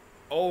like,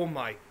 oh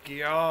my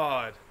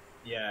god.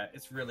 Yeah,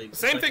 it's really... It's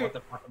Same like, thing- What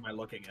the fuck am I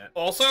looking at?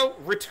 Also,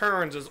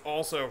 Returns is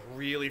also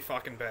really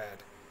fucking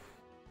bad.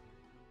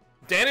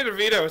 Danny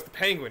DeVito as the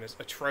Penguin is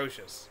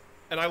atrocious.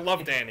 And I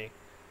love Danny.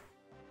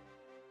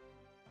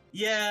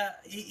 Yeah,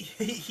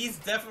 he's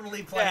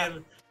definitely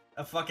playing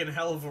a fucking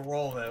hell of a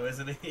role, though,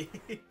 isn't he?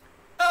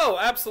 Oh,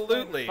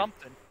 absolutely.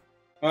 Something.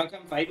 Want to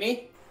come fight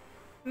me?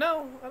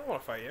 No, I don't want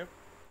to fight you.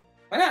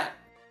 Why not?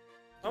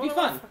 I It'd be don't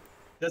fun. wanna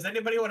Does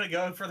anybody want to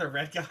go for the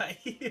red guy?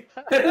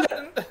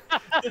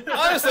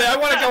 Honestly, I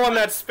want to go on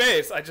that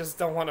space. I just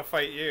don't want to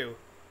fight you.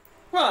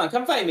 Come on,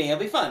 come fight me. It'll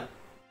be fun.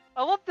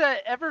 I love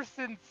that ever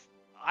since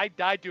I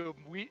died to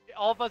him,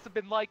 all of us have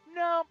been like,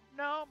 no,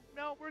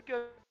 we're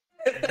good.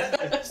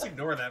 Just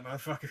ignore that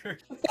motherfucker.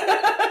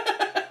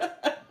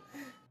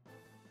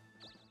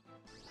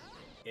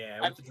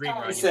 Yeah, with the dream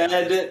I run.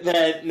 said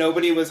that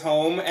nobody was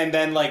home, and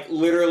then, like,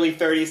 literally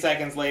 30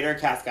 seconds later,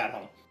 Cass got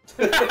home.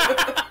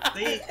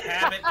 They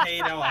haven't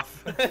paid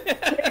off.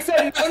 I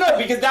said, no,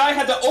 because now I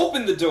had to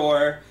open the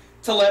door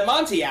to let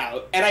Monty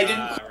out, and I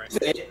didn't close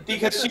it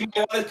because she might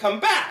want to come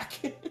back.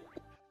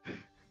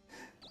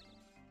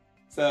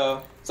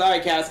 So,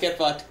 sorry, Cass, get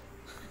fucked.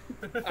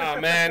 Oh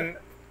man,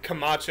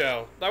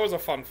 Camacho. That was a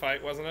fun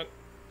fight, wasn't it?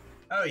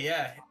 Oh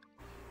yeah,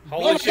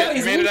 Holy shit,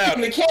 you made it out.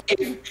 in the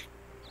cave.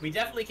 we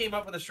definitely came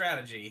up with a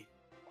strategy.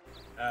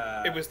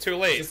 It was too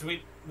late. Just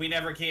we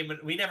never came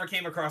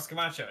across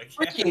Camacho again.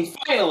 Freaking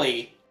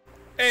finally.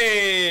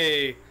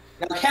 Hey!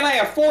 Now, can I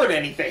afford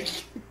anything?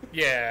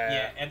 Yeah.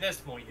 Yeah, at this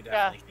point you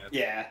definitely can.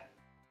 Yeah.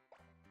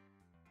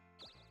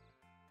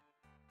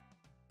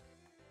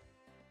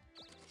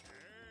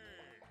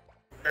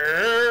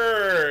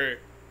 Err.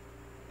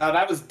 Oh,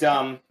 that was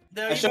dumb.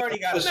 No, I you've should've already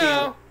got the a shield.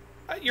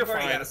 No, you're You've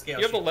already fine. got a scale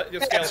you have shield.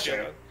 your scale That's shield.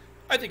 true.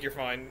 I think you're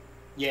fine.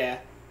 Yeah.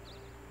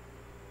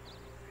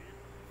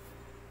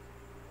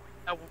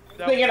 That I'm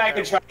thinking was I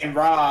could try and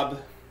rob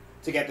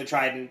to get the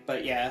trident,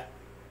 but yeah.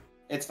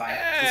 It's fine.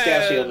 The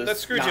scale shield is that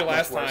screwed not you much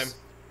last worse. time.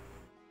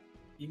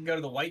 You can go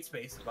to the white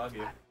space above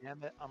you. God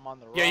damn it, I'm on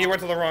the wrong. Yeah, you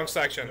went to the wrong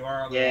section. You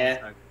are on the Yeah.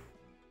 wrong side.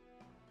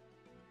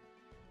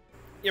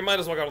 You might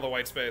as well go to the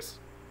white space.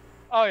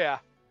 Oh yeah.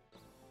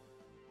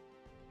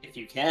 If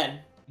you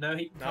can. No,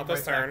 he can Not come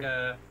this right turn.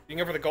 back, You can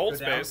go for the gold Go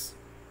down. space.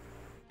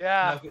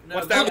 Yeah. no,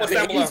 What's no, that? Look, What's the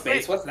down below?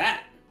 space. What's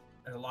that?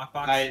 There's a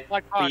lockbox. I,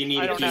 Like, but you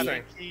need I a don't key. have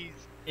Thing. the keys.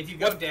 If you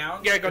go What?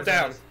 down, Yeah, go there's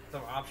down.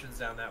 some options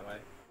down that way.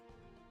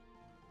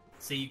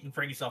 See, you can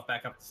bring yourself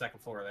back up to the second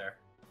floor there.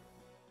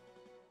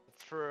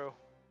 It's true.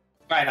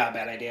 Probably not a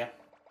bad idea.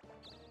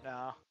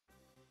 No.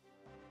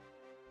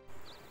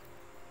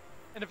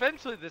 And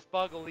eventually this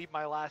bug will leave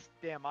my last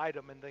damn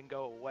item and then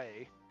go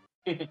away.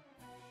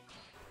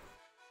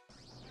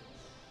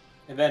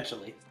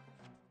 Eventually.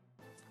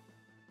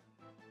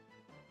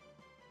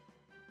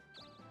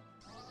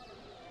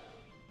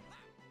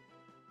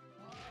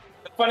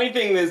 The funny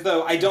thing is,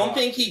 though, I don't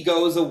think he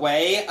goes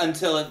away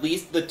until at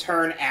least the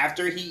turn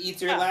after he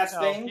eats your Yeah, last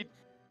no, thing.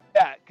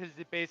 Yeah, because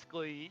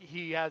basically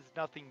he has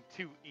nothing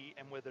to eat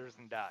and withers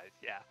and dies.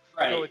 Yeah.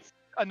 Right. So it's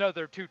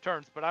another 2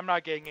 turns, but I'm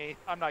not getting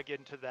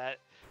to that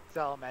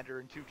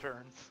salamander in 2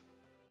 turns.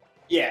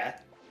 Yeah.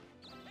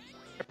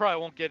 I probably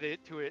won't get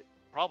to it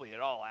probably at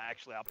all.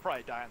 Actually, I'll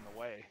probably die on the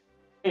way.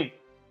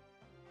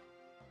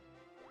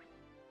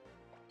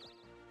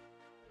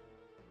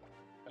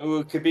 Ooh,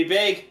 it could be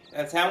big.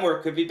 That's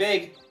Houndwork. Could be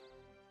big.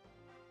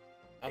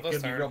 Not It this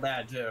could be turn. real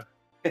bad too.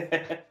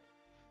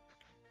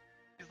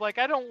 He's like,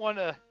 I don't want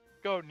to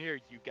go near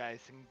you guys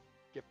and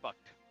get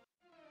fucked.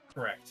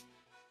 Correct.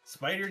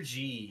 Spider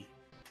G.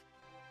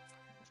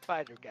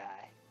 Spider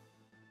guy.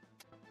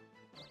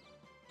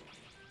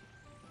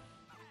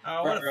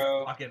 Oh, what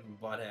Ruh-roh. a fucking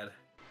butthead.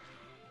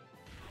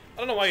 I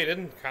don't know why you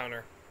didn't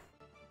counter.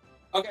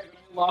 Okay,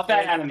 I love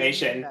that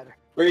animation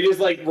where he just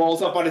like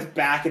rolls up on his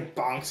back and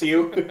bonks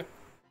you.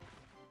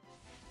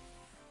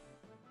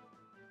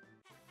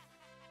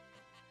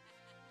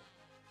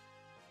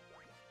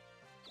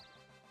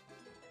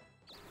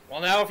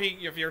 Well, now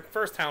if your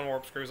first town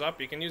warp screws up,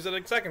 you can use it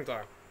a second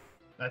time.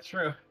 That's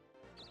true.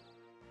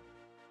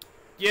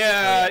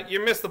 Yeah,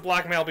 you missed the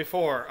blackmail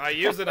before. I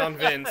used it on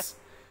Vince.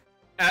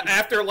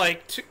 After,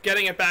 like,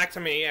 getting it back to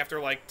me after,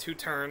 like, 2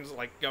 turns,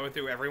 like, going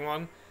through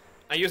everyone,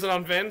 I use it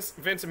on Vince.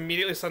 Vince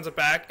immediately sends it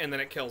back, and then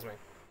it kills me.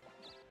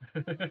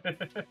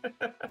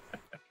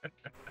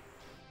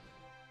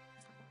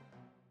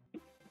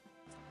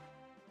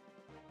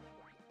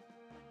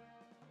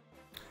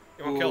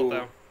 You won't kill it,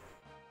 though.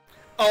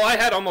 Oh, I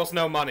had almost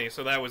no money,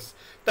 so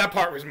that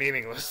part was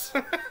meaningless.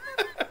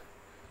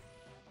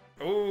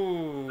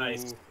 Ooh.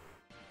 Nice.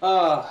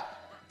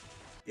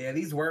 Yeah,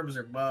 these worms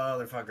are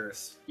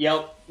motherfuckers.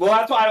 Yep. Well,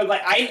 that's why I was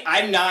like,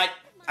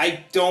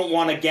 I don't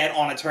want to get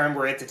on a turn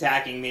where it's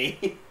attacking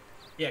me.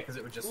 Yeah, because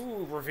it would just...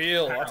 Ooh,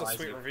 reveal. That's a paralyze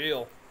sweet you.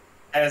 reveal.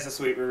 That is a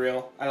sweet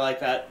reveal. I like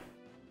that.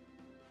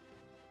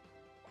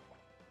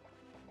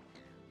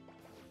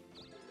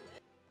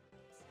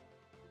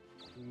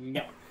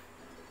 No.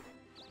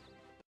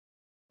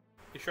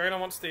 You sure you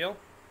don't want steel?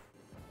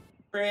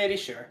 Pretty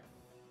sure.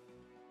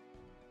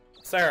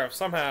 Seraph,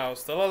 somehow,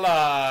 still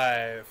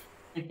alive.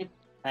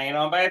 Hanging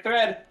on by a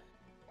thread.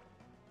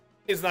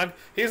 He's not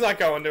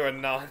going to a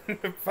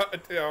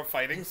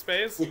non-fighting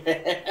space.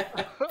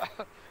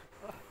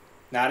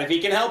 Not if he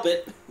can help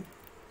it.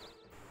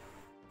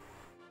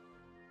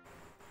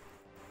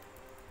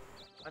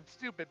 I'm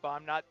stupid, but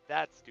I'm not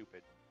that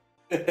stupid.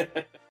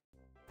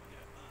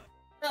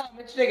 Oh,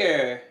 Mitch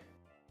Digger.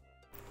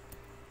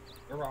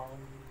 You're wrong.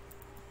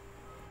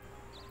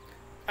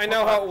 I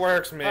know how it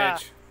works,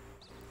 Mitch.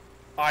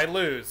 I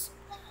lose.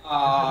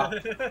 Aw.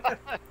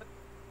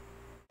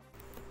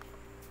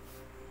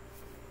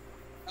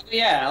 Oh,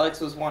 yeah, Alex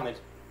was wanted.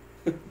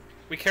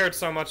 We cared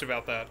so much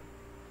about that.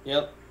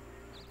 Yep.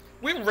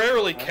 We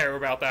rarely care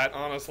about that,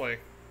 honestly.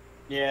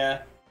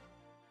 Yeah.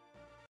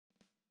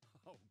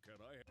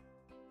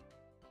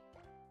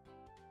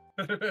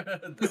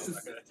 This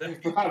is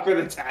brought for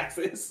the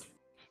taxes.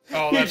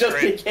 Oh, You that's just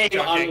great. became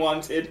Joking.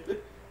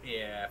 unwanted.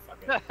 Yeah, fuck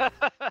it.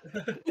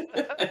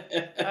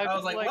 I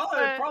was like, well,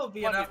 it would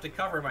probably be enough to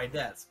cover my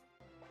debts.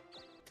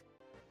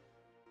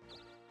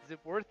 Is it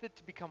worth it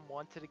to become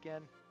wanted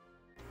again?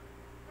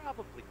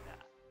 Probably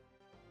not.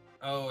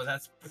 Oh,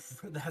 that's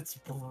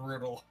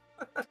brutal.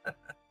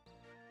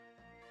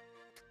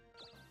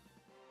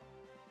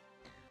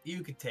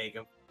 You could take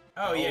him.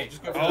 Oh yeah,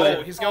 just go for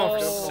Oh, he's going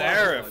for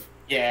Seraph.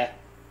 Yeah.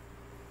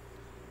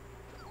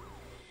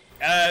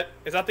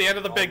 Is that the end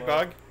of the big Almost.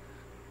 bug?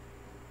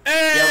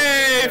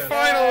 Hey, Yep.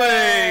 finally!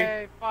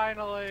 Hey,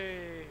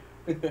 finally!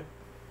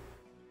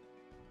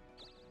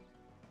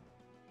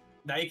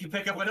 Now you can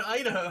pick up an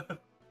item.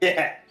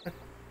 Yeah. Finally.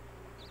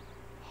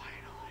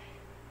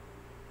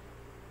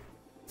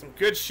 Some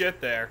good shit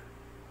there.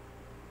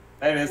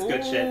 That is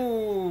good shit.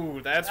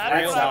 Ooh, that's That's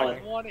real what I was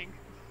solid. wanting.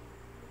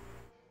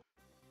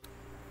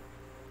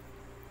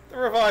 The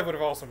revive would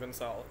have also been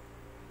solid.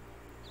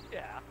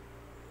 Yeah.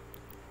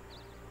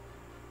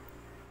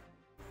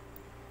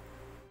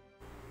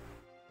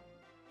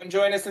 Come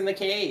join us in the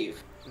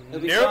cave. It'll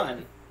be Nope.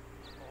 fun.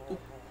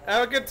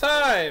 Have a good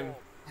time!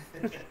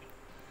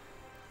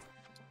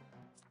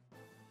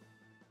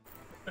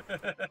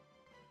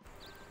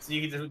 So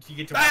you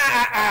get to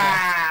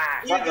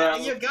Ah!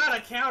 you gotta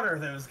counter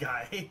those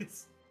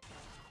guys.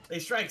 They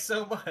strike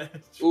so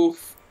much.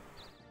 Oof.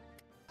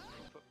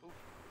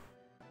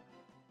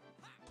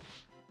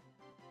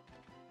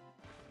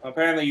 Well,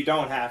 apparently you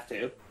don't have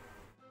to.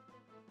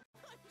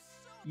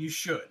 You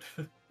should.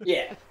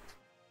 Yeah.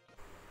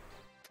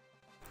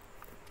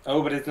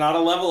 Oh, but it's not a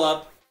level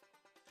up.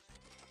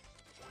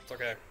 It's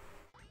okay.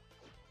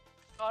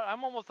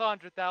 I'm almost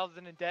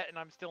 100,000 in debt, and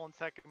I'm still in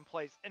second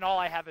place, and all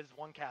I have is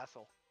 1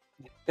 castle.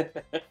 That's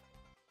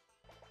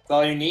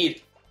all you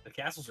need. The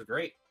castles are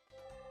great.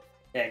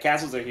 Yeah,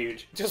 castles are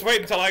huge. Just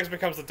wait until Alex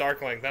becomes the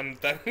Darkling, then...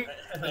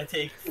 I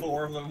take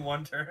 4 of them in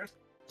 1 turn.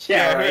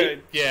 Yeah,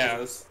 right? Yeah.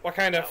 Jesus. What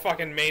kind of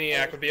fucking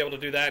maniac would be able to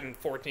do that in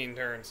 14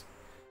 turns?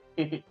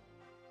 Alright,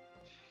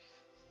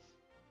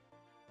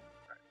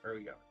 where are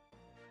we going?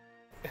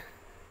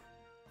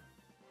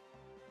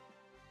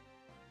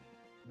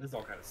 This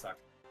all kind of sucks.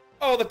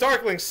 Oh, the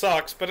Darkling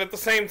sucks, but at the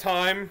same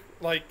time,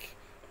 like,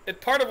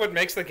 part of what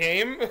makes the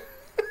game.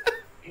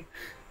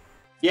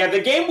 Yeah, the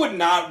game would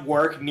not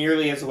work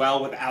nearly as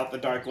well without the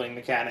Darkling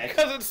mechanic.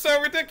 Because it's so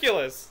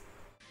ridiculous.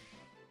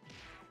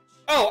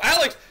 Oh,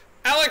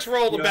 Alex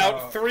rolled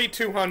about 3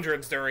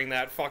 200s during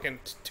that fucking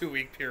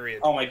 2-week period.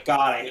 Oh my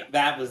god,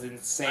 that was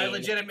insane. I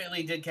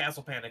legitimately did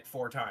Castle Panic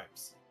 4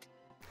 times.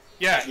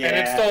 Yeah, Yeah. and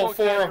it stole Oh,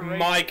 4 of exaggeration.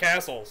 my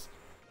castles.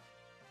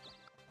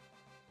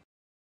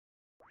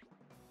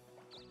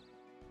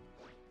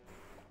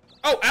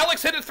 Oh,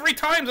 Alex hit it 3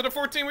 times in a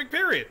 14-week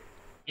period.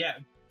 Yeah,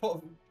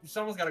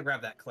 someone's got to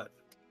grab that clip.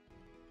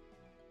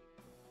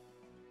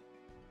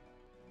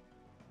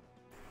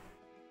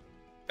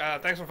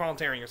 Thanks for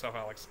volunteering yourself,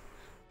 Alex.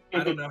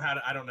 I don't know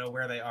I don't know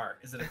where they are.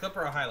 Is it a clip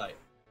or a highlight?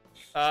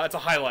 It's a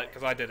highlight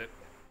because I did it.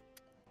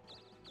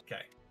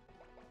 Okay.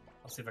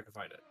 I'll see if I can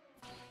find it.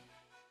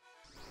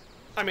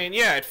 I mean,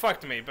 yeah, it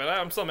fucked me, but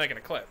I'm still making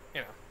a clip,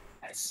 you know.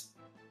 Nice.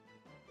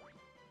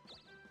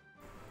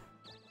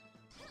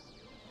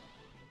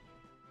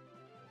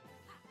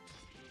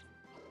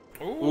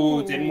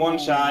 Ooh, didn't one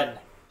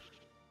shot.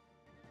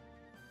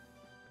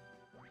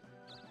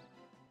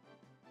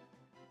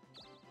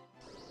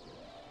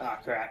 Ah,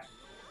 crap.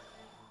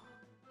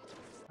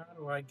 How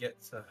do I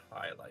get to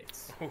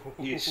highlights?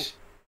 Yeesh.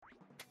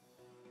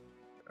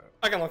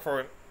 I can look for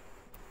it.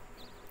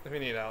 If you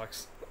need,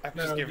 Alex. I'm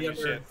just giving you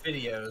shit.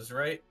 Videos,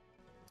 right?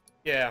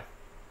 Yeah.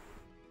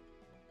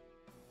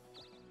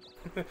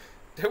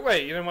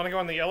 Wait, you didn't want to go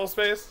in the yellow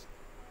space?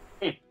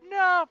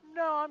 No,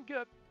 I'm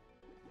good.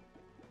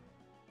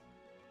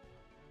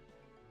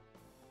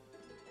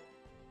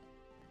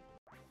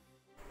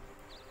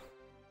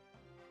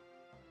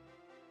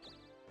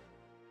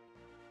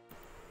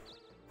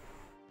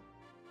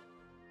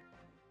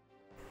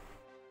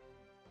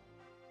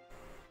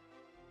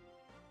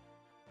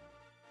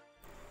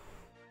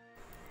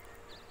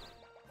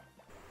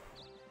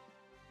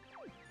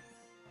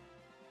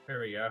 There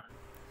we go.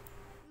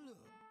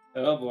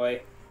 Oh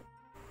boy.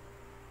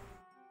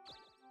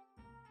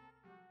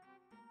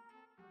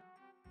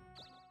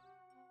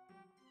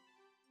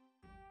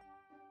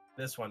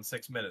 This one,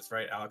 6 minutes,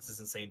 right? Alex's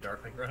Insane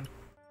Darkling Run.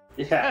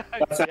 Yeah,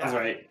 that sounds Yeah.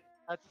 right.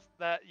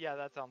 Yeah,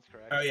 that sounds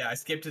correct. Oh yeah, I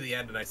skipped to the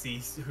end and I see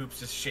Hoops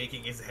just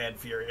shaking his head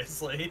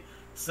furiously.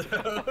 So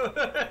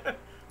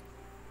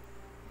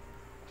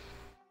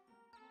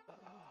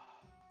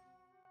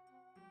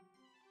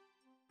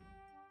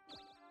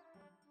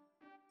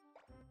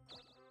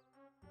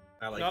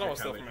I like Not your all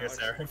stuff comment from here, Alex.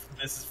 Sarah.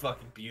 This is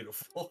fucking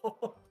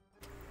beautiful.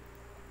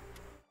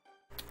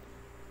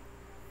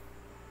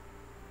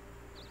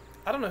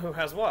 I don't know who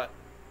has what.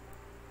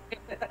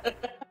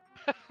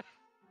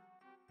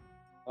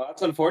 Well,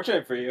 that's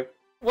unfortunate for you.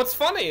 What's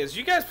funny is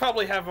you guys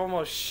probably have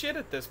almost shit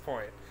at this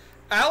point.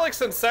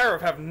 Alex and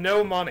Seraph have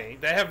no money.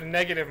 They have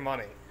negative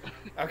money.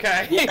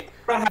 Okay? Yeah,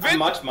 I don't have Vince-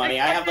 much money.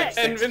 I have like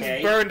and 6K.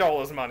 Vince burned all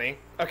his money.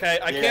 Okay,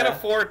 I can't Yeah.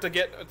 afford to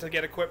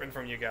get equipment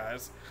from you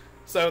guys.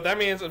 So that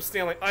means I'm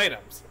stealing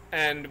items.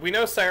 And we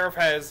know Seraph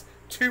has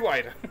 2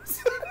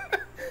 items.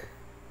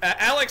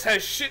 Alex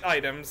has shit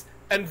items,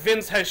 and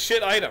Vince has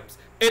shit items.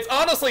 It's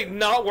honestly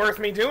not worth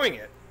me doing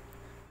it.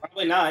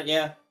 Probably not,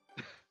 yeah.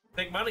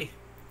 Big money.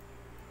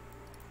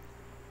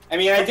 I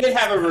mean, I did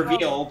have a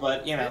reveal,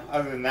 but, you know,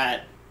 other than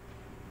that.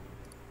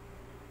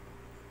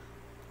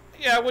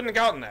 Yeah, I wouldn't have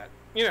gotten that.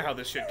 You know how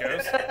this shit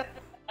goes.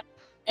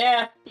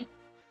 Yeah.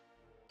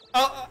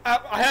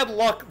 I had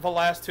luck the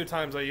last 2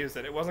 times I used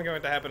it. It wasn't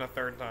going to happen a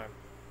 3rd time.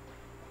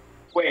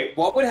 Wait,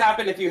 what would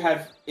happen if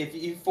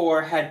you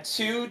 4 had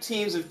 2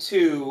 teams of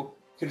 2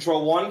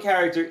 control 1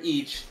 character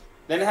each,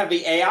 then have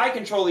the AI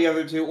control the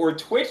other 2, or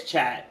Twitch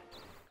chat?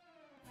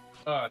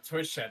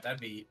 Twitch chat,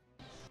 that'd be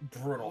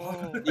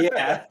brutal.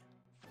 Yeah.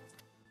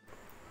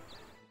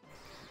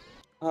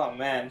 Oh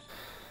man,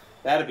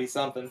 that'd be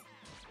something.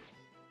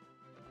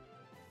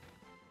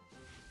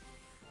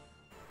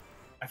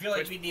 I feel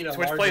like we need a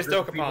Twitch larger plays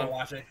group of people Dokapon.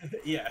 watching.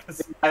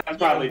 Yes. That's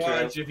probably a true.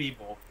 bunch of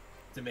people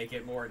to make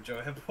it more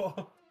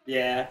enjoyable.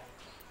 Yeah.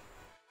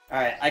 All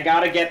right, I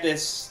gotta get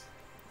this,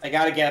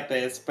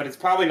 but it's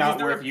probably not Use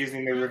the worth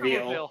using the Use the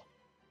reveal. You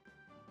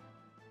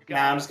Nah,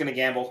 got I'm just gonna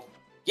gamble.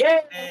 Yeah.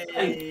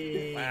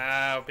 Hey.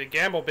 Wow, big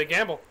gamble, big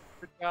gamble.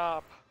 it. Good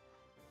job.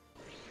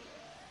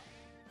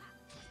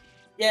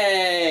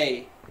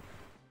 Yay.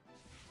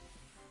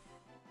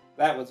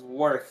 That was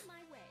worth. My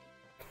way.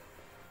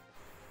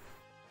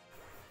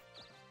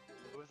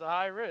 It was a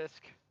high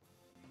risk.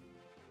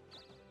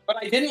 But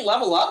I didn't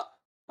level up?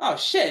 Oh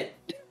shit.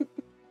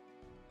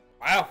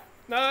 Wow.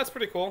 No, that's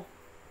pretty cool.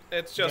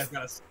 It's You just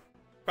guys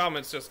gotta problem.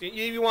 It's just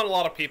you want a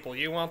lot of people.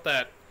 You want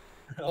that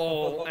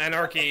whole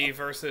anarchy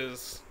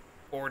versus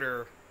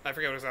order. I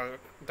forget what it was.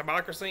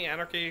 Democracy,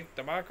 anarchy,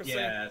 democracy.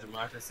 Yeah,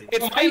 democracy.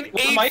 It's What been might-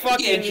 what 8 might be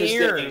fucking interesting-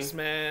 years,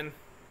 man.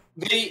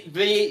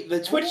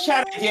 The Twitch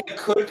chat idea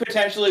could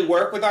potentially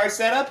work with our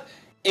setup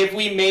if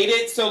we made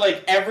it so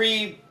like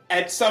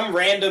at some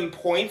random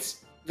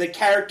points the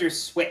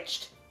characters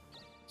switched.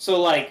 So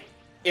like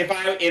if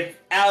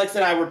Alex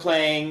and I were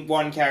playing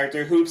one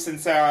character, Hoops and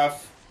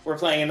Seraph were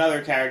playing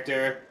another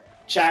character,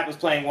 chat was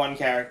playing one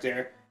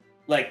character,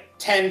 like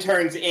 10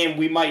 turns in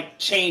we might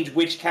change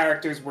which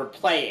characters we're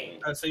playing.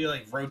 Oh, so you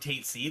like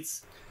rotate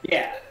seats?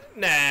 Yeah.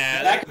 Nah,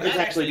 That could That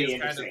potentially be actually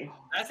is kind of- interesting.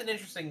 That's an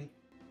interesting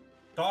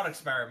thought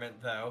experiment,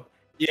 though.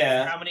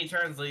 Yeah. How many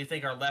turns do you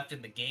think are left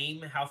in the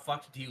game? How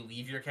fucked do you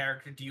leave your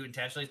character? Do you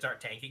intentionally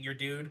start tanking your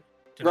dude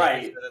to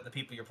Right. make sure that the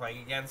people you're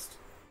playing against?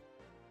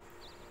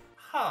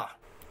 Huh.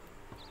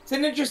 It's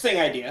an interesting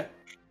idea.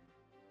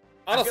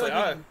 honestly, I feel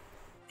like we can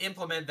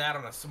implement that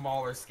on a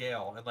smaller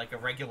scale and like a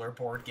regular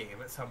board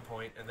game at some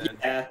point, and then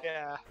Yeah.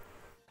 Yeah.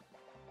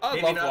 I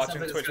maybe love not watching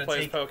something that's Twitch gonna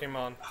plays take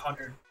Pokemon.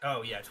 100.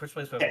 Oh yeah, Twitch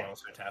plays Pokemon Yeah.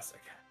 was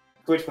fantastic.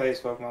 Twitch plays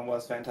Pokemon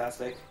was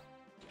fantastic.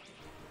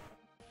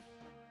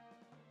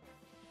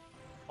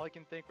 All I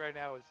can think right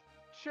now is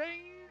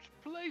change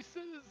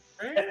places.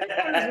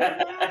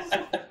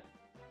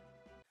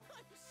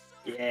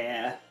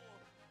 Yeah.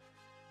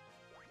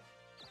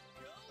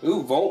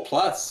 Ooh, Volt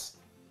Plus.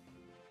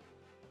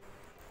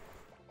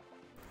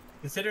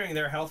 Considering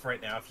their health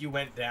right now, if you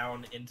went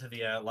down into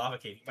the lava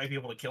cave, you might be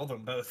able to kill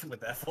them both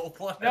with that full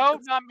plus. No,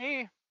 not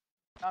me.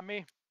 Not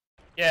me.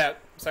 Yeah,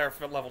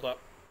 Seraph leveled up.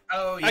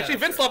 Oh, yeah. Actually,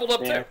 Vince true. leveled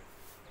up Yeah. too.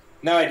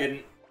 No, I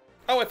didn't.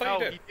 Oh, I thought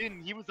No, you did. he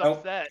didn't. He was Nope.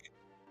 upset.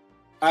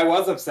 I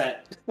was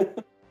upset.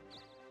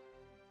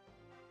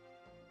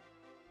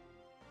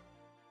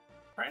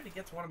 Trying to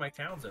get to one of my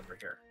towns over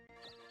here.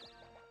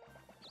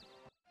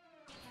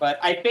 But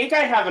I think I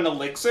have an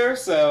elixir,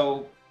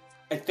 so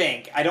I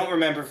think. I don't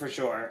remember for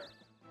sure.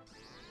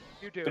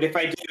 You do. But if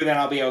I do, then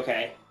I'll be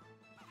okay.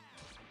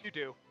 You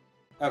do.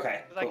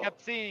 Okay, Because cool. I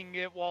kept seeing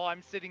it while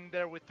I'm sitting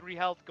there with 3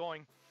 health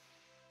going,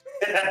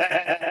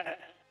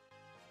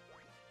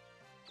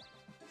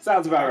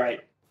 Sounds about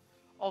right.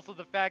 also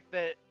the fact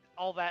that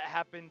all that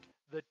happened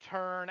the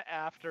turn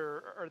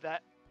after,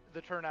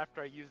 the turn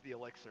after I used the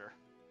elixir.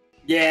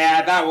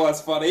 Yeah, that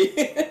was funny.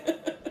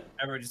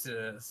 Everyone just did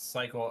a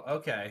cycle.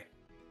 Okay.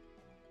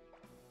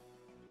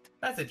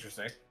 That's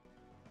interesting.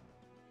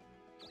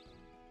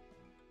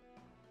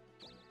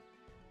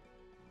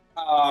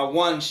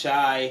 One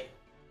shy.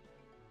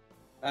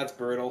 That's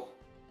brutal.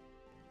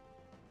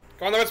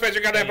 Go on the red space,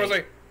 you goddamn Hey.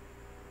 pussy.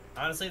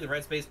 Honestly, the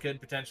red space could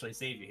potentially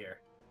save you here.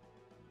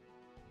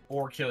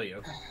 Or kill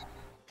you.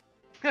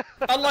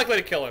 Unlikely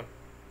to kill him.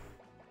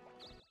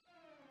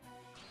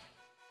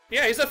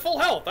 Yeah, he's at full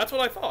health. That's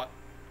what I thought.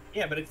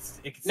 Yeah, but it's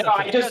No,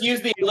 I just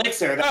used the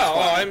elixir. That's Oh,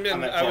 why I'm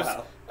I'm at I full was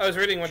health. I was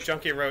reading what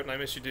Junkie wrote, and I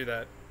missed you do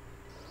that.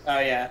 Oh,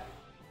 yeah.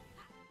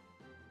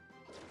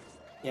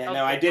 Yeah, That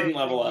no, was I the didn't first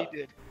level thing up. he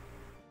did.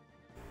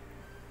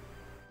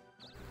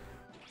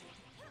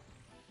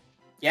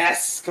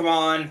 Yes, come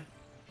on.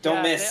 Don't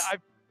Yeah, miss.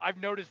 I've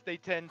noticed they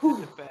tend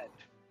Whew. to defend.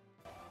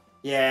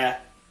 Yeah.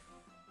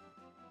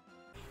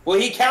 Well,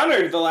 he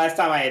countered the last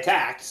time I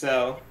attacked,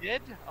 so...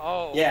 Did?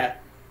 Oh. Yeah.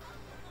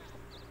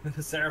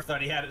 Seraph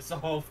thought he had it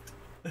solved.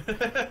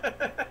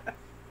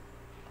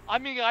 I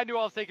mean, I knew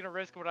I was taking a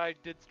risk when I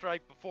did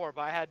strike before,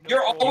 but I had no.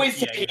 You're control.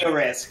 always Yeah, taking yeah. a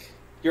risk.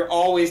 You're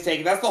always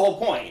taking... That's the whole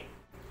point.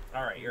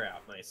 Alright, you're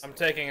out. Nice. I'm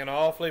taking an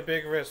awfully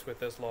big risk with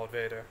this, Lord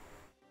Vader.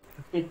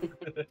 Saved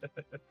my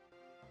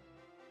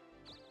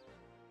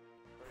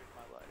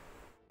life.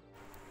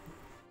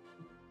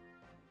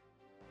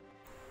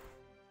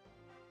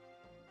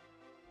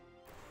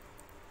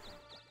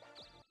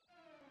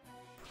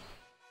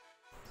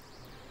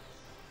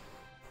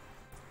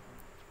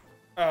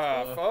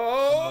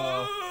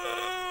 Fuck.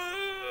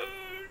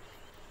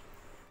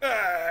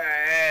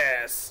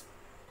 Yes.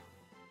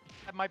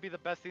 That might be the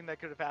best thing that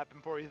could have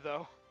happened for you,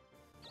 though.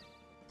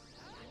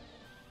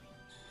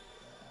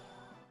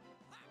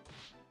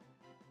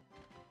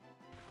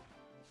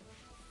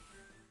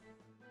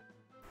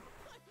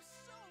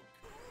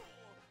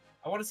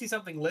 I want to see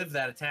something live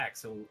that attack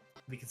so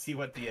we can see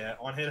what the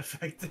on-hit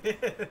effect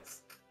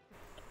is.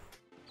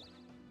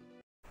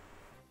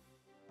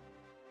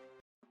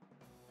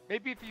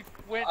 Maybe if you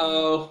went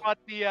Oh. and fought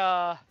the,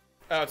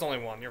 Oh, it's only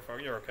one. You're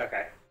okay.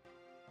 Okay.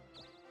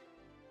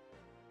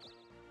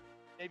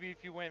 maybe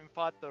if you went and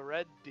fought the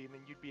red demon,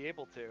 you'd be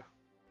able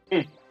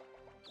to.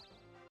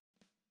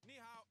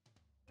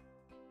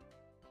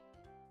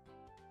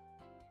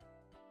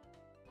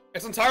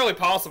 It's entirely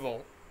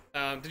possible.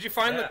 Did you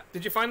find Yeah.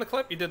 Did you find the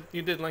clip? You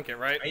did link it,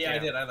 right? Yeah, I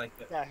did. I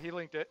liked it. Yeah, he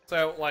linked it.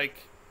 So like,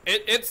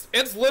 it's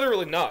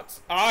literally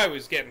nuts. I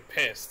was getting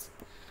pissed.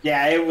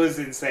 Yeah, it was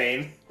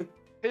insane.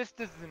 Pissed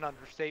is an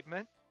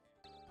understatement.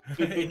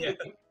 Yeah.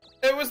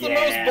 It was the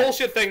Yeah. most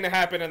bullshit thing to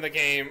happen in the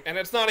game, and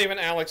it's not even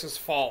Alex's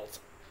fault.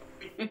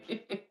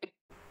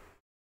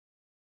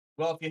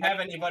 Well, if you have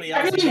anybody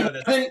else who Actually, know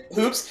this,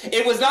 Hoops,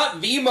 it was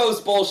not the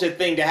most bullshit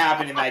thing to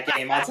happen in that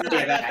game, I'll tell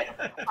you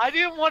that. I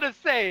didn't want to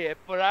say it,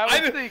 but I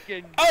was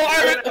thinking.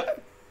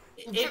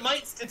 it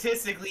might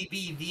statistically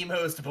be the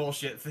most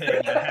bullshit thing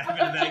that happened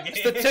in that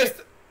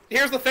game.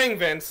 Here's the thing,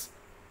 Vince.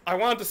 I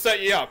wanted to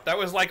set you up. That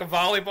was like a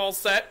volleyball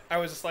set. I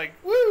was just like,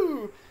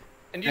 woo!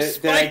 And you Did I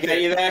spiked get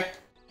it. you there?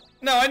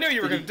 No, I knew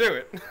you were Did gonna do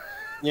it.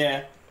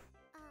 Yeah.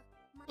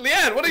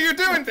 Leanne, what are you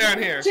doing down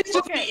here?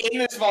 Just be in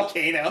this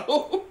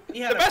volcano. He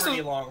had The a best pretty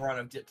was- long run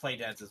of play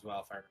deads as well,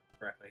 if I remember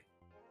correctly.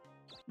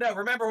 No,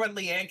 remember when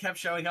Leanne kept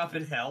showing up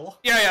in hell?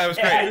 Yeah, it was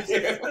Yeah,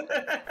 great.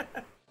 I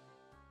do.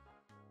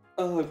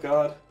 Oh,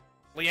 God.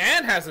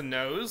 Leanne has a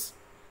nose.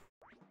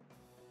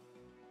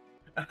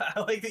 I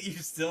like that you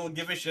still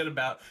give a shit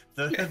about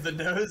the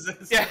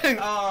noses. Yeah.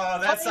 Oh,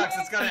 that sucks.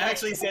 It's gonna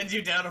actually send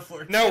you down a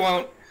floor. No, it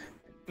won't.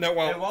 No, it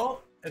won't. It won't.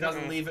 It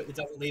doesn't Mm-mm. leave it. It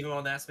doesn't leave him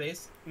on that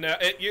space. No,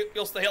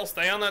 he'll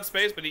stay on that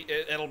space, but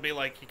it'll be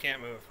like he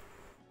can't move.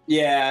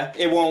 Yeah,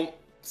 it won't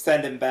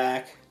send him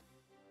back.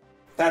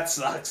 That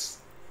sucks.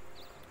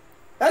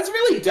 That's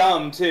really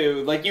dumb,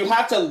 too. Like, you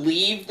have to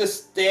leave the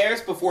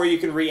stairs before you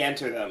can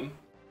re-enter them.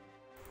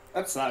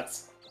 That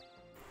sucks.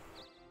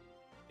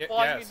 Y- Well,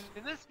 I yes.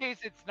 mean, in this case,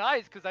 it's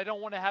nice because I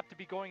don't want to have to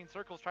be going in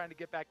circles trying to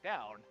get back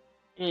down.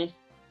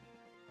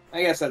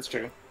 I guess that's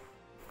true.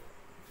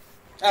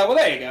 Oh, well,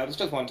 there you go. It's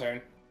just one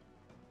turn.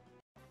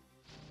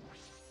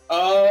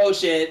 Oh,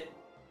 shit.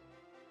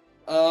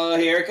 Oh,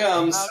 here it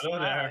comes. Hello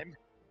there. Time.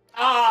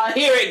 Ah,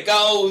 here it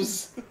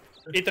goes.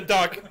 Eat the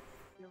duck. Here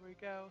we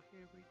go,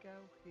 here we go,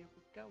 here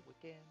we go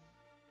again.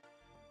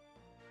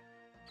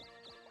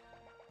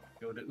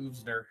 Go to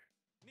Oovsner.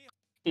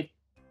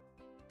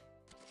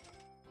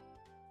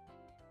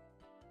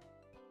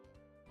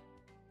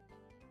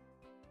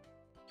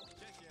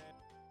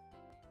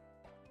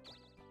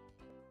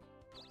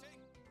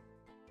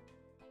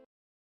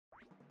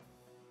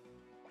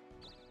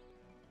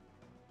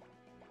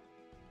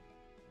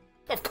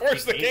 Of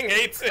course, the king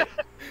hates it.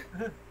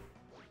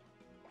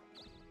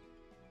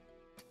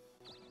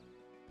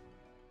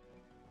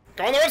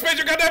 Go on the rest page,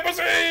 you goddamn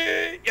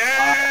pussy!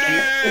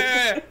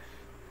 Yeah!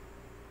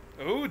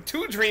 Ooh,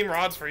 2 dream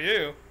rods for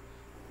you.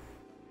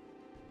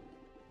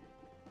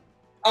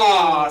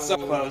 Ah, so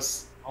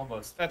close.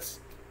 Almost. That's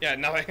yeah,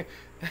 nothing.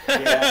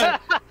 Yeah.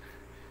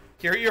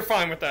 You're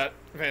fine with that,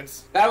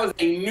 Vince. That was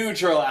a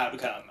neutral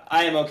outcome.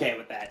 I am okay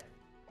with that.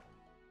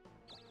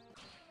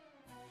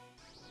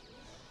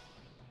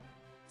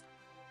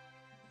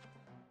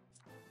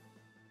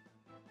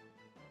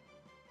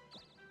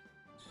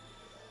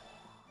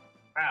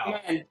 Wow.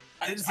 Man,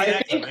 I didn't see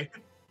that think,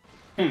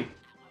 coming.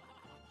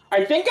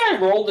 I think I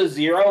rolled a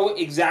 0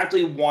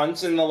 exactly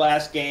once in the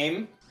last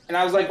game, and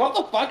I was like, what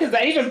the fuck, is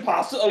that even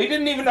possible? We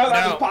didn't even know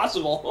that No. was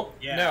possible.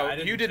 Yeah, No, I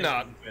didn't you did take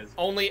not. the quiz.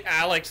 Only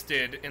Alex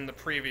did in the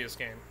previous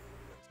game.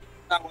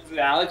 That was it,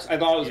 Alex? I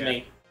thought it was Yeah.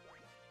 me.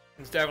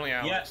 It's definitely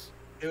Alex. Yes.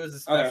 It was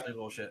especially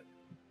bullshit.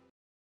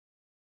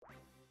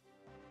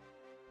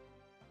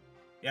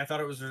 Yeah, I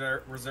thought it was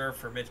reserved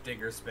for Mitch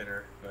Digger's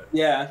spinner, but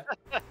Yeah.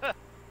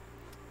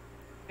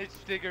 It's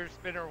Digger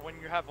spinner when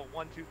you have a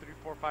 1, 2, 3,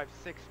 4, 5,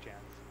 6 chance.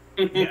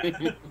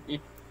 Yeah.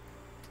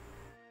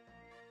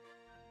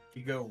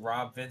 you go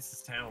rob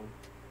Vince's town.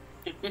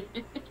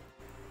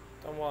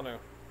 Don't want to.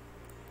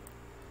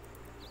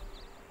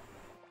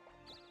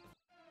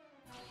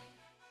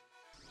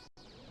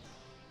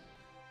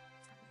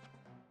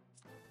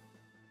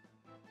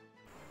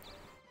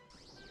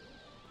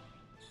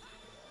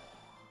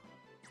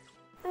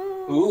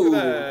 Ooh,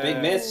 that.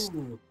 big miss.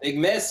 Big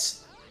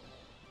miss.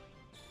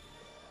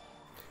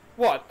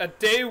 What? A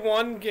day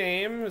 1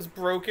 game is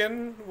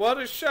broken? What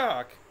a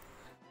shock!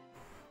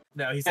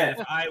 No, he said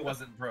if I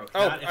wasn't broke.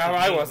 Oh, not if the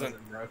I game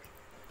wasn't. broke.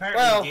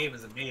 Apparently Well- the game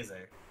is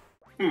amazing.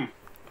 Hmm.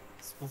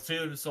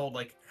 Splatoon sold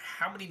like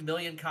how many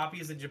million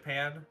copies in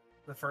Japan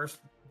the first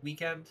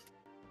weekend?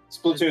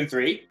 Splatoon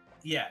 3.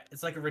 Yeah,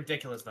 it's like a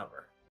ridiculous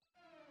number.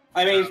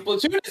 I mean,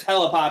 Splatoon is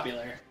hella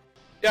popular.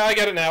 Yeah, I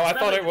get it now. I It's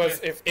thought not it was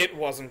like- if it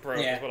wasn't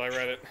broke Yeah. is what I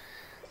read it.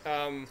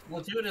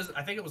 Splatoon is,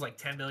 I think it was like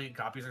 10 million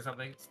copies or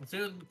something.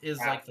 Splatoon is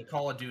Wow. like the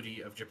Call of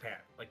Duty of Japan.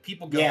 Like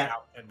people go Yeah.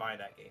 out and buy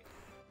that game.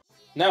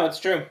 No, it's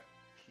true.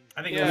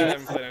 I think Yeah, I it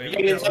haven't played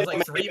any. was, it was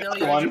like 3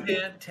 million One. in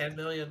Japan, 10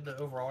 million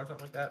overall or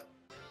something like that.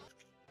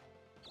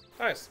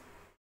 Nice.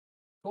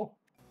 Cool.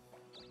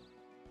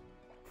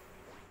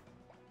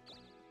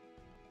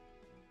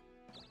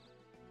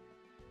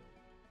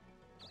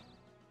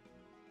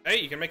 Hey,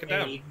 you can make it Hey,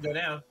 down. you can go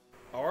down.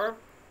 Or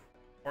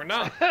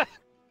not. I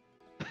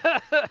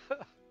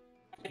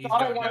He's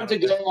thought I going wanted down.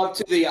 to go up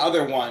to the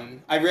other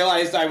one. I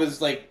realized I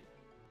was like,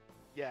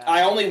 Yeah.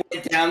 I only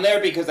went down there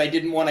because I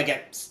didn't want to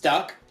get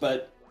stuck,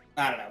 but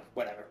I don't know,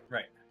 whatever.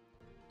 Right.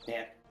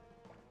 Yeah.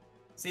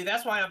 See,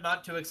 that's why I'm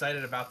not too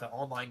excited about the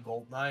online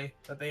GoldenEye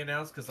that they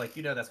announced, because, like,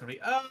 you know that's going to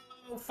be,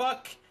 oh,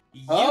 fuck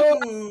you,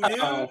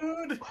 Oh.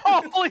 dude!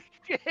 Holy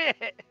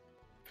shit!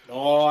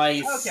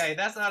 Nice. Okay,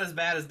 that's not as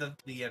bad as the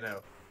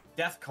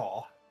death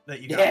call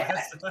that you got Yeah.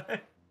 last time.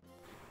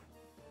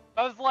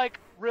 I was like,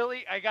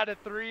 really? I got a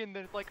 3 and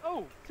then it's like,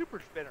 oh, super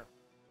spinner.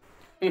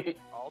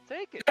 I'll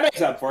take it. That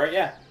makes up for it,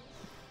 yeah.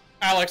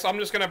 Alex, I'm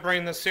just gonna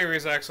bring the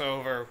Series X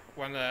over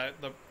when the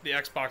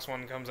Xbox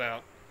One comes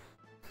out.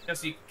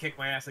 Just so you can kick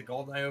my ass at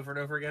GoldenEye over and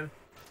over again?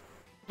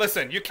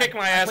 Listen, you kick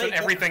my ass at played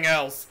everything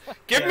else.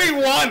 Give Yeah.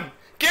 me one!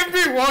 Give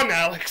me one,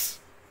 Alex!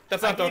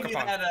 That's not I gave you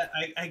Dokapon. that,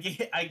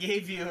 I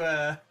gave you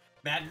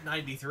Madden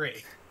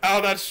 93.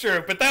 Oh, that's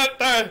true, but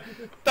that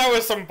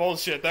was some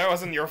bullshit. That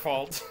wasn't your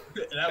fault.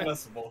 That was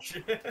some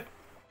bullshit.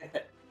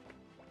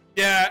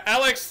 Yeah,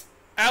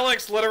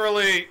 Alex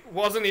literally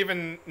wasn't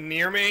even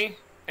near me,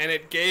 and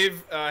it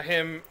gave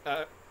him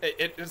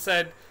it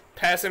said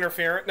pass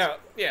interference. No,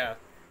 yeah,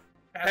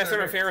 pass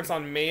interference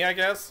on me, I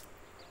guess.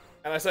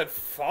 And I said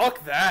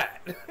fuck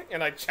that,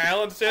 and I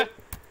challenged it,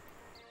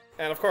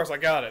 and of course I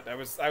got it. I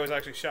was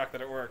actually shocked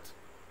that it worked.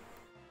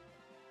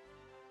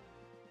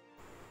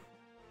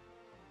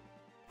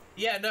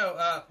 Yeah,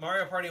 no,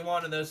 Mario Party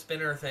 1 and those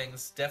spinner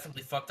things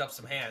definitely fucked up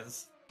some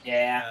hands.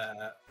 Yeah.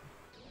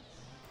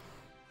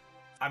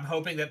 I'm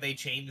hoping that they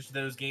changed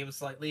those games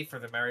slightly for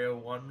the Mario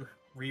 1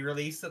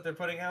 re-release that they're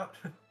putting out.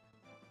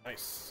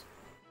 Nice.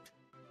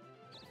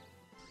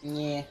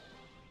 Yeah.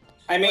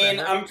 I mean,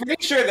 Whatever. I'm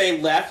pretty sure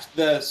they left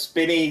the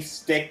spinny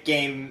stick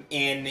game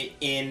in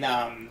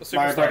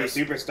Mario Party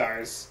Superstars.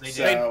 Superstars. They did.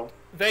 So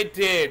They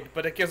did,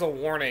 but it gives a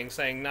warning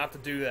saying not to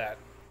do that.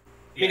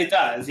 I mean, it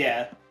does,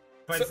 yeah.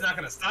 But So- it's not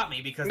going to stop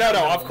me because No, I'm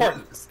gonna of course.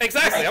 lose.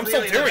 Exactly, I'm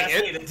still That's clearly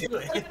doing the best it.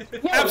 way to do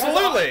it. Yeah,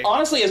 Absolutely.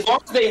 Honestly, as long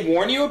as they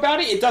warn you about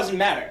it, it doesn't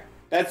matter.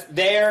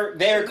 They're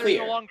They're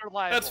clear. no longer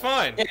liable. That's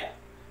fine. Yeah.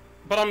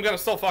 But I'm gonna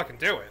still fucking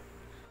do it.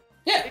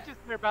 Yeah. They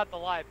just care about the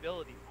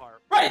liability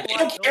part. Right. They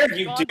don't care if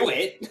you Liability's do gone.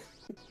 it.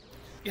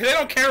 Yeah, they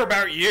don't care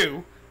about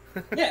you.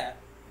 Yeah.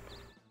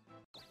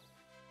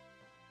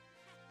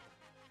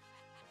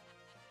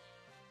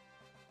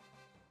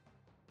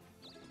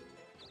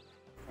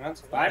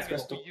 That's five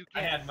crystal. You I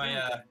can't had my, sue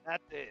them,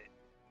 that's it.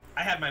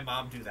 I had my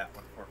mom do that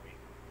one for me.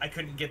 I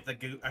couldn't get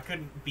the I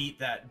couldn't beat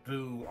that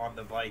boo on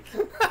the bike.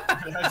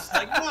 I was just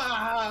like,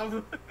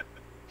 Mom!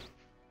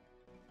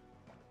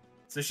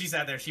 So she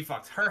sat there, she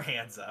fucked her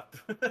hands up.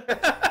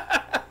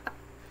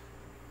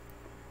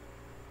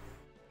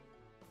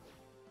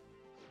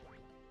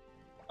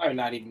 Probably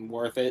not even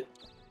worth it.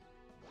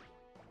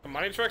 A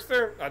money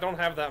trickster? I don't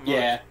have that much.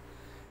 Yeah.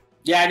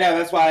 Yeah, I know.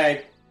 That's why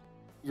I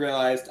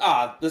realized,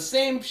 the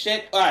same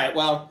shit. Alright,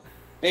 well,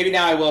 maybe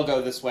now I will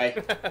go this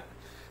way.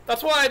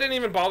 That's why I didn't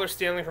even bother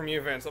stealing from you,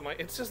 Vince. I'm like,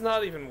 it's just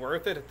not even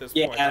worth it at this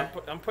point. Yeah.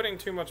 I'm putting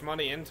too much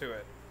money into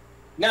it.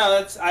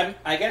 No, I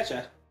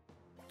getcha.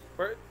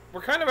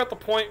 We're kind of at the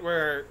point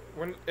where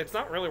it's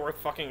not really worth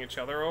fucking each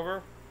other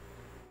over.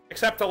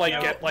 Except to, like,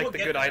 Yeah, get, like, we'll the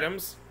get good there.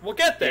 items. We'll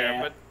get there,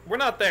 Yeah. but we're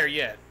not there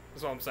yet,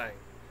 is what I'm saying.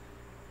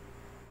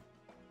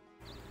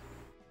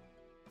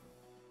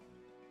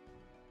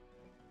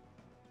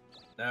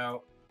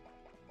 No.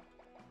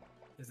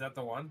 Is that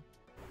the one?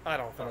 I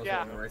don't I thought it know. was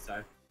Yeah. on the right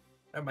side.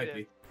 That might It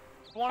be. is.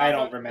 One I of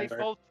don't them,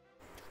 remember.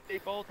 They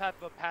both have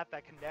a path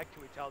that connect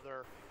to each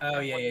other. Oh,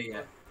 and yeah, one yeah, of yeah.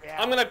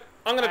 them-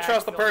 I'm gonna I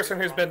trust the don't person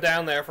think who's so. been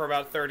down there for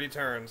about 30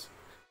 turns.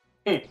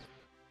 I've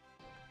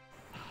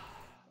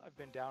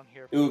been down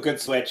here. Ooh, good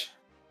switch.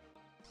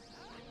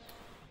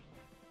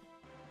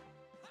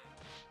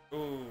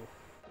 Ooh.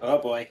 Oh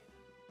boy.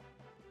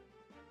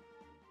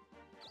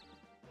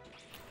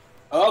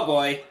 Oh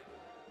boy.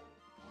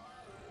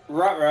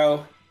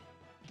 Ruh-roh.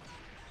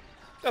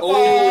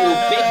 Oh,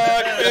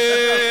 Fuck,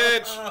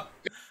 bitch!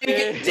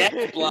 Big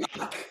death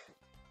block.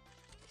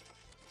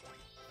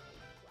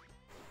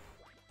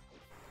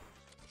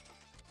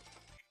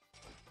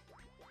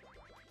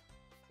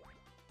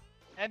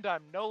 And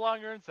I'm no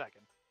longer in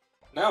second.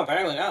 No,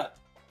 apparently not.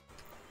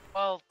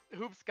 Well,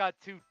 Hoops got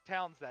 2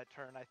 towns that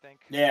turn, I think.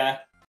 Yeah.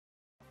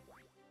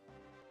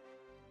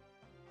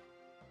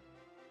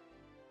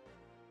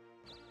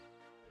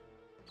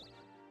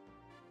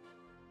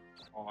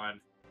 On.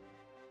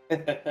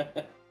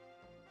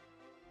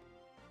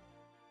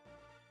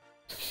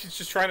 She's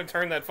just trying to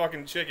turn that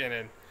fucking chicken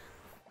in.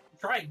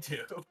 Trying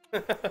to.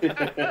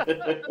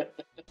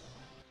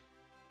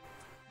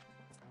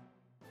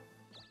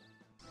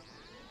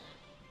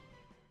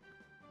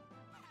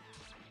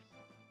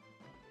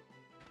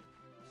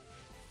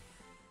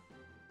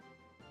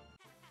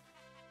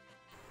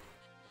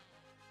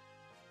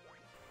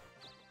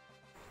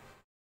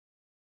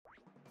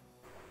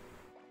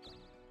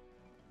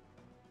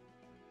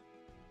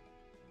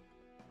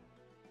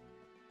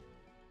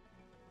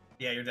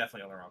 Yeah, you're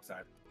definitely on the wrong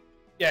side.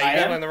 Yeah, I you're am?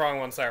 definitely on the wrong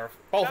one, Sarah.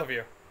 Both of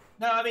you.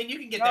 No, I mean you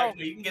can get No,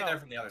 there. You can get no. there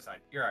from the other side.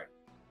 You're right.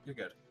 You're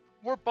good.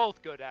 We're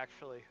both good,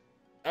 actually.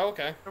 Oh,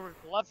 okay. There was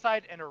a left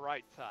side and a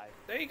right side.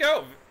 There you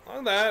go.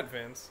 On that,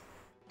 Vince.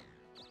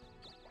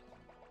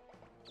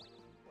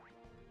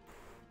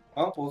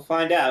 Well, we'll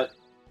find out.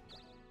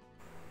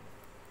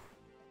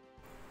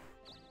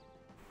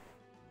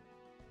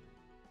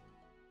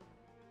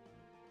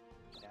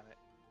 Damn it.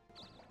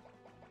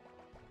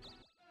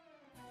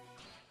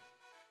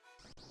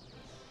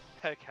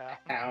 Heck yeah.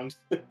 Hound.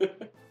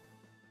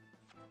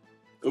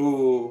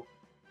 Ooh.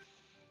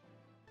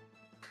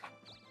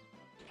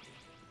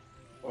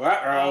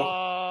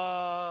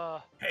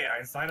 Uh-oh. Hey,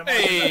 Einstein. I'm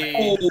Hey.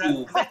 on the side.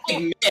 Ooh, Is that,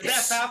 big is that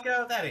miss.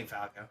 Falco? That ain't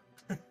Falco.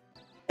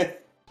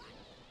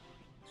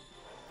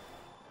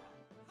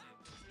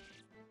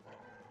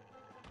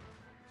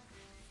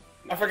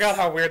 I forgot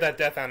how weird that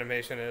death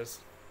animation is.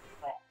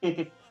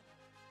 It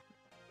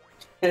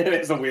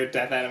is a weird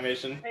death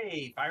animation.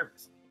 Hey, fire.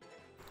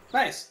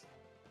 Nice.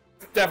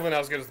 Definitely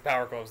not as good as the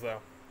power gloves, though.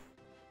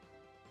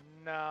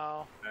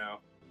 No. No.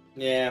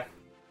 Yeah.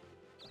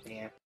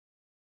 Yeah.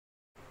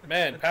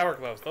 Man, power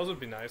gloves. Those would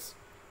be nice.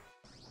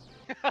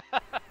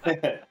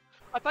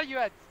 I thought you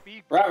had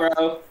speed.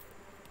 Ruh-roh.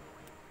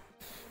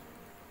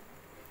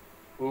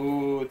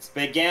 Ooh, it's a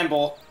big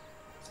gamble.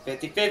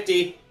 It's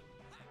 50-50.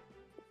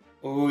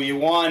 Ooh, you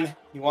won.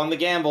 You won the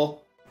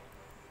gamble.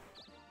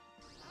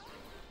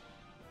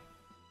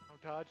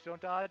 Don't dodge,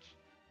 don't dodge.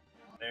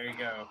 There you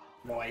go.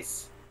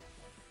 Nice.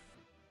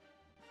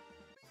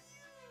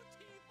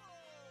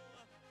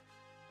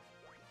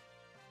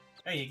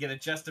 Hey, you get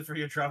adjusted for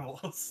your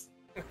troubles.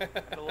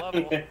 The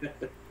level.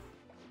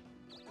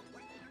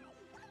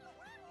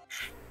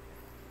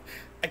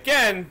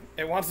 Again,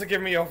 it wants to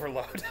give me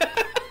overload.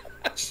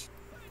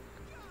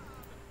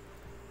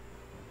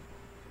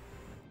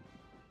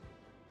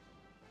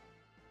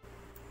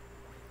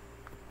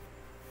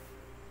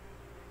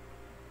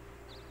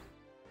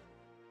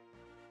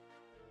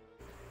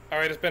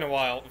 Alright, it's been a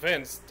while.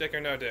 Vince, dick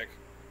or no dick?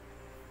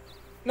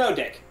 No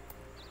dick.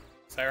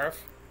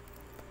 Seraph?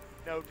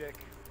 No dick.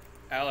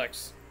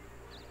 Alex?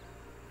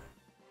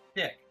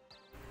 Dick.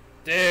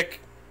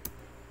 Dick!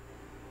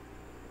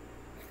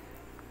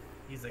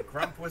 He's a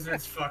grump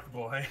wizard's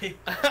fuckboy.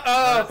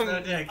 No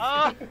um, dick.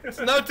 it's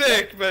no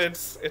dick, but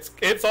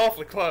it's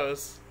awfully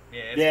close. Yeah,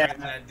 it's Yeah. right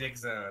in that dick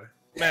zone.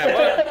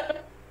 Man,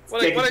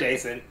 Dick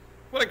adjacent.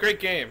 what a great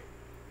game.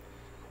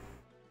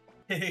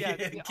 Yeah, I'll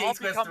Case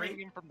be Quest coming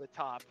 3. in from the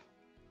top.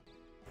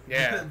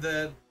 Yeah.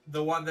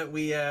 the one that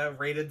we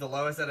rated the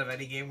lowest out of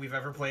any game we've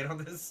ever played on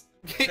this.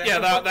 Yeah,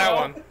 that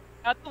one.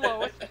 At the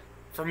lowest.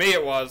 For me,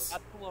 it was.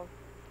 At the lowest.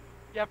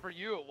 Yeah, for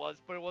you it was,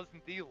 but it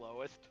wasn't the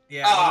lowest.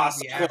 Yeah, Ah,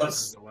 the so average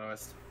close. is the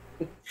lowest.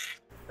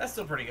 That's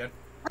still pretty good.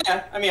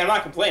 Yeah, I mean, I'm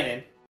not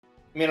complaining.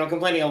 I mean, I'm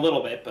complaining a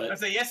little bit, I but...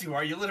 say yes, you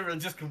are. You literally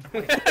just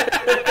complained.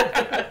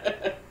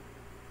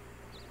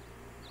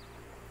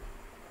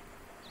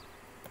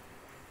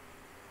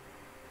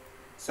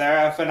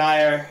 Seraph and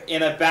I are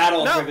in a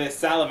battle No. for this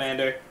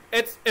salamander.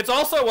 It's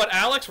also what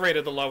Alex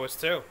rated the lowest,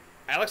 too.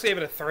 Alex gave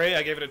it a 3,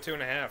 I gave it a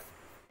 2.5.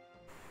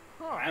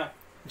 Oh, wow.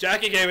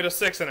 Jackie gave it a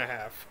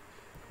 6.5.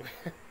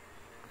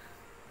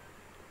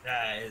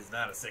 That is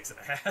not a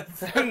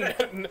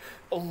 6.5.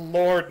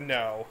 Lord,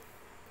 no.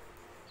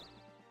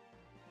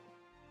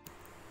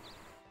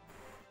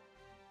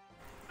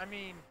 I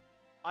mean,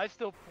 I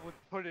still would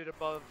put it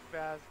above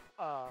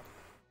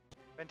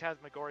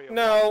Phantasmagoria.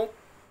 No.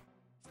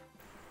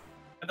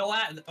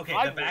 Okay,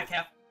 I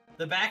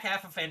the back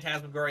half of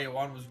Phantasmagoria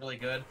 1 was really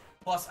good.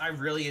 Plus, I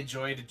really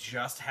enjoyed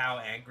just how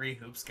angry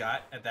Hoops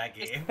got at that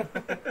game.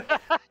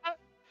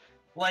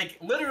 Like,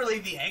 literally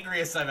the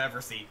angriest I've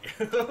ever seen.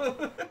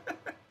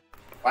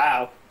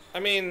 Wow. I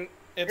mean,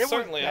 It it's was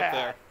certainly up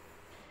there.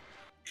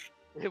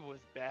 bad. It was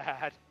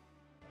bad.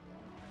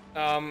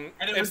 And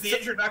it was it's- the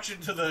introduction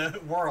to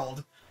the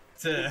world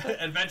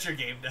to Adventure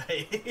Game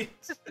Night.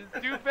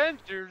 Two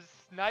Ventures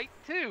Night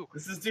 2.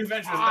 This is Two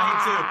Ventures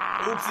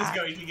Night 2. Oops is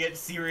going to get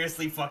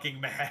seriously fucking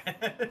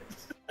mad.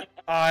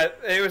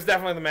 It was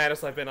definitely the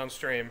maddest I've been on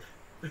stream.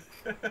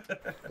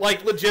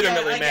 Like,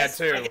 legitimately I mad, guess,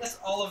 too. I guess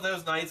all of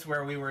those nights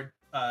where we were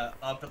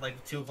up at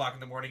like 2 o'clock in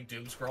the morning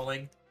doom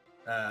scrolling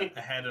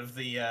ahead of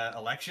the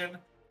election,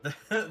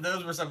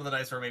 those were some of the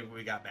nights where maybe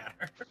we got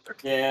madder.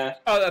 Yeah.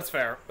 Oh, that's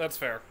fair. That's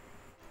fair.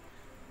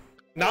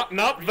 Not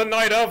the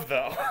night of,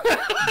 though.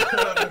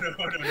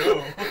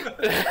 No.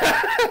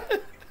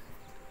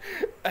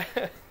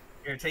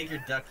 Here, take your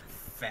duck, you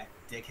fat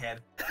dickhead.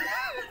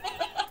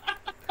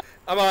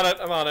 I'm on it.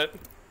 I'm on it.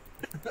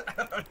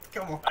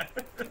 Come on.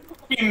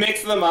 You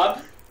mix them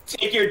up.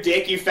 Take your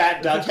dick, you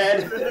fat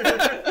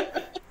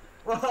duckhead.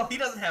 Well, he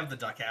doesn't have the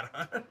duck hat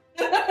on.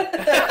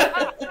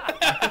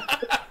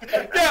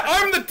 Yeah,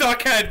 I'm the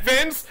duckhead,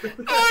 Vince.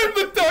 I'm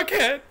the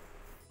duckhead.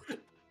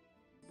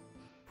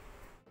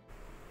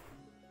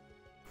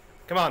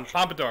 Come on,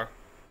 Pompadour.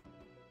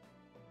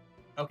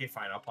 Okay,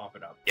 fine, I'll pump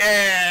it up.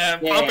 Yeah,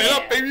 pump it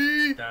up,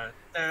 baby. Dun,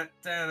 dun,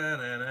 dun, dun,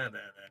 dun, dun,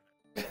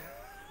 dun.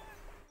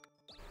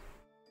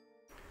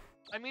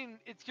 I mean,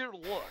 it's your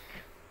look.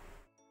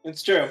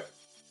 It's true.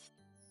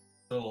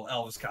 A little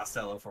Elvis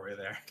Costello for you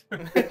there.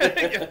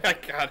 I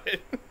got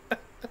it.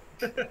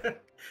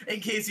 In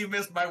case you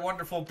missed my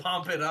wonderful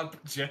pump it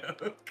up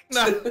joke.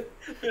 No.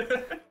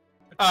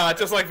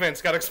 Just like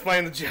Vince, gotta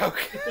explain the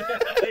joke.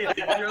 You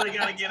really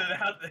gotta get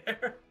it out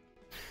there.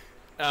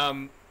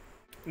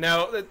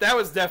 No, that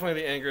was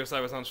definitely the angriest I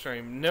was on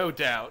stream, no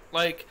doubt.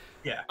 Like,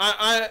 Yeah.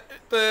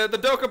 the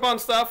Dokapon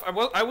stuff,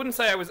 I wouldn't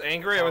say I was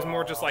angry, I was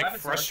more just like that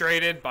was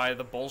frustrated by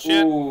the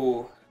bullshit.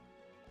 Ooh.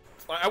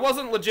 I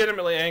wasn't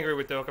legitimately angry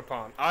with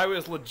Dokapon. I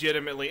was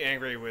legitimately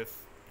angry with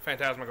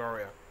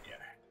Phantasmagoria.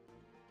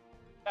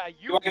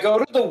 Do I go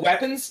to the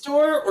weapons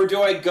store, or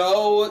do I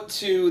go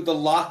to the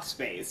lock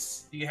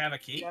space? Do you have a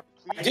key? Yep.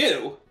 I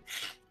do.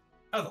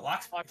 Oh, the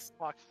lock Box,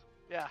 box.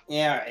 Yeah.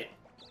 Yeah, alright.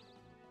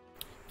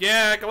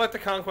 Yeah,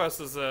 Galactic Conquest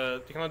is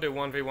you can only do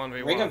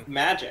 1v1v1. Ring of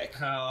Magic.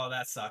 Oh,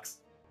 that sucks.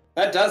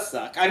 That does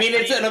suck. I mean,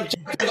 it's an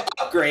objective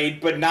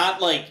upgrade, but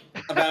not, like,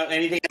 about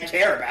anything I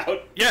care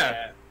about.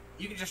 Yeah.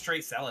 You can just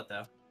straight sell it,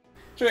 though.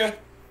 True.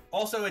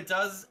 Also, it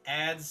does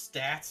add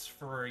stats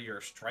for your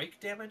strike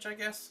damage, I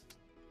guess.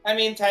 I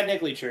mean,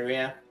 technically true,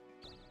 yeah.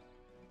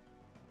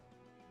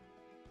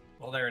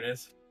 Well, there it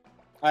is.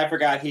 I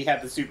forgot he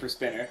had the super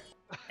spinner.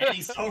 And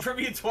he stole from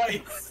you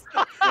twice.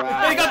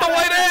 Wow. He got the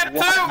white ant,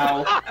 too!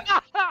 Wow.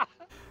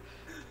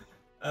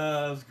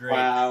 That was great.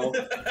 Wow.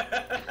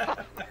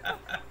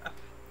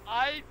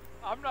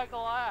 I'm not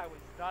gonna lie, I was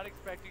not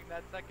expecting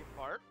that second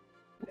part.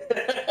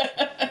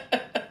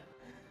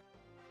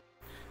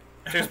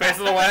 2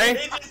 spaces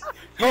away?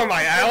 Who am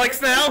I,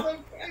 Alex now?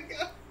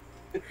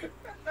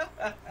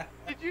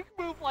 Did you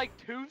move like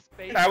 2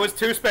 spaces? That was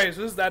 2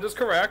 spaces, that is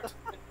correct.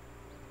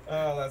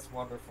 Oh, that's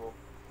wonderful.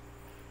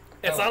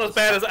 It's not as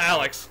bad as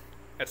Alex.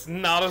 It's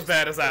not as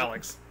bad as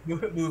Alex.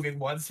 Moving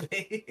one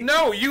space.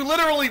 No, you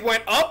literally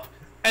went up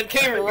and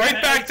came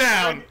right back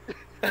down.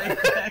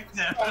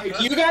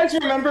 Do you guys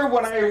remember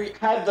when I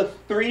had the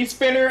 3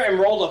 spinner and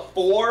rolled a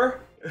 4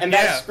 And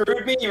that Yeah.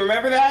 screwed me. You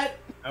remember that?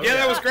 Oh, Yeah,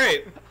 that was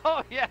great.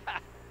 Oh yeah.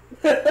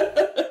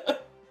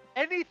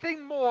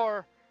 Anything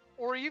more,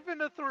 or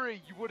even a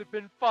 3, you would have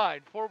been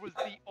fine. 4 was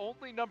the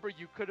only number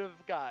you could have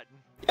gotten.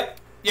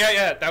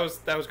 Yeah, that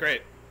was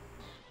great.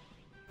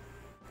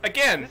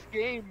 Again, This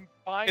game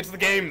finds it's the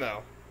game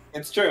though.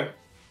 It's true.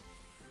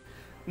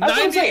 That's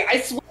what I'm saying. I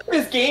swear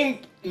this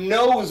game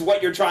knows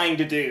what you're trying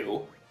to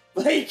do.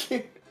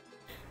 Like,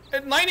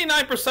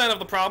 99% of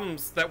the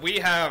problems that we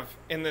have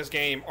in this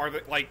game are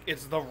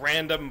it's the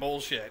random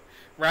bullshit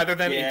rather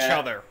than each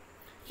other.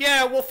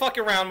 Yeah, we'll fuck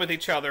around with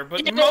each other,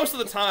 but most of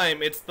the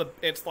time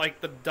it's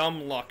like the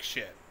dumb luck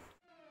shit.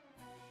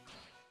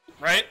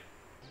 Right?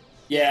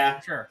 yeah.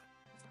 Sure.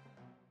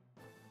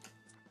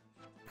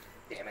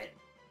 Damn it.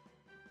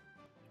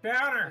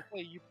 Counter.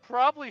 Hey, you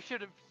probably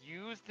should have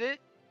used it.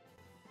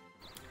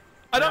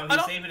 I don't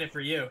saving it for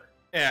you.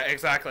 Yeah,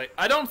 exactly.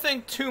 I don't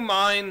think 2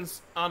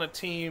 mines on a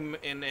team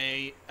in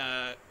a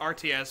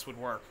RTS would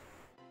work.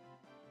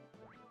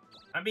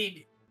 I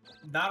mean,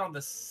 not on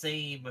the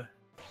same.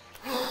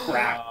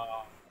 Crap.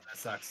 That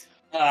sucks.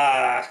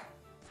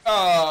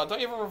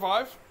 Don't you have a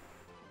revive?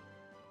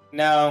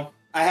 No.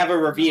 I have a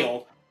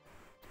reveal.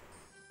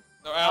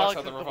 No, Alex had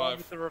is the the one revive.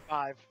 with the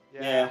revive.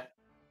 Yeah.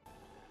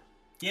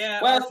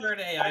 Yeah, Well, our third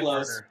AI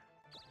close. partner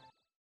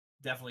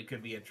definitely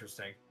could be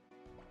interesting.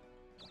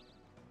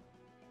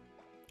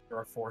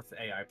 Or a 4th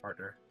AI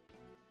partner.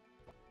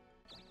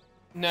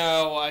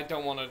 No, I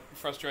don't want to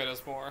frustrate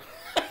us more.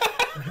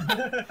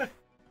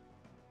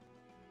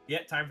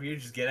 Yeah, time for you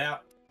to just get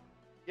out.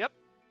 Yep.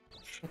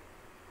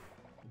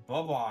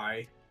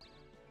 Bye-bye.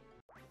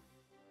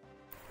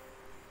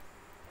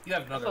 You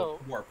have another So-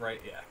 warp,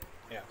 right? Yeah.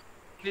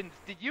 Vince,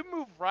 did you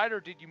move right or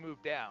did you move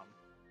down?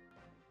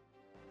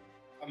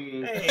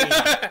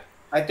 Hey!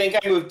 I think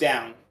I moved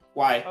down.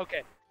 Why?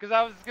 Okay, because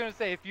I was gonna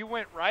say if you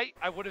went right,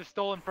 I would have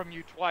stolen from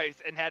you twice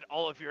and had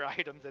all of your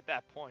items at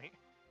that point.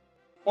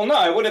 Well, no,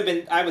 I would have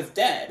been. I was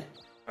dead.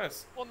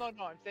 Nice. Well, no,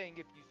 I'm saying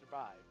if you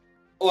survived.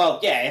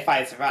 Well, yeah, if I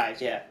had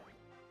survived, yeah.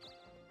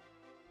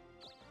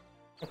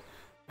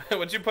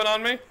 What'd you put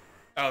on me?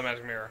 Oh, the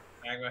magic mirror.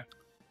 Magma.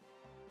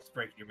 Just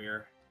breaking your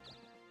mirror.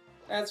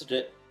 That's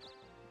legit.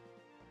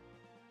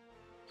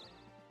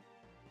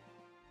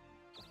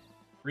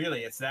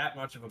 Really, it's that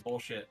much of a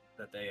bullshit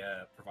that they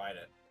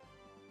provided.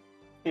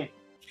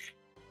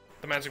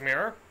 The magic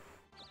mirror?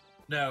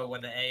 No, when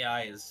the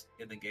AI is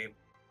in the game.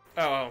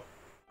 Oh.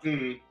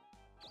 Hmm.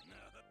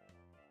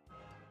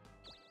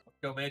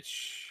 Go,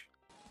 Mitch.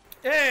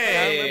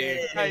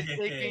 Hey! I was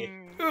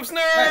thinking Oops,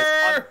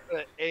 nerd!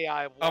 the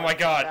AI. Oh my one,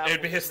 god, that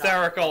it'd be was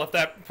hysterical if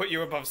that put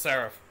you above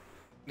Seraph.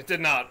 It did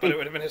not, but it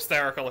would have been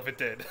hysterical if it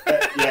did.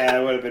 Yeah,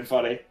 it would have been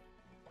funny.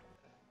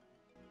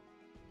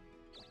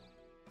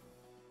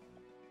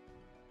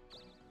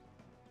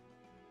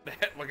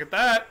 Look at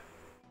that!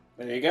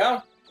 There you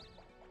go.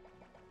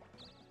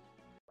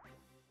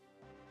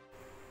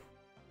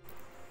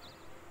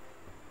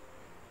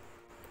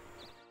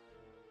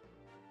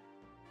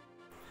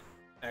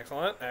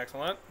 Excellent,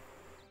 excellent.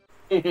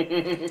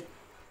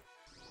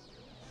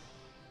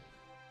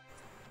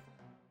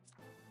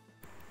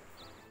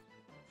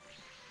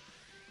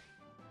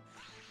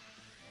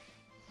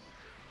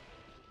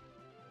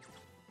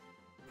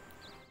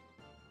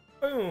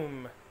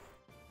 Boom!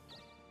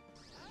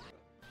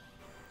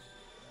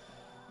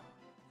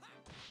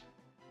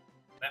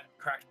 That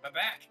cracked my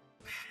back.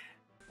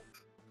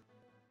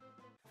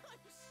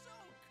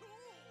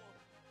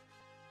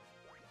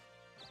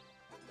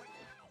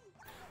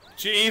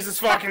 Jesus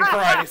fucking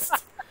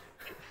Christ!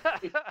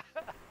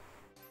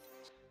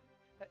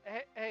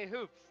 hey,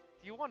 Hoops,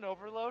 do you want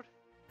overload?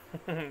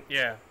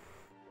 Yeah.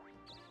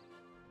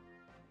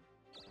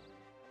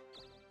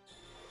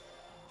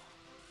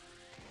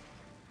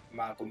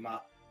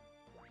 Maguma.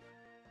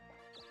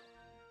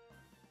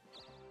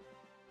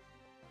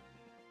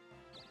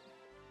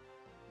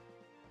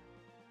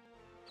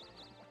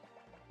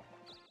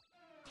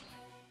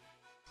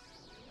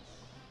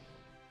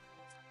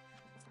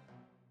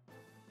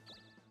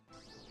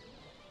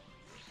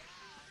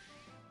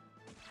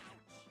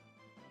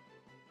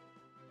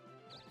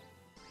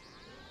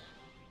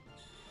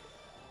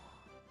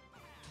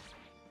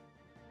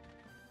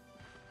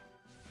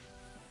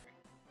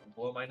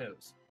 Blow my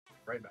nose.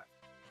 Right back.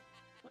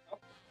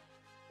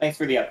 Thanks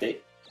for the update.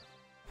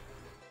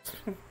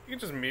 You can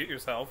just mute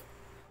yourself.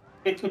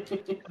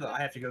 I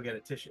have to go get a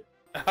tissue.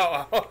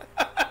 Oh.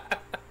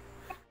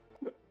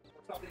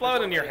 Blow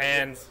it in your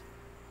hands.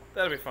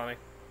 That'd be funny.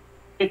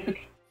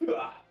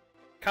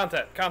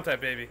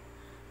 Content, baby.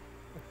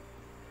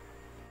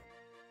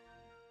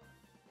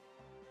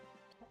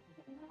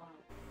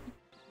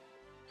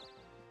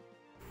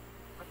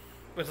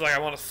 It's like I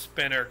want a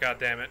spinner,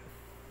 goddammit.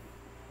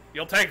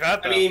 You'll take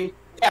that, though. I mean,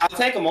 yeah, I'll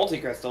take a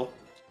multi-crystal.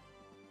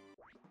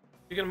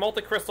 You can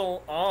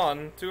multi-crystal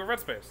on to a red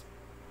space.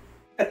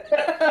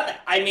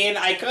 I mean,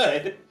 I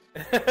could.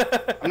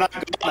 I'm not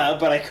gonna,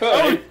 but I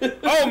could.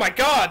 Oh my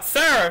god,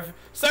 Seraph!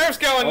 Seraph's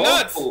going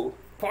nuts!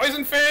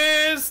 Poison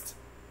Fist!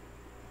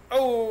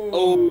 Oh!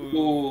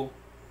 Oh.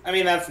 I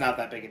mean, that's not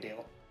that big a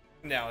deal.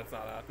 No, it's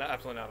not.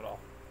 Absolutely not at all.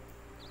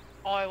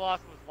 All I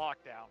lost was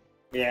lockdown.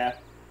 Yeah.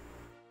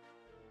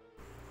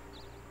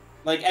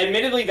 Like,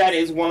 admittedly, that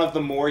is one of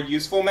the more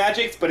useful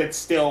magics, but it's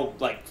still,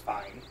 like,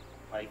 fine.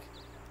 Like...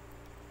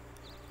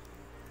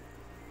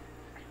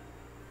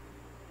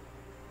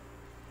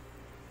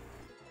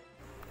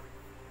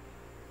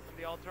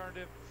 The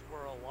alternatives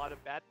were a lot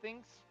of bad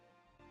things.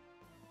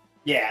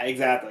 Yeah,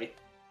 exactly.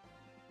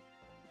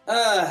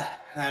 I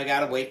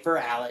gotta wait for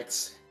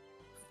Alex.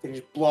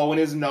 Finish blowing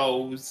his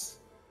nose.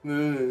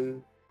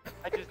 Ugh.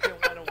 I just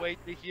didn't want to wait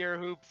to hear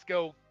Hoops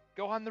go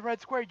on the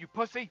red square, you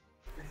pussy.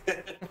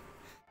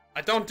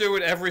 I don't do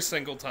it every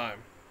single time.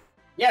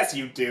 Yes,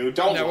 you do.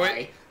 Don't No,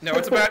 lie. No,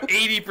 it's about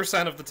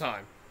 80% of the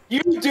time.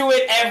 You do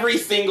it every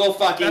single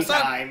fucking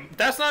time.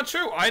 That's not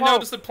true. I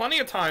noticed it plenty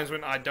of times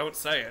when I don't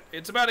say it.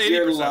 It's about 80%.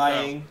 You're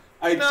lying.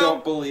 Though. I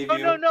don't believe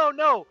you.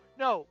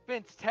 No,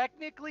 Vince,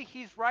 technically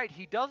he's right.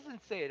 He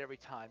doesn't say it every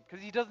time,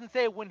 because he doesn't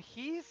say it when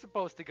he's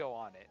supposed to go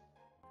on it.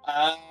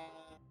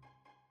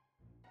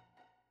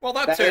 Well,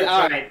 that's it.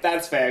 Alright,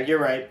 that's fair. You're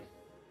right.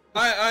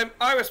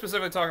 I was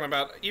specifically talking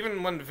about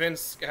even when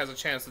Vince has a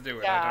chance to do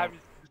it. Yeah,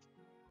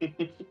 I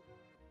don't.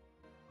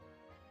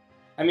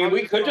 I mean,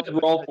 we could just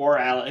roll for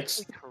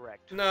Alex.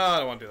 Correct. No, I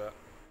don't want to do that.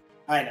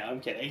 I know,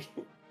 I'm kidding.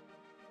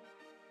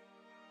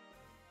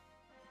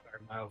 Sorry,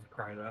 Miles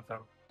crying about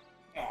that.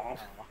 Aw.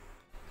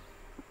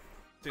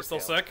 Is he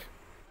still sick?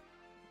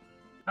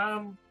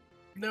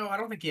 No, I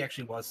don't think he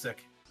actually was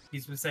sick.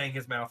 He's been saying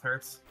his mouth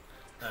hurts,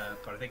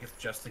 but I think it's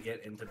just to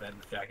get into bed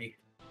with Jackie.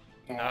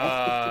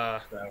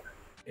 So,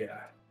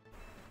 yeah.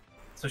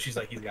 So she's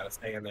like, he's got to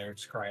stay in there and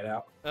just cry it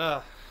out.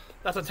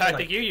 That's a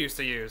tactic you used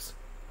to use.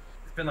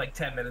 It's been like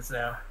 10 minutes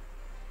now.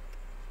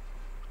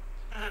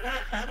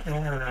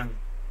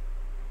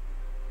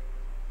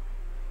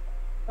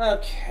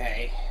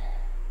 Okay.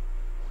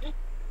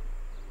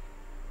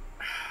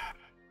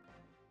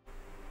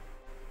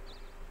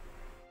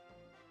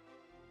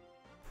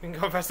 You can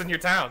go invest in your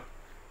town.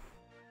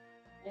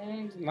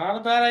 Not a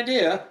bad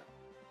idea.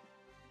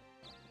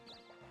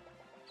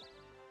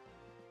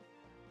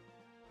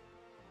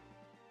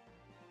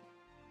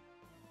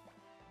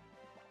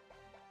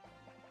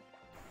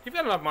 If you've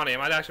got enough money, it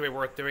might actually be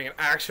worth doing an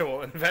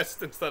actual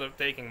invest instead of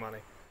taking money.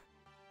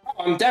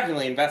 Oh, I'm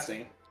definitely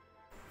investing.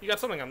 You got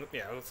something on,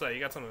 yeah, let's say you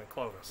got something in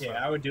Clovis. So.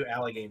 Yeah, I would do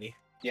Allegheny.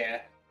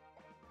 Yeah.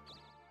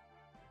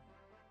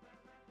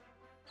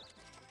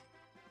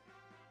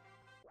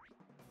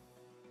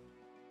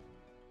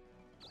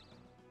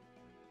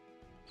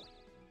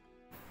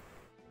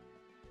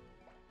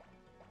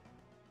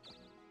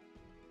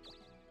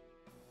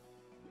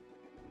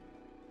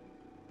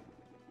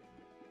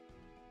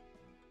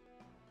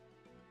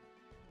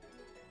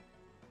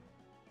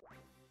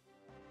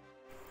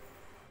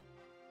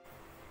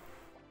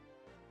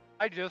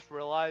 I just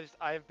realized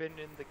I've been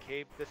in the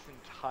cave this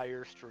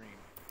entire stream.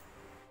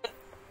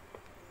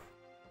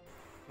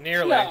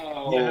 Nearly.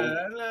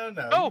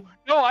 No.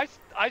 No,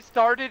 I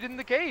started in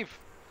the cave.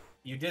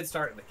 You did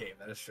start in the cave,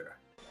 that is true.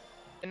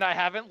 And I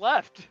haven't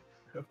left.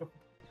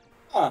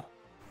 Huh.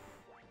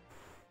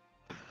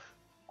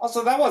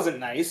 Also, that wasn't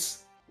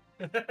nice.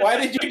 Why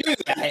did you do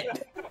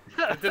that?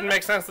 It didn't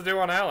make sense to do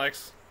on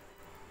Alex.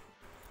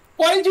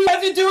 Why did you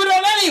have to do it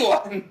on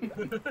anyone?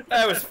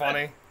 That was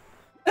funny.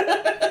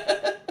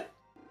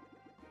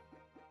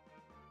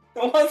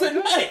 It wasn't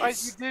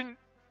nice. I'm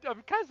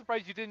kind of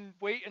surprised you didn't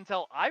wait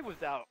until I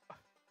was out.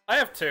 I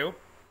have two.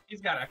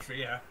 He's got extra,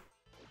 yeah.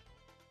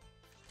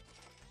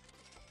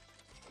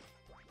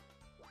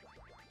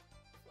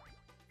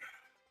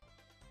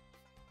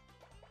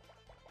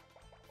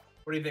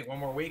 What do you think, one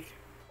more week?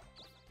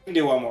 We can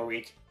do one more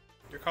week.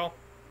 Your call.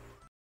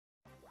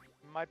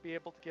 Might be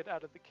able to get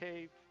out of the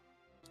cave.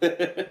 Come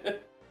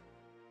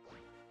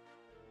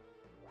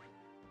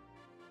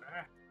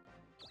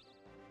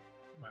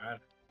on.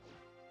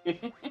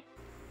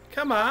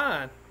 Come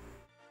on.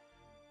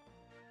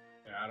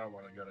 Yeah, I don't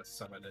want to go to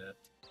Summit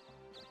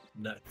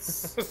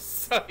Nuts.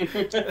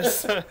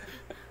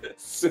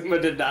 Summa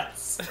de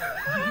nuts.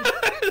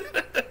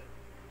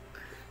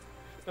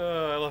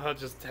 I love how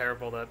just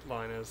terrible that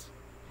line is.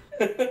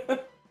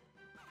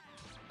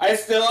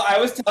 I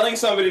was telling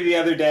somebody the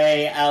other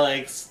day,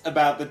 Alex,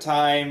 about the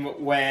time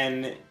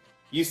when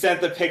you sent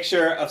the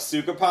picture of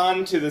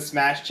Dokapon to the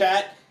Smash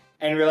chat,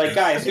 and we were like,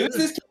 guys, who's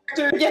this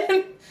character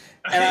again?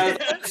 And I was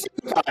like,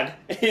 Dokapon.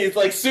 He's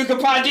like,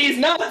 Dokapon D's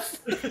nuts!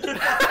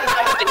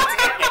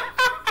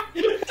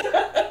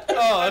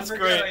 Oh, that's I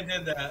great. I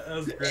did that. That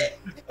was great.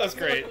 That's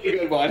great.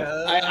 Good one.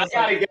 I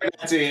gotta give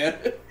that to you.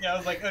 Yeah, I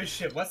was like, oh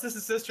shit, what's this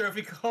assist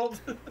trophy called?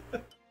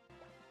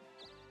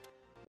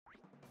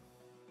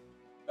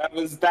 That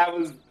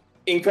was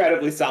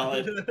incredibly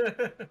solid.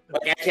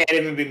 Like, I can't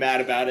even be mad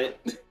about it.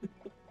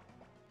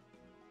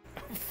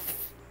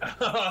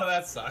 Oh,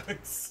 that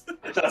sucks.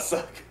 It does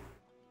suck.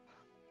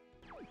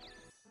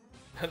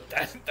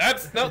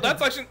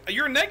 That's actually,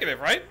 you're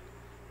negative, right?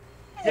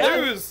 Yeah.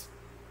 Lose.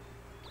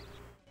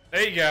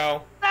 There you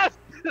go.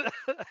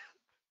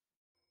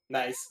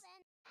 Nice.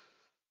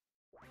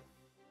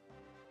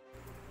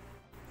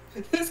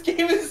 This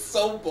game is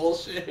so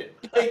bullshit.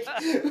 Like,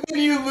 when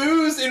you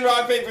lose in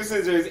rock, paper,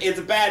 scissors, it's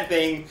a bad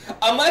thing.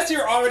 Unless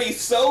you're already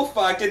so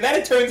fucked, and then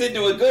it turns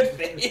into a good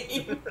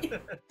thing.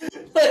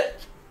 Like,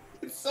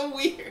 it's so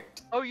weird.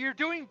 Oh, you're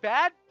doing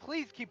bad?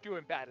 Please keep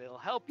doing bad. It'll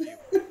help you.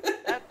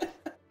 That's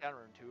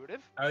counterintuitive.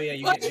 Oh yeah,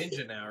 you What? get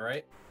ninja now,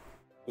 right?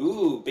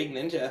 Ooh, big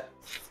ninja.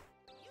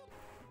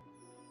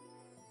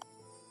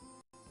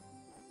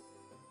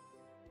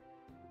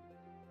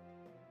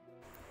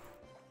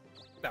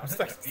 No,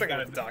 stick You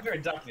with the duck. You're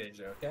a duck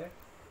ninja, okay?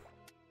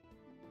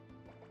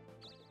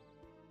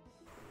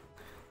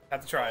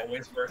 Have to try it.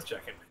 Always worth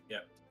checking.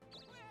 Yep.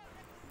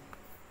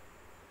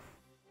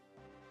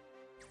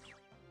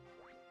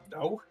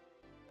 No.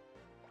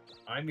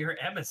 I'm your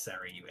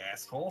emissary, you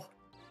asshole.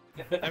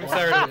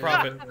 Emissary to the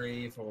prophet.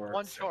 3, 4,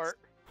 One 6. short.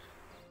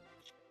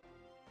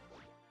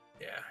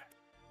 Yeah.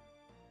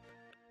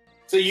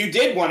 So you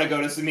did want to go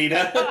to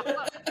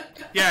Sumida.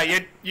 Yeah,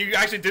 you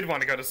actually did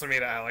want to go to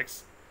Sumida,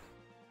 Alex.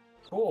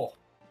 Cool.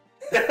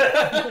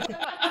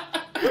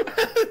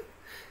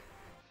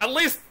 At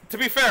least, to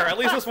be fair, at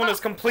least this one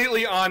is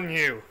completely on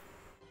you.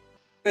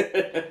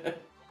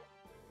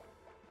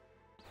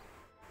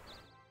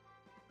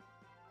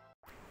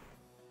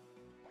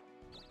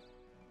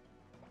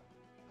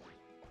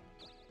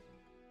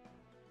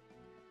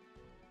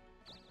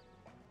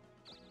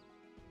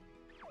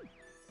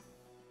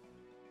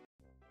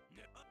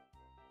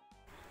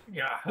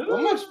 Yeah. How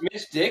much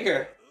Mitch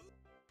Digger?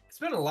 It's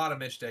been a lot of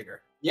Mitch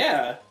Digger.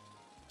 Yeah.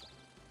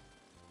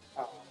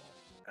 Oh.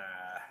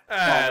 The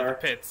Bummer.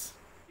 pits.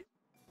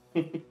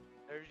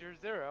 There's your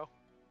 0.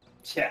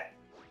 Yeah.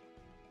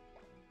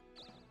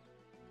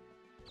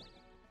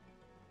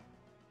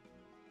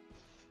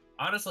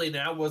 Honestly,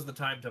 now was the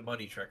time to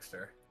money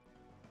trickster.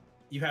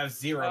 You have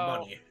 0 Oh.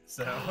 money,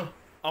 so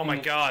Oh my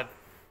god.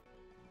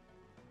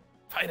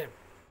 Fight him.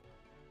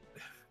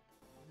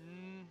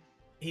 Mm,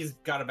 he's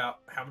got about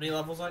how many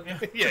levels on you?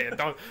 Yeah,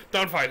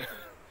 don't fight him.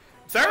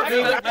 Sarah, I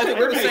mean, I think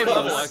we're the pretty same close.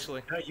 level,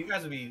 actually. No, you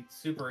guys would be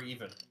super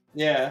even.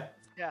 Yeah.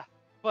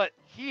 but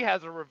he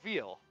has a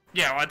reveal.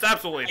 Yeah, well, it's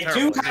absolutely I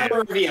terrible. do have a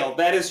reveal.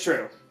 That is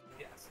true.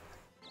 Yes.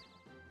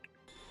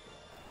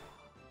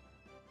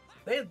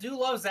 They do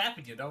love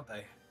zapping you, don't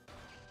they?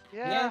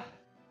 Yeah.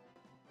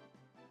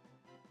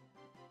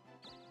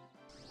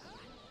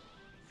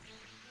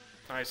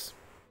 Nice.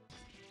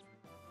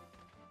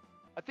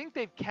 I think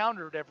they've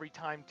countered every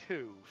time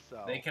too,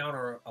 so. They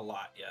counter a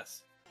lot,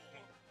 yes.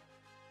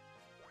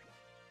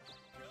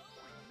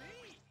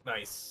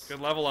 Nice. Good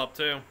level up,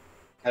 too.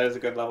 That is a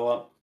good level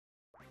up.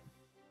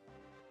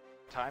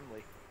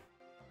 Timely.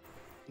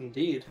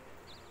 Indeed.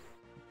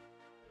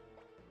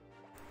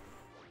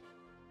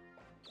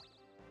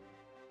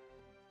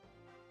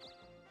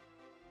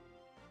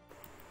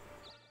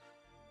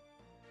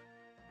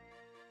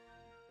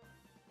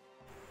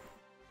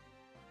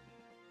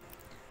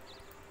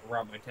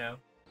 Rob my town.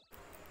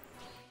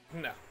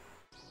 No.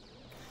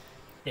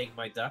 Take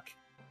my duck.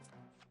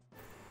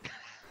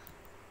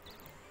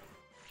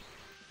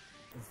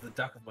 It's the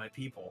duck of my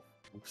people.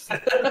 Oops.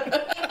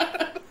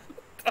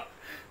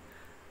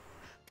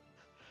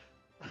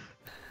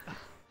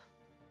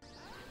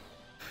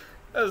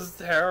 That was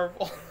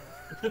terrible.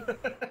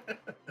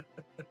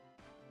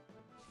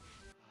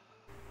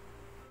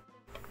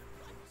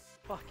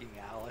 Fucking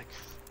Alex.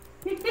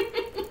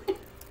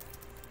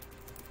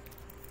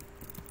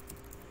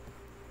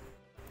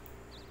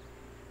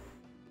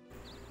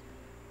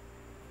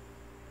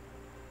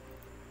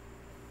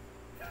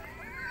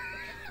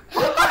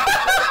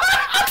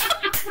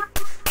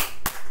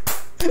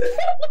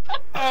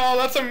 Oh,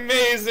 that's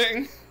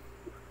amazing.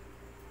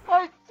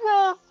 I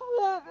just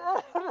went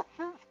out of this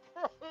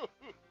game.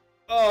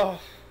 Oh.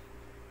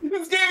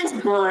 This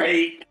game's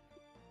great.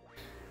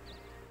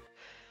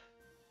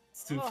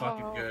 It's too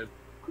fucking good.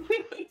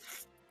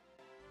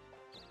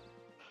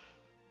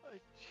 I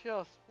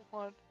just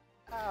want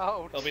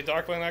out. It'll be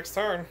Darkly next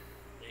turn.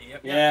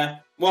 Yep. Yeah.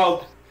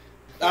 Well.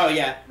 Oh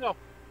yeah. No.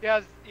 He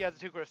has a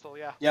 2 crystal,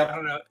 yeah. I Yep.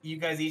 don't know. You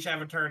guys each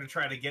have a turn to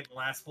try to get in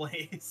last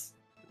place.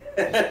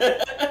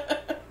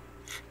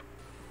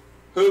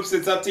 Hoops,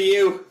 it's up to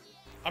you.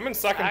 I'm in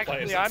second Actually,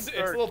 place. I'm It's a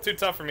third. little too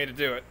tough for me to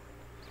do it.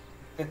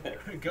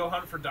 Go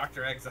hunt for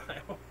Dr.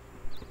 Exile.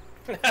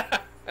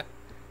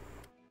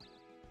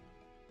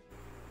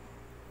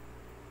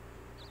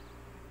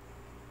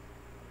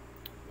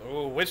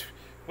 Ooh,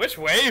 which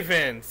way,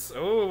 Vince?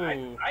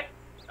 Ooh.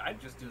 I'd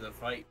just do the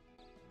fight.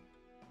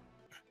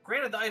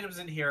 Granted, the items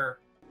in here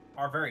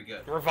are very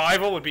good.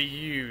 Revival would be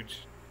huge.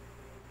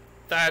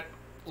 That,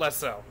 less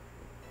so.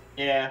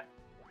 Yeah.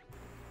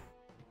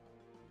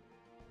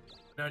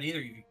 No, neither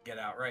you could get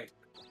out, right?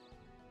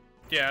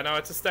 Yeah, no,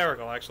 it's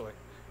hysterical, actually.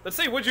 Let's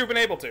see, would you have been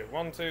able to?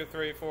 1, 2,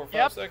 3, 4, 5,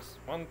 Yep. 6.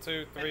 1,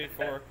 2, 3,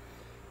 4.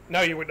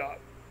 No, you would not.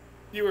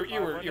 You were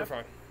wouldn't have?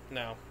 fine.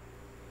 No.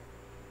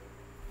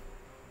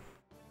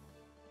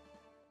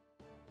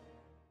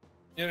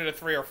 You needed a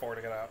 3 or 4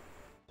 to get out.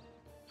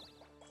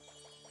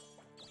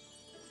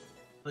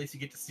 At least you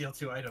get to steal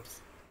 2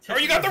 items. Oh,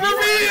 you got the Reveal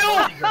reveal!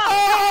 item.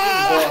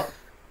 Ah!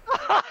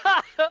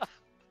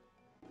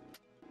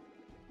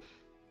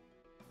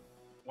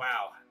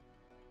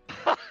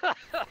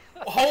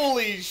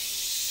 Holy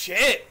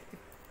shit!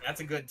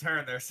 That's a good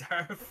turn there,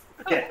 Surf.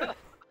 Yeah.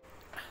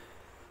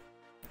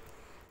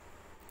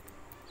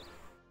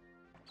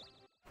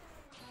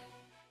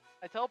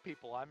 I tell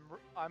people I'm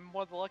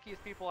one of the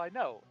luckiest people I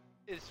know.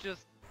 It's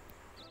just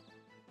you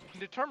can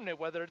determine it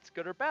whether it's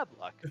good or bad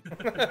luck.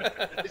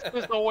 It's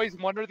just always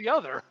one or the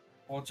other.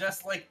 Well,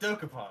 just like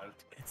Dokapon,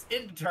 it's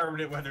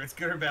indeterminate whether it's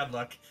good or bad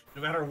luck,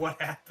 no matter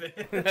what happens.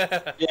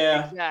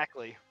 Yeah.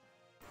 Exactly.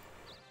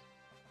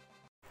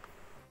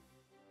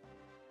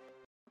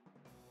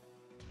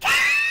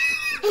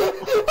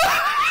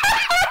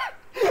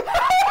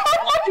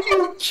 Are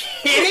you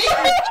kidding?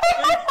 I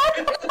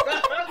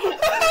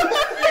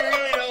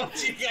really don't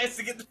want you guys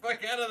to get the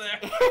fuck out of there.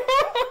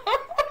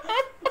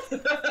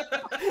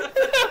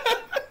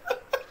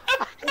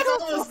 It's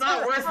almost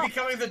not worth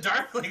becoming the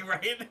Darkling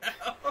right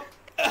now.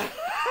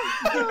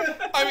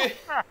 I mean,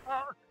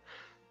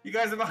 You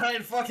guys are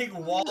behind fucking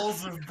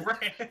walls of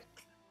brick.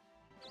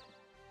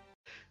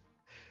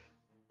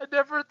 I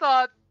never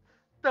thought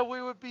that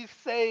we would be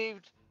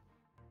saved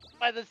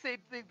by the same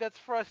thing that's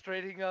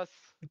frustrating us.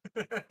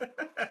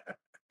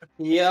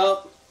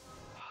 Yep.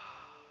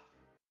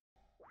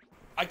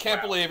 I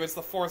can't believe it's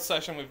the 4th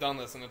session we've done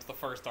this, and it's the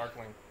first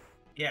Darkling.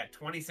 Yeah,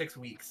 26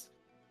 weeks.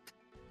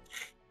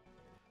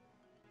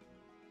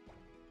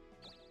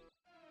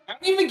 I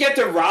don't even get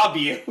to rob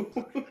you.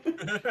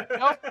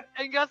 Nope.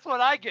 And guess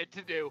what I get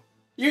to do?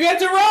 You get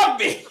to rob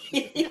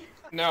me.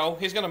 No,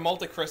 he's gonna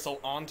multi-crystal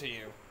onto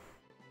you.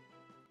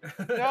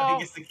 No. He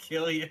gets to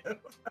kill you.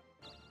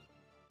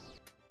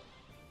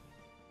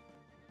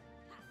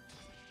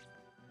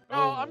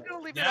 No, I'm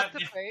gonna leave it up to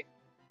yeah. fate.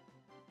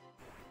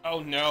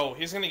 Oh no,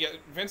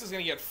 Vince is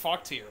gonna get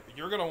fucked here.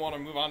 You're gonna want to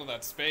move on to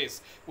that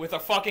space with a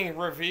fucking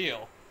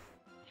reveal.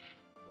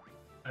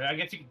 I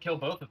guess you can kill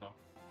both of them.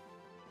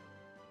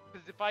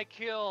 Because if I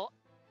kill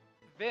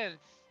Vince,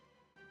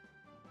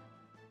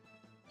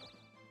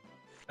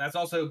 That's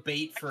also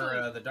bait for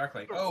Actually, the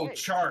Darkling. for Oh, bait.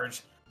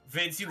 charge!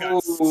 Vince, you got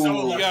Ooh. so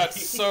lucky. You got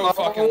so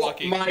fucking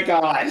lucky. Oh my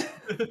god.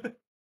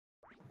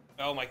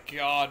 Oh my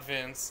god,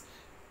 Vince.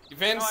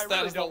 Vince, no, I that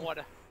really is don't the... want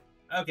to.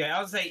 Okay, I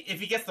would say if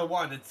he gets the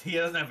one, he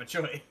doesn't have a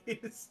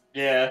choice.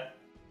 Yeah.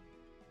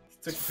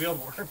 Took field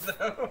worm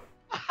though.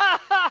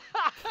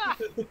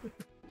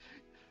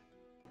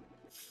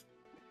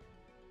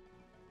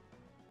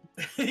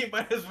 He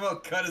might as well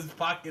cut his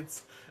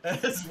pockets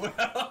as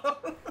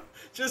well,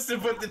 just to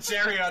put the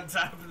cherry on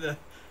top of the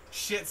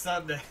shit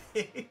sundae.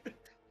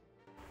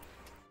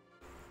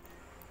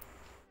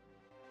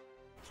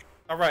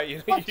 Alright, you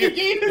Fucking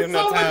have so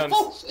no much towns.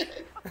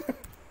 bullshit.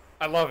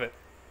 I love it.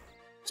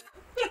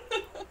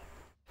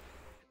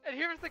 And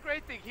here's the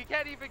great thing: he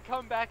can't even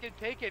come back and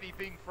take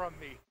anything from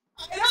me.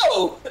 I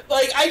know.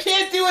 Like I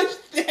can't do a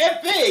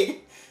damn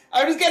thing.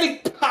 I'm just getting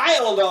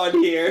piled on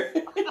here.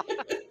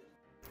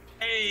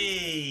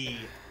 Hey!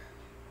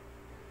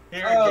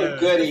 Here it Oh goes.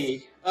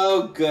 goody.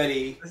 Oh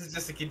goody. This is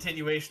just a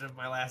continuation of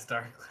my last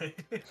Darkling.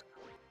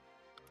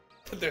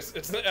 It's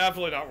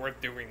absolutely not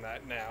worth doing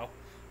that now.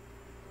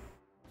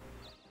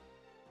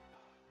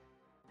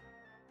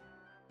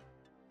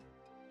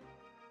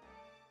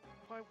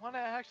 Do I want to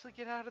actually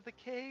get out of the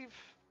cave?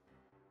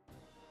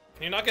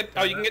 Can you not get...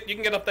 Oh, you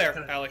can get up there,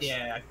 Alex.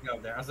 Yeah, I can go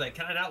up there. I was like,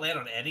 can I not land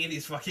on any of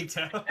these fucking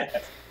towns?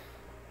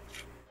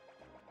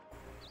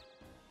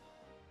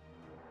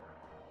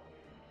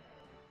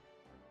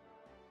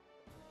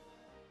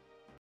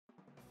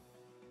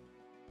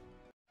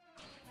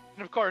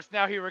 And of course,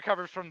 now he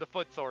recovers from the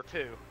footsore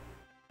too.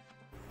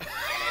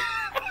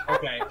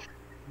 Okay.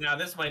 Now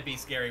this might be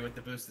scary with the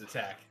boosted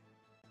attack.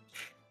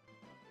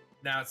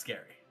 Now it's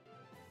scary.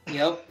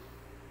 Yep.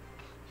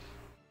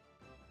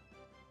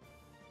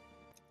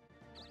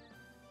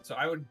 So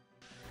I would...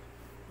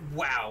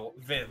 Wow,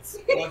 Vince.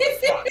 What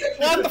the fuck?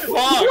 What the fuck?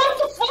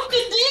 What the fuck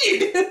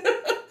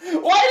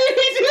indeed? Why did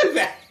he do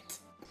that?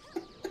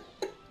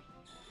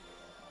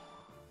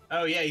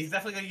 Oh yeah, he's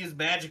definitely gonna use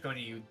magic on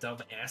you, you dumb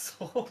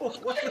asshole.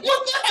 What the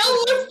hell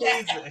was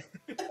that? amazing.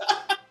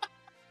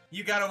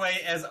 You got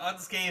away as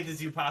unscathed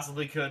as you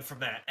possibly could from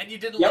that. And you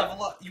didn't Yep.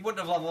 level up. You wouldn't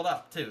have leveled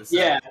up, too. So.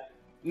 Yeah.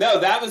 No,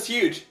 that was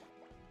huge.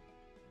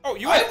 Oh,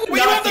 you I have, would well,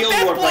 you not have the field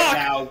death warp block!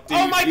 right now, dude.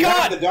 Oh my You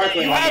god! have the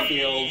Darkling You on have... the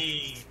field.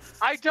 Hey.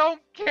 I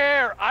don't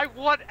care. I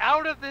want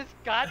out of this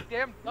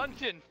goddamn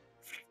dungeon.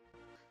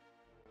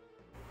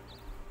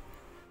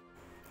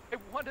 I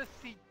want to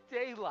see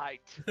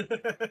daylight.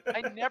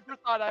 I never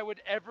thought I would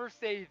ever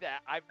say that.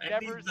 I've I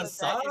never need the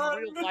said that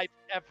in real sun. life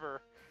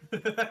ever.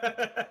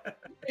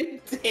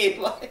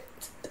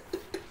 Daylight.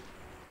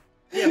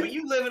 Yeah, but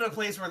you live in a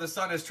place where the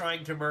sun is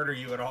trying to murder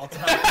you at all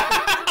times.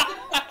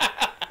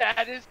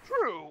 That is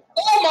true.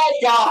 Oh my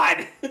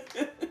god!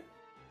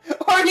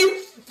 Are you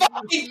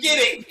fucking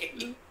kidding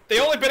me? The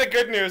only bit of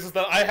good news is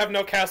that I have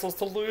no castles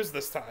to lose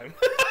this time.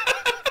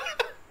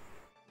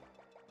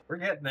 We're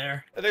getting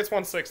there. I think it's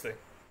 160.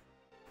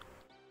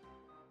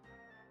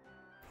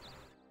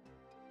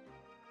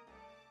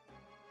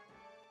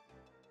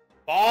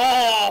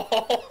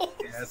 Oh!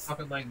 Yeah, it's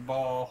fucking like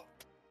ball.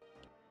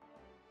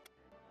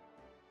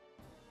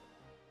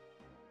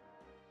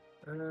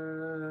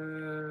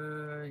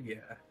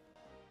 Yeah.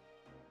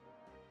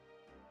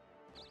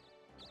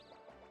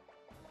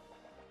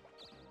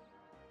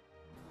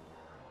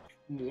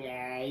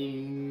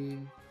 Yeah.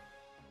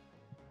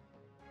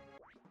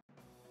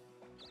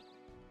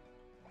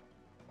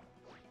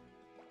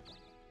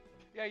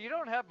 Yeah, you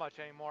don't have much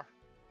anymore.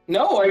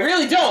 No, I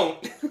really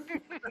don't. Go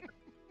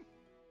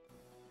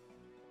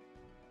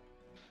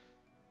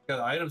to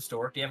the item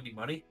store. Do you have any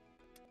money?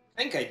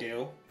 I think I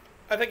do.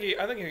 I think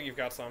you've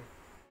got some.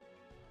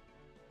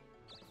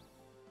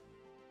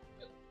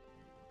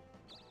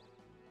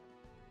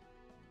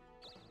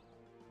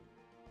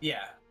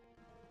 Yeah.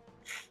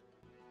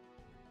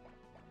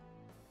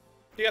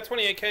 You got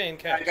 28K in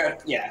cash. I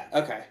got, yeah,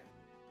 okay.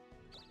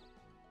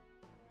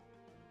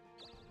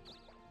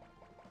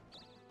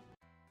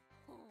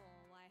 Oh,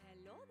 why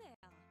hello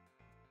there.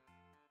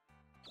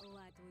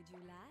 What would you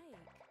like?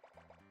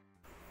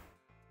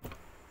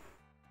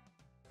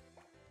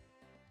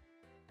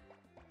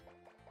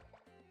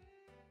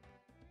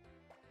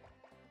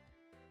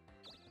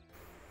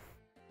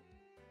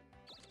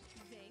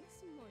 Thanks,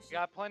 You Moshe.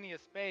 got plenty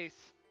of space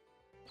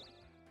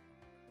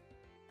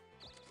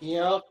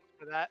Yep,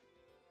 for that.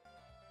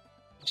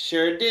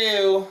 sure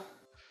do.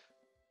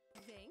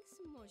 Thanks,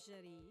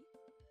 Mosherie.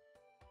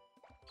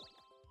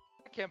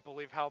 I can't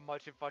believe how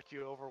much it fucked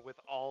you over with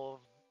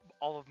all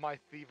of my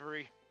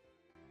thievery.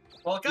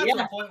 Well, it got to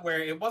Yeah. a point where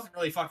it wasn't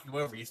really fucking you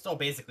over. You stole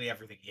basically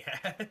everything you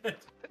had.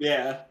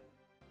 Yeah.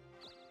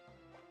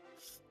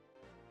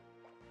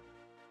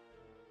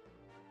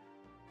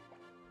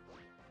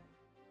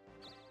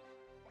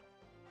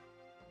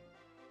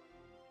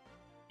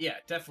 Yeah,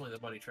 definitely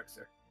the money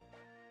trickster.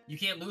 You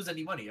can't lose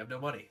any money. You have no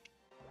money.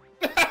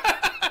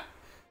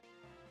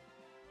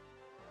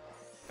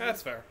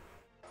 That's fair.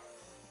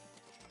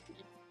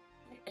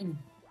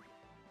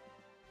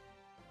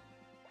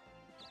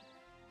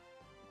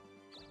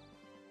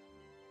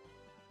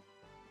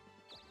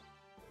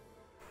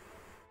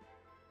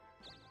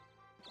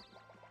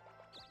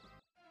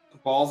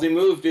 Ballsy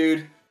move,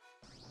 dude.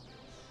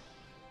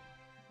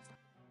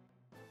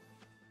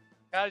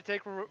 Gotta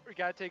take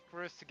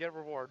risks to get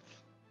rewards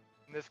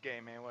in this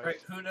game, anyways.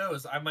 Right? Who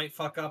knows? I might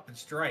fuck up and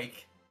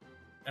strike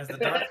as the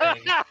dark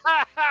thing,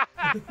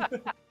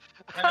 and then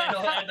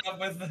I'll end up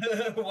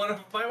with one of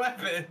my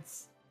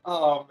weapons.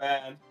 Oh,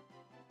 man.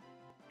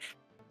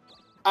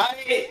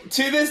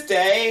 To this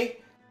day,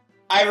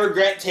 I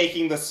regret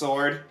taking the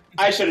sword.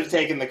 I should have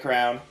taken the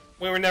crown.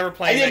 We were never I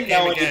playing didn't that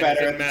game know again. any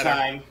better It at didn't the matter.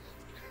 time,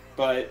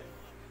 but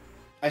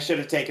I should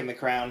have taken the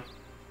crown.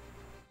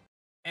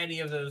 Any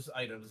of those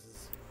items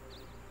is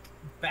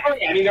bad. Oh,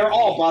 yeah, I mean, they're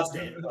all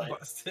busted, but-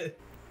 Busted.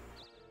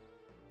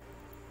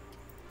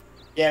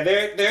 Yeah,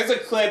 there's a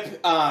clip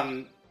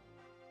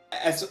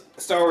as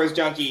Star Wars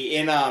Junkie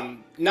in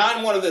not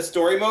in one of the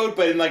story mode,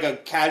 but in like a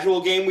casual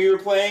game we were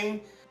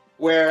playing,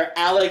 where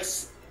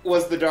Alex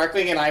was the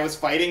Darkling and I was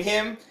fighting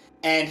him,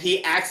 and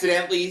he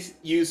accidentally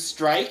used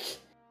Strike,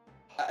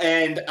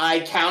 and I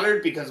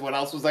countered because what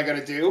else was I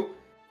gonna do?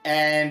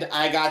 And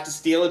I got to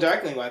steal a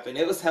Darkling weapon.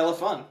 It was hella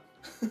fun.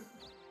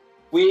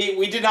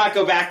 We did not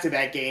go back to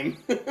that game.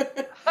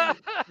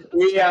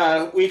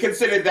 We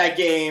considered that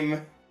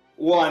game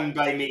won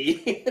by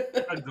me.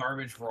 A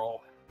garbage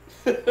roll.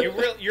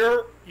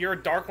 Your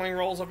Darkling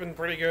rolls have been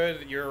pretty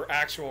good. Your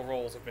actual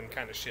rolls have been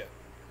kind of shit.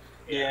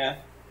 Yeah.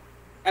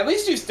 At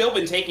least you've still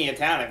been taking a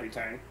town every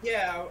turn.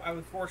 Yeah, I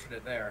was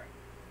fortunate there,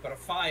 but a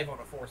 5 on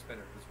a 4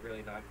 spinner is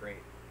really not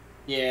great.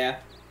 Yeah.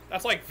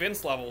 That's like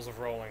Vince levels of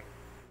rolling.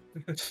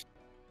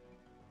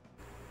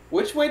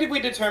 Which way did we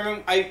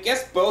determine? I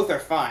guess both are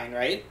fine,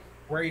 right?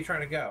 Where are you trying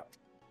to go?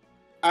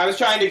 I was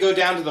trying to go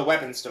down to the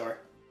weapon store.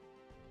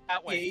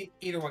 That way.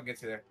 Yeah, either one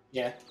gets you there.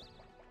 Yeah.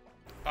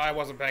 I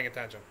wasn't paying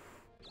attention.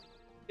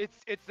 It's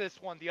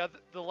this one.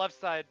 The left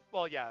side.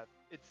 Well, yeah.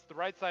 It's the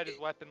right side is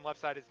weapon, left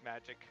side is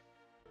magic.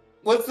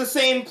 Well, it's the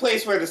same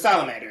place where the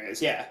salamander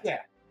is, yeah.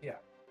 Yeah.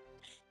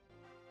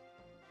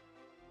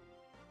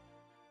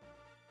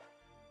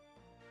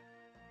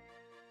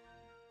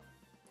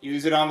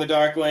 Use it on the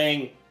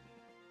Darkling.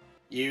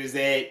 Use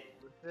it.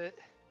 That's it.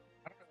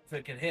 I don't know if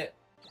it can hit.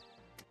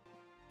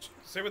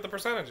 See what the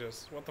percentage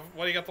is. What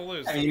do you got to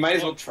lose? I mean, you might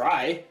as well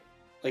try.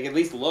 Like, at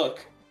least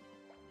look.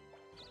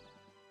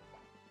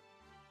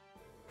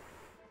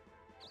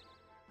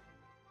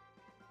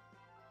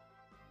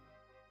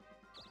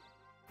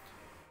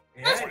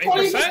 That's Yeah.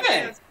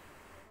 20%!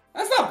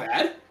 That's not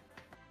bad.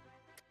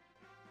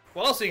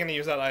 What else are you gonna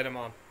use that item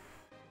on?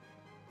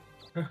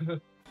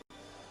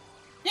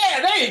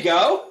 Yeah, there you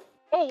go!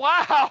 Oh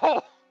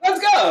wow!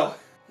 Let's go!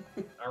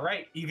 All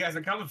right, you guys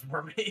are coming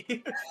for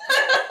me.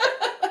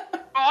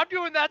 Oh, I'm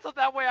doing that so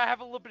that way I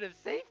have a little bit of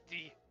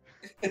safety.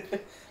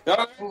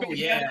 Oh,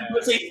 yeah.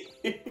 See?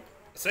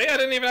 See, I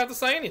didn't even have to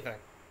say anything.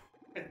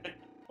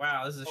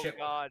 Wow, this is a Oh shit.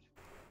 god.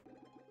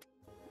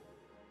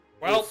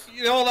 Well,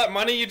 you know all that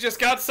money you just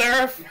got,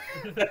 Seraph?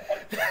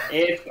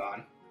 It's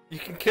gone. You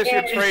can kiss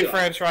your Yeah, trade sure.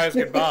 franchise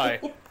goodbye.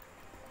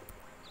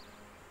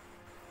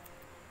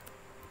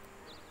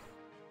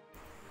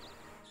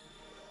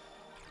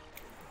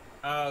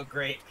 Oh,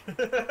 great.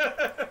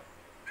 I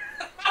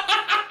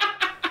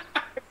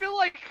feel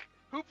like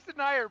Hoops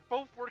and I are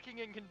both working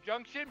in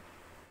conjunction.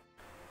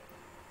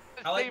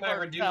 To I like save my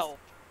reduced. ourselves.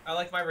 I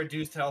like my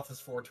reduced health is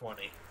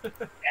 420.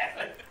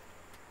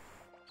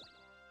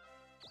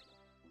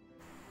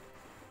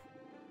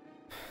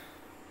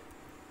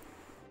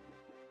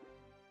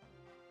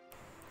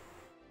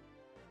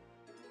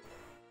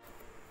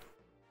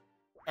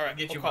 All right,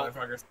 Get you, we'll call.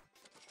 motherfuckers.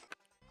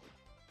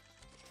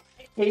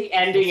 Hate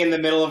ending in the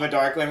middle of a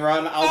Darkland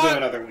run. I'll do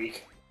another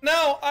week.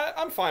 No,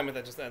 I'm fine with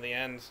it just at the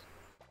end.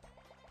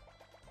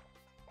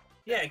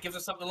 Yeah, it gives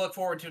us something to look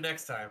forward to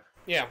next time.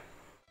 Yeah.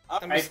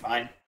 Alright,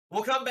 fine.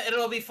 We'll come back, and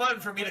it'll be fun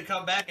for me to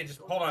come back and just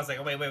hold on a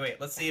second. Wait.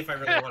 Let's see if I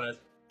really want to.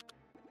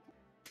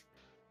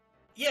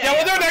 Yeah,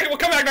 we'll do it next. We'll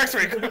come back next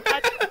week.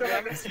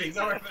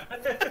 Don't worry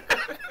about it.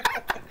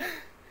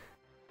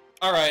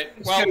 All right.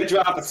 Just Well, gonna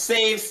drop a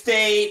save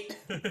state.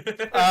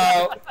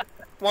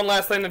 one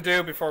last thing to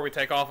do before we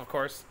take off, of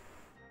course.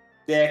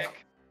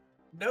 Dick.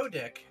 No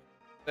dick.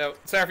 No,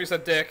 Seraph, you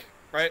said dick,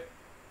 right?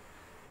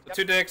 So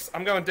 2 dicks.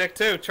 I'm going dick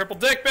too. Triple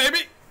dick,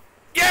 baby.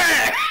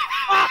 Yeah.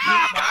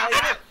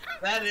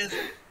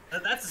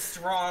 That's a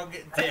strong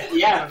dick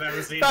Yeah. I've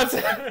ever seen.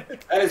 That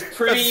is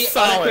pretty That's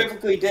solid.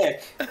 unequivocally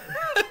dick.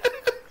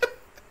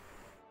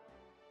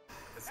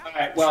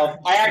 Alright, well,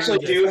 I actually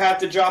do have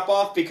to drop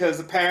off because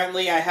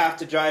apparently I have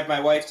to drive my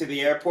wife to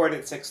the airport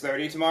at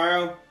 6:30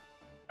 tomorrow.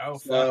 Oh,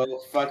 fuck. So,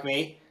 fuck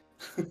me.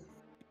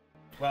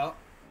 Well,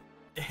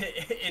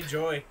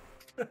 enjoy.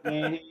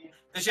 Mhm.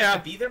 Does she have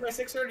to be there by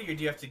 6:30, or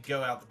do you have to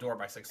go out the door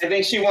by 6:30? I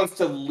think she wants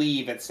to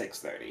leave at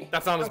 6:30.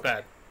 That's not as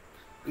bad.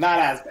 Not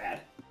as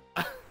bad.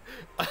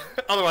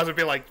 Otherwise, it'd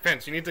be like,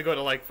 Vince, you need to go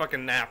to like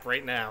fucking nap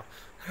right now.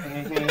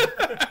 Mhm.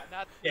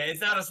 Not Yeah,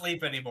 it's not a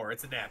sleep anymore.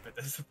 It's a nap at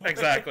this point.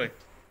 Exactly.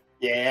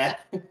 Yeah.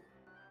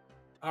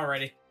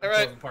 Alrighty. All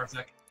right.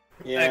 Parsec.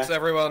 Yeah. Thanks,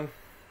 everyone.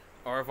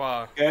 Au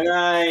revoir. Good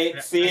night. Yeah,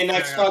 See you thanks,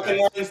 next guys.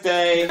 fucking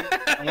Wednesday.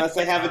 Unless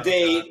I have a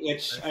date,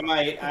 which I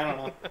might. I don't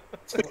know.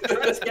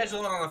 Try to schedule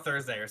it on a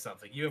Thursday or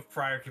something. You have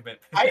prior commitment.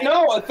 I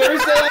know. A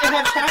Thursday I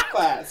have tap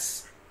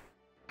class.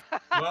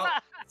 Well,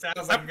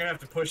 sounds like you're gonna have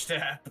to push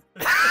tap.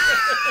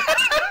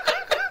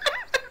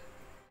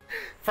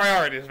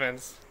 Priorities,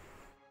 Vince.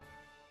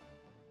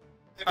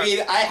 I mean,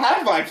 I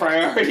have my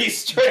priorities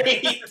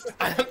straight.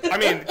 I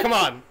mean, come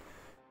on.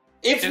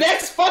 It's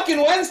next fucking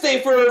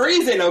Wednesday for a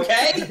reason,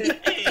 okay?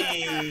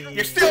 Hey.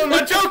 You're stealing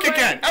my joke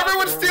again.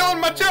 Everyone's stealing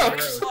my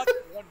jokes. not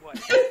one way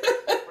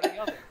or the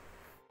other.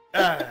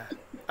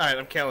 All right,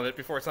 I'm killing it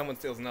before someone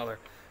steals another.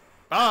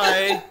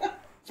 Bye.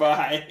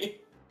 Bye.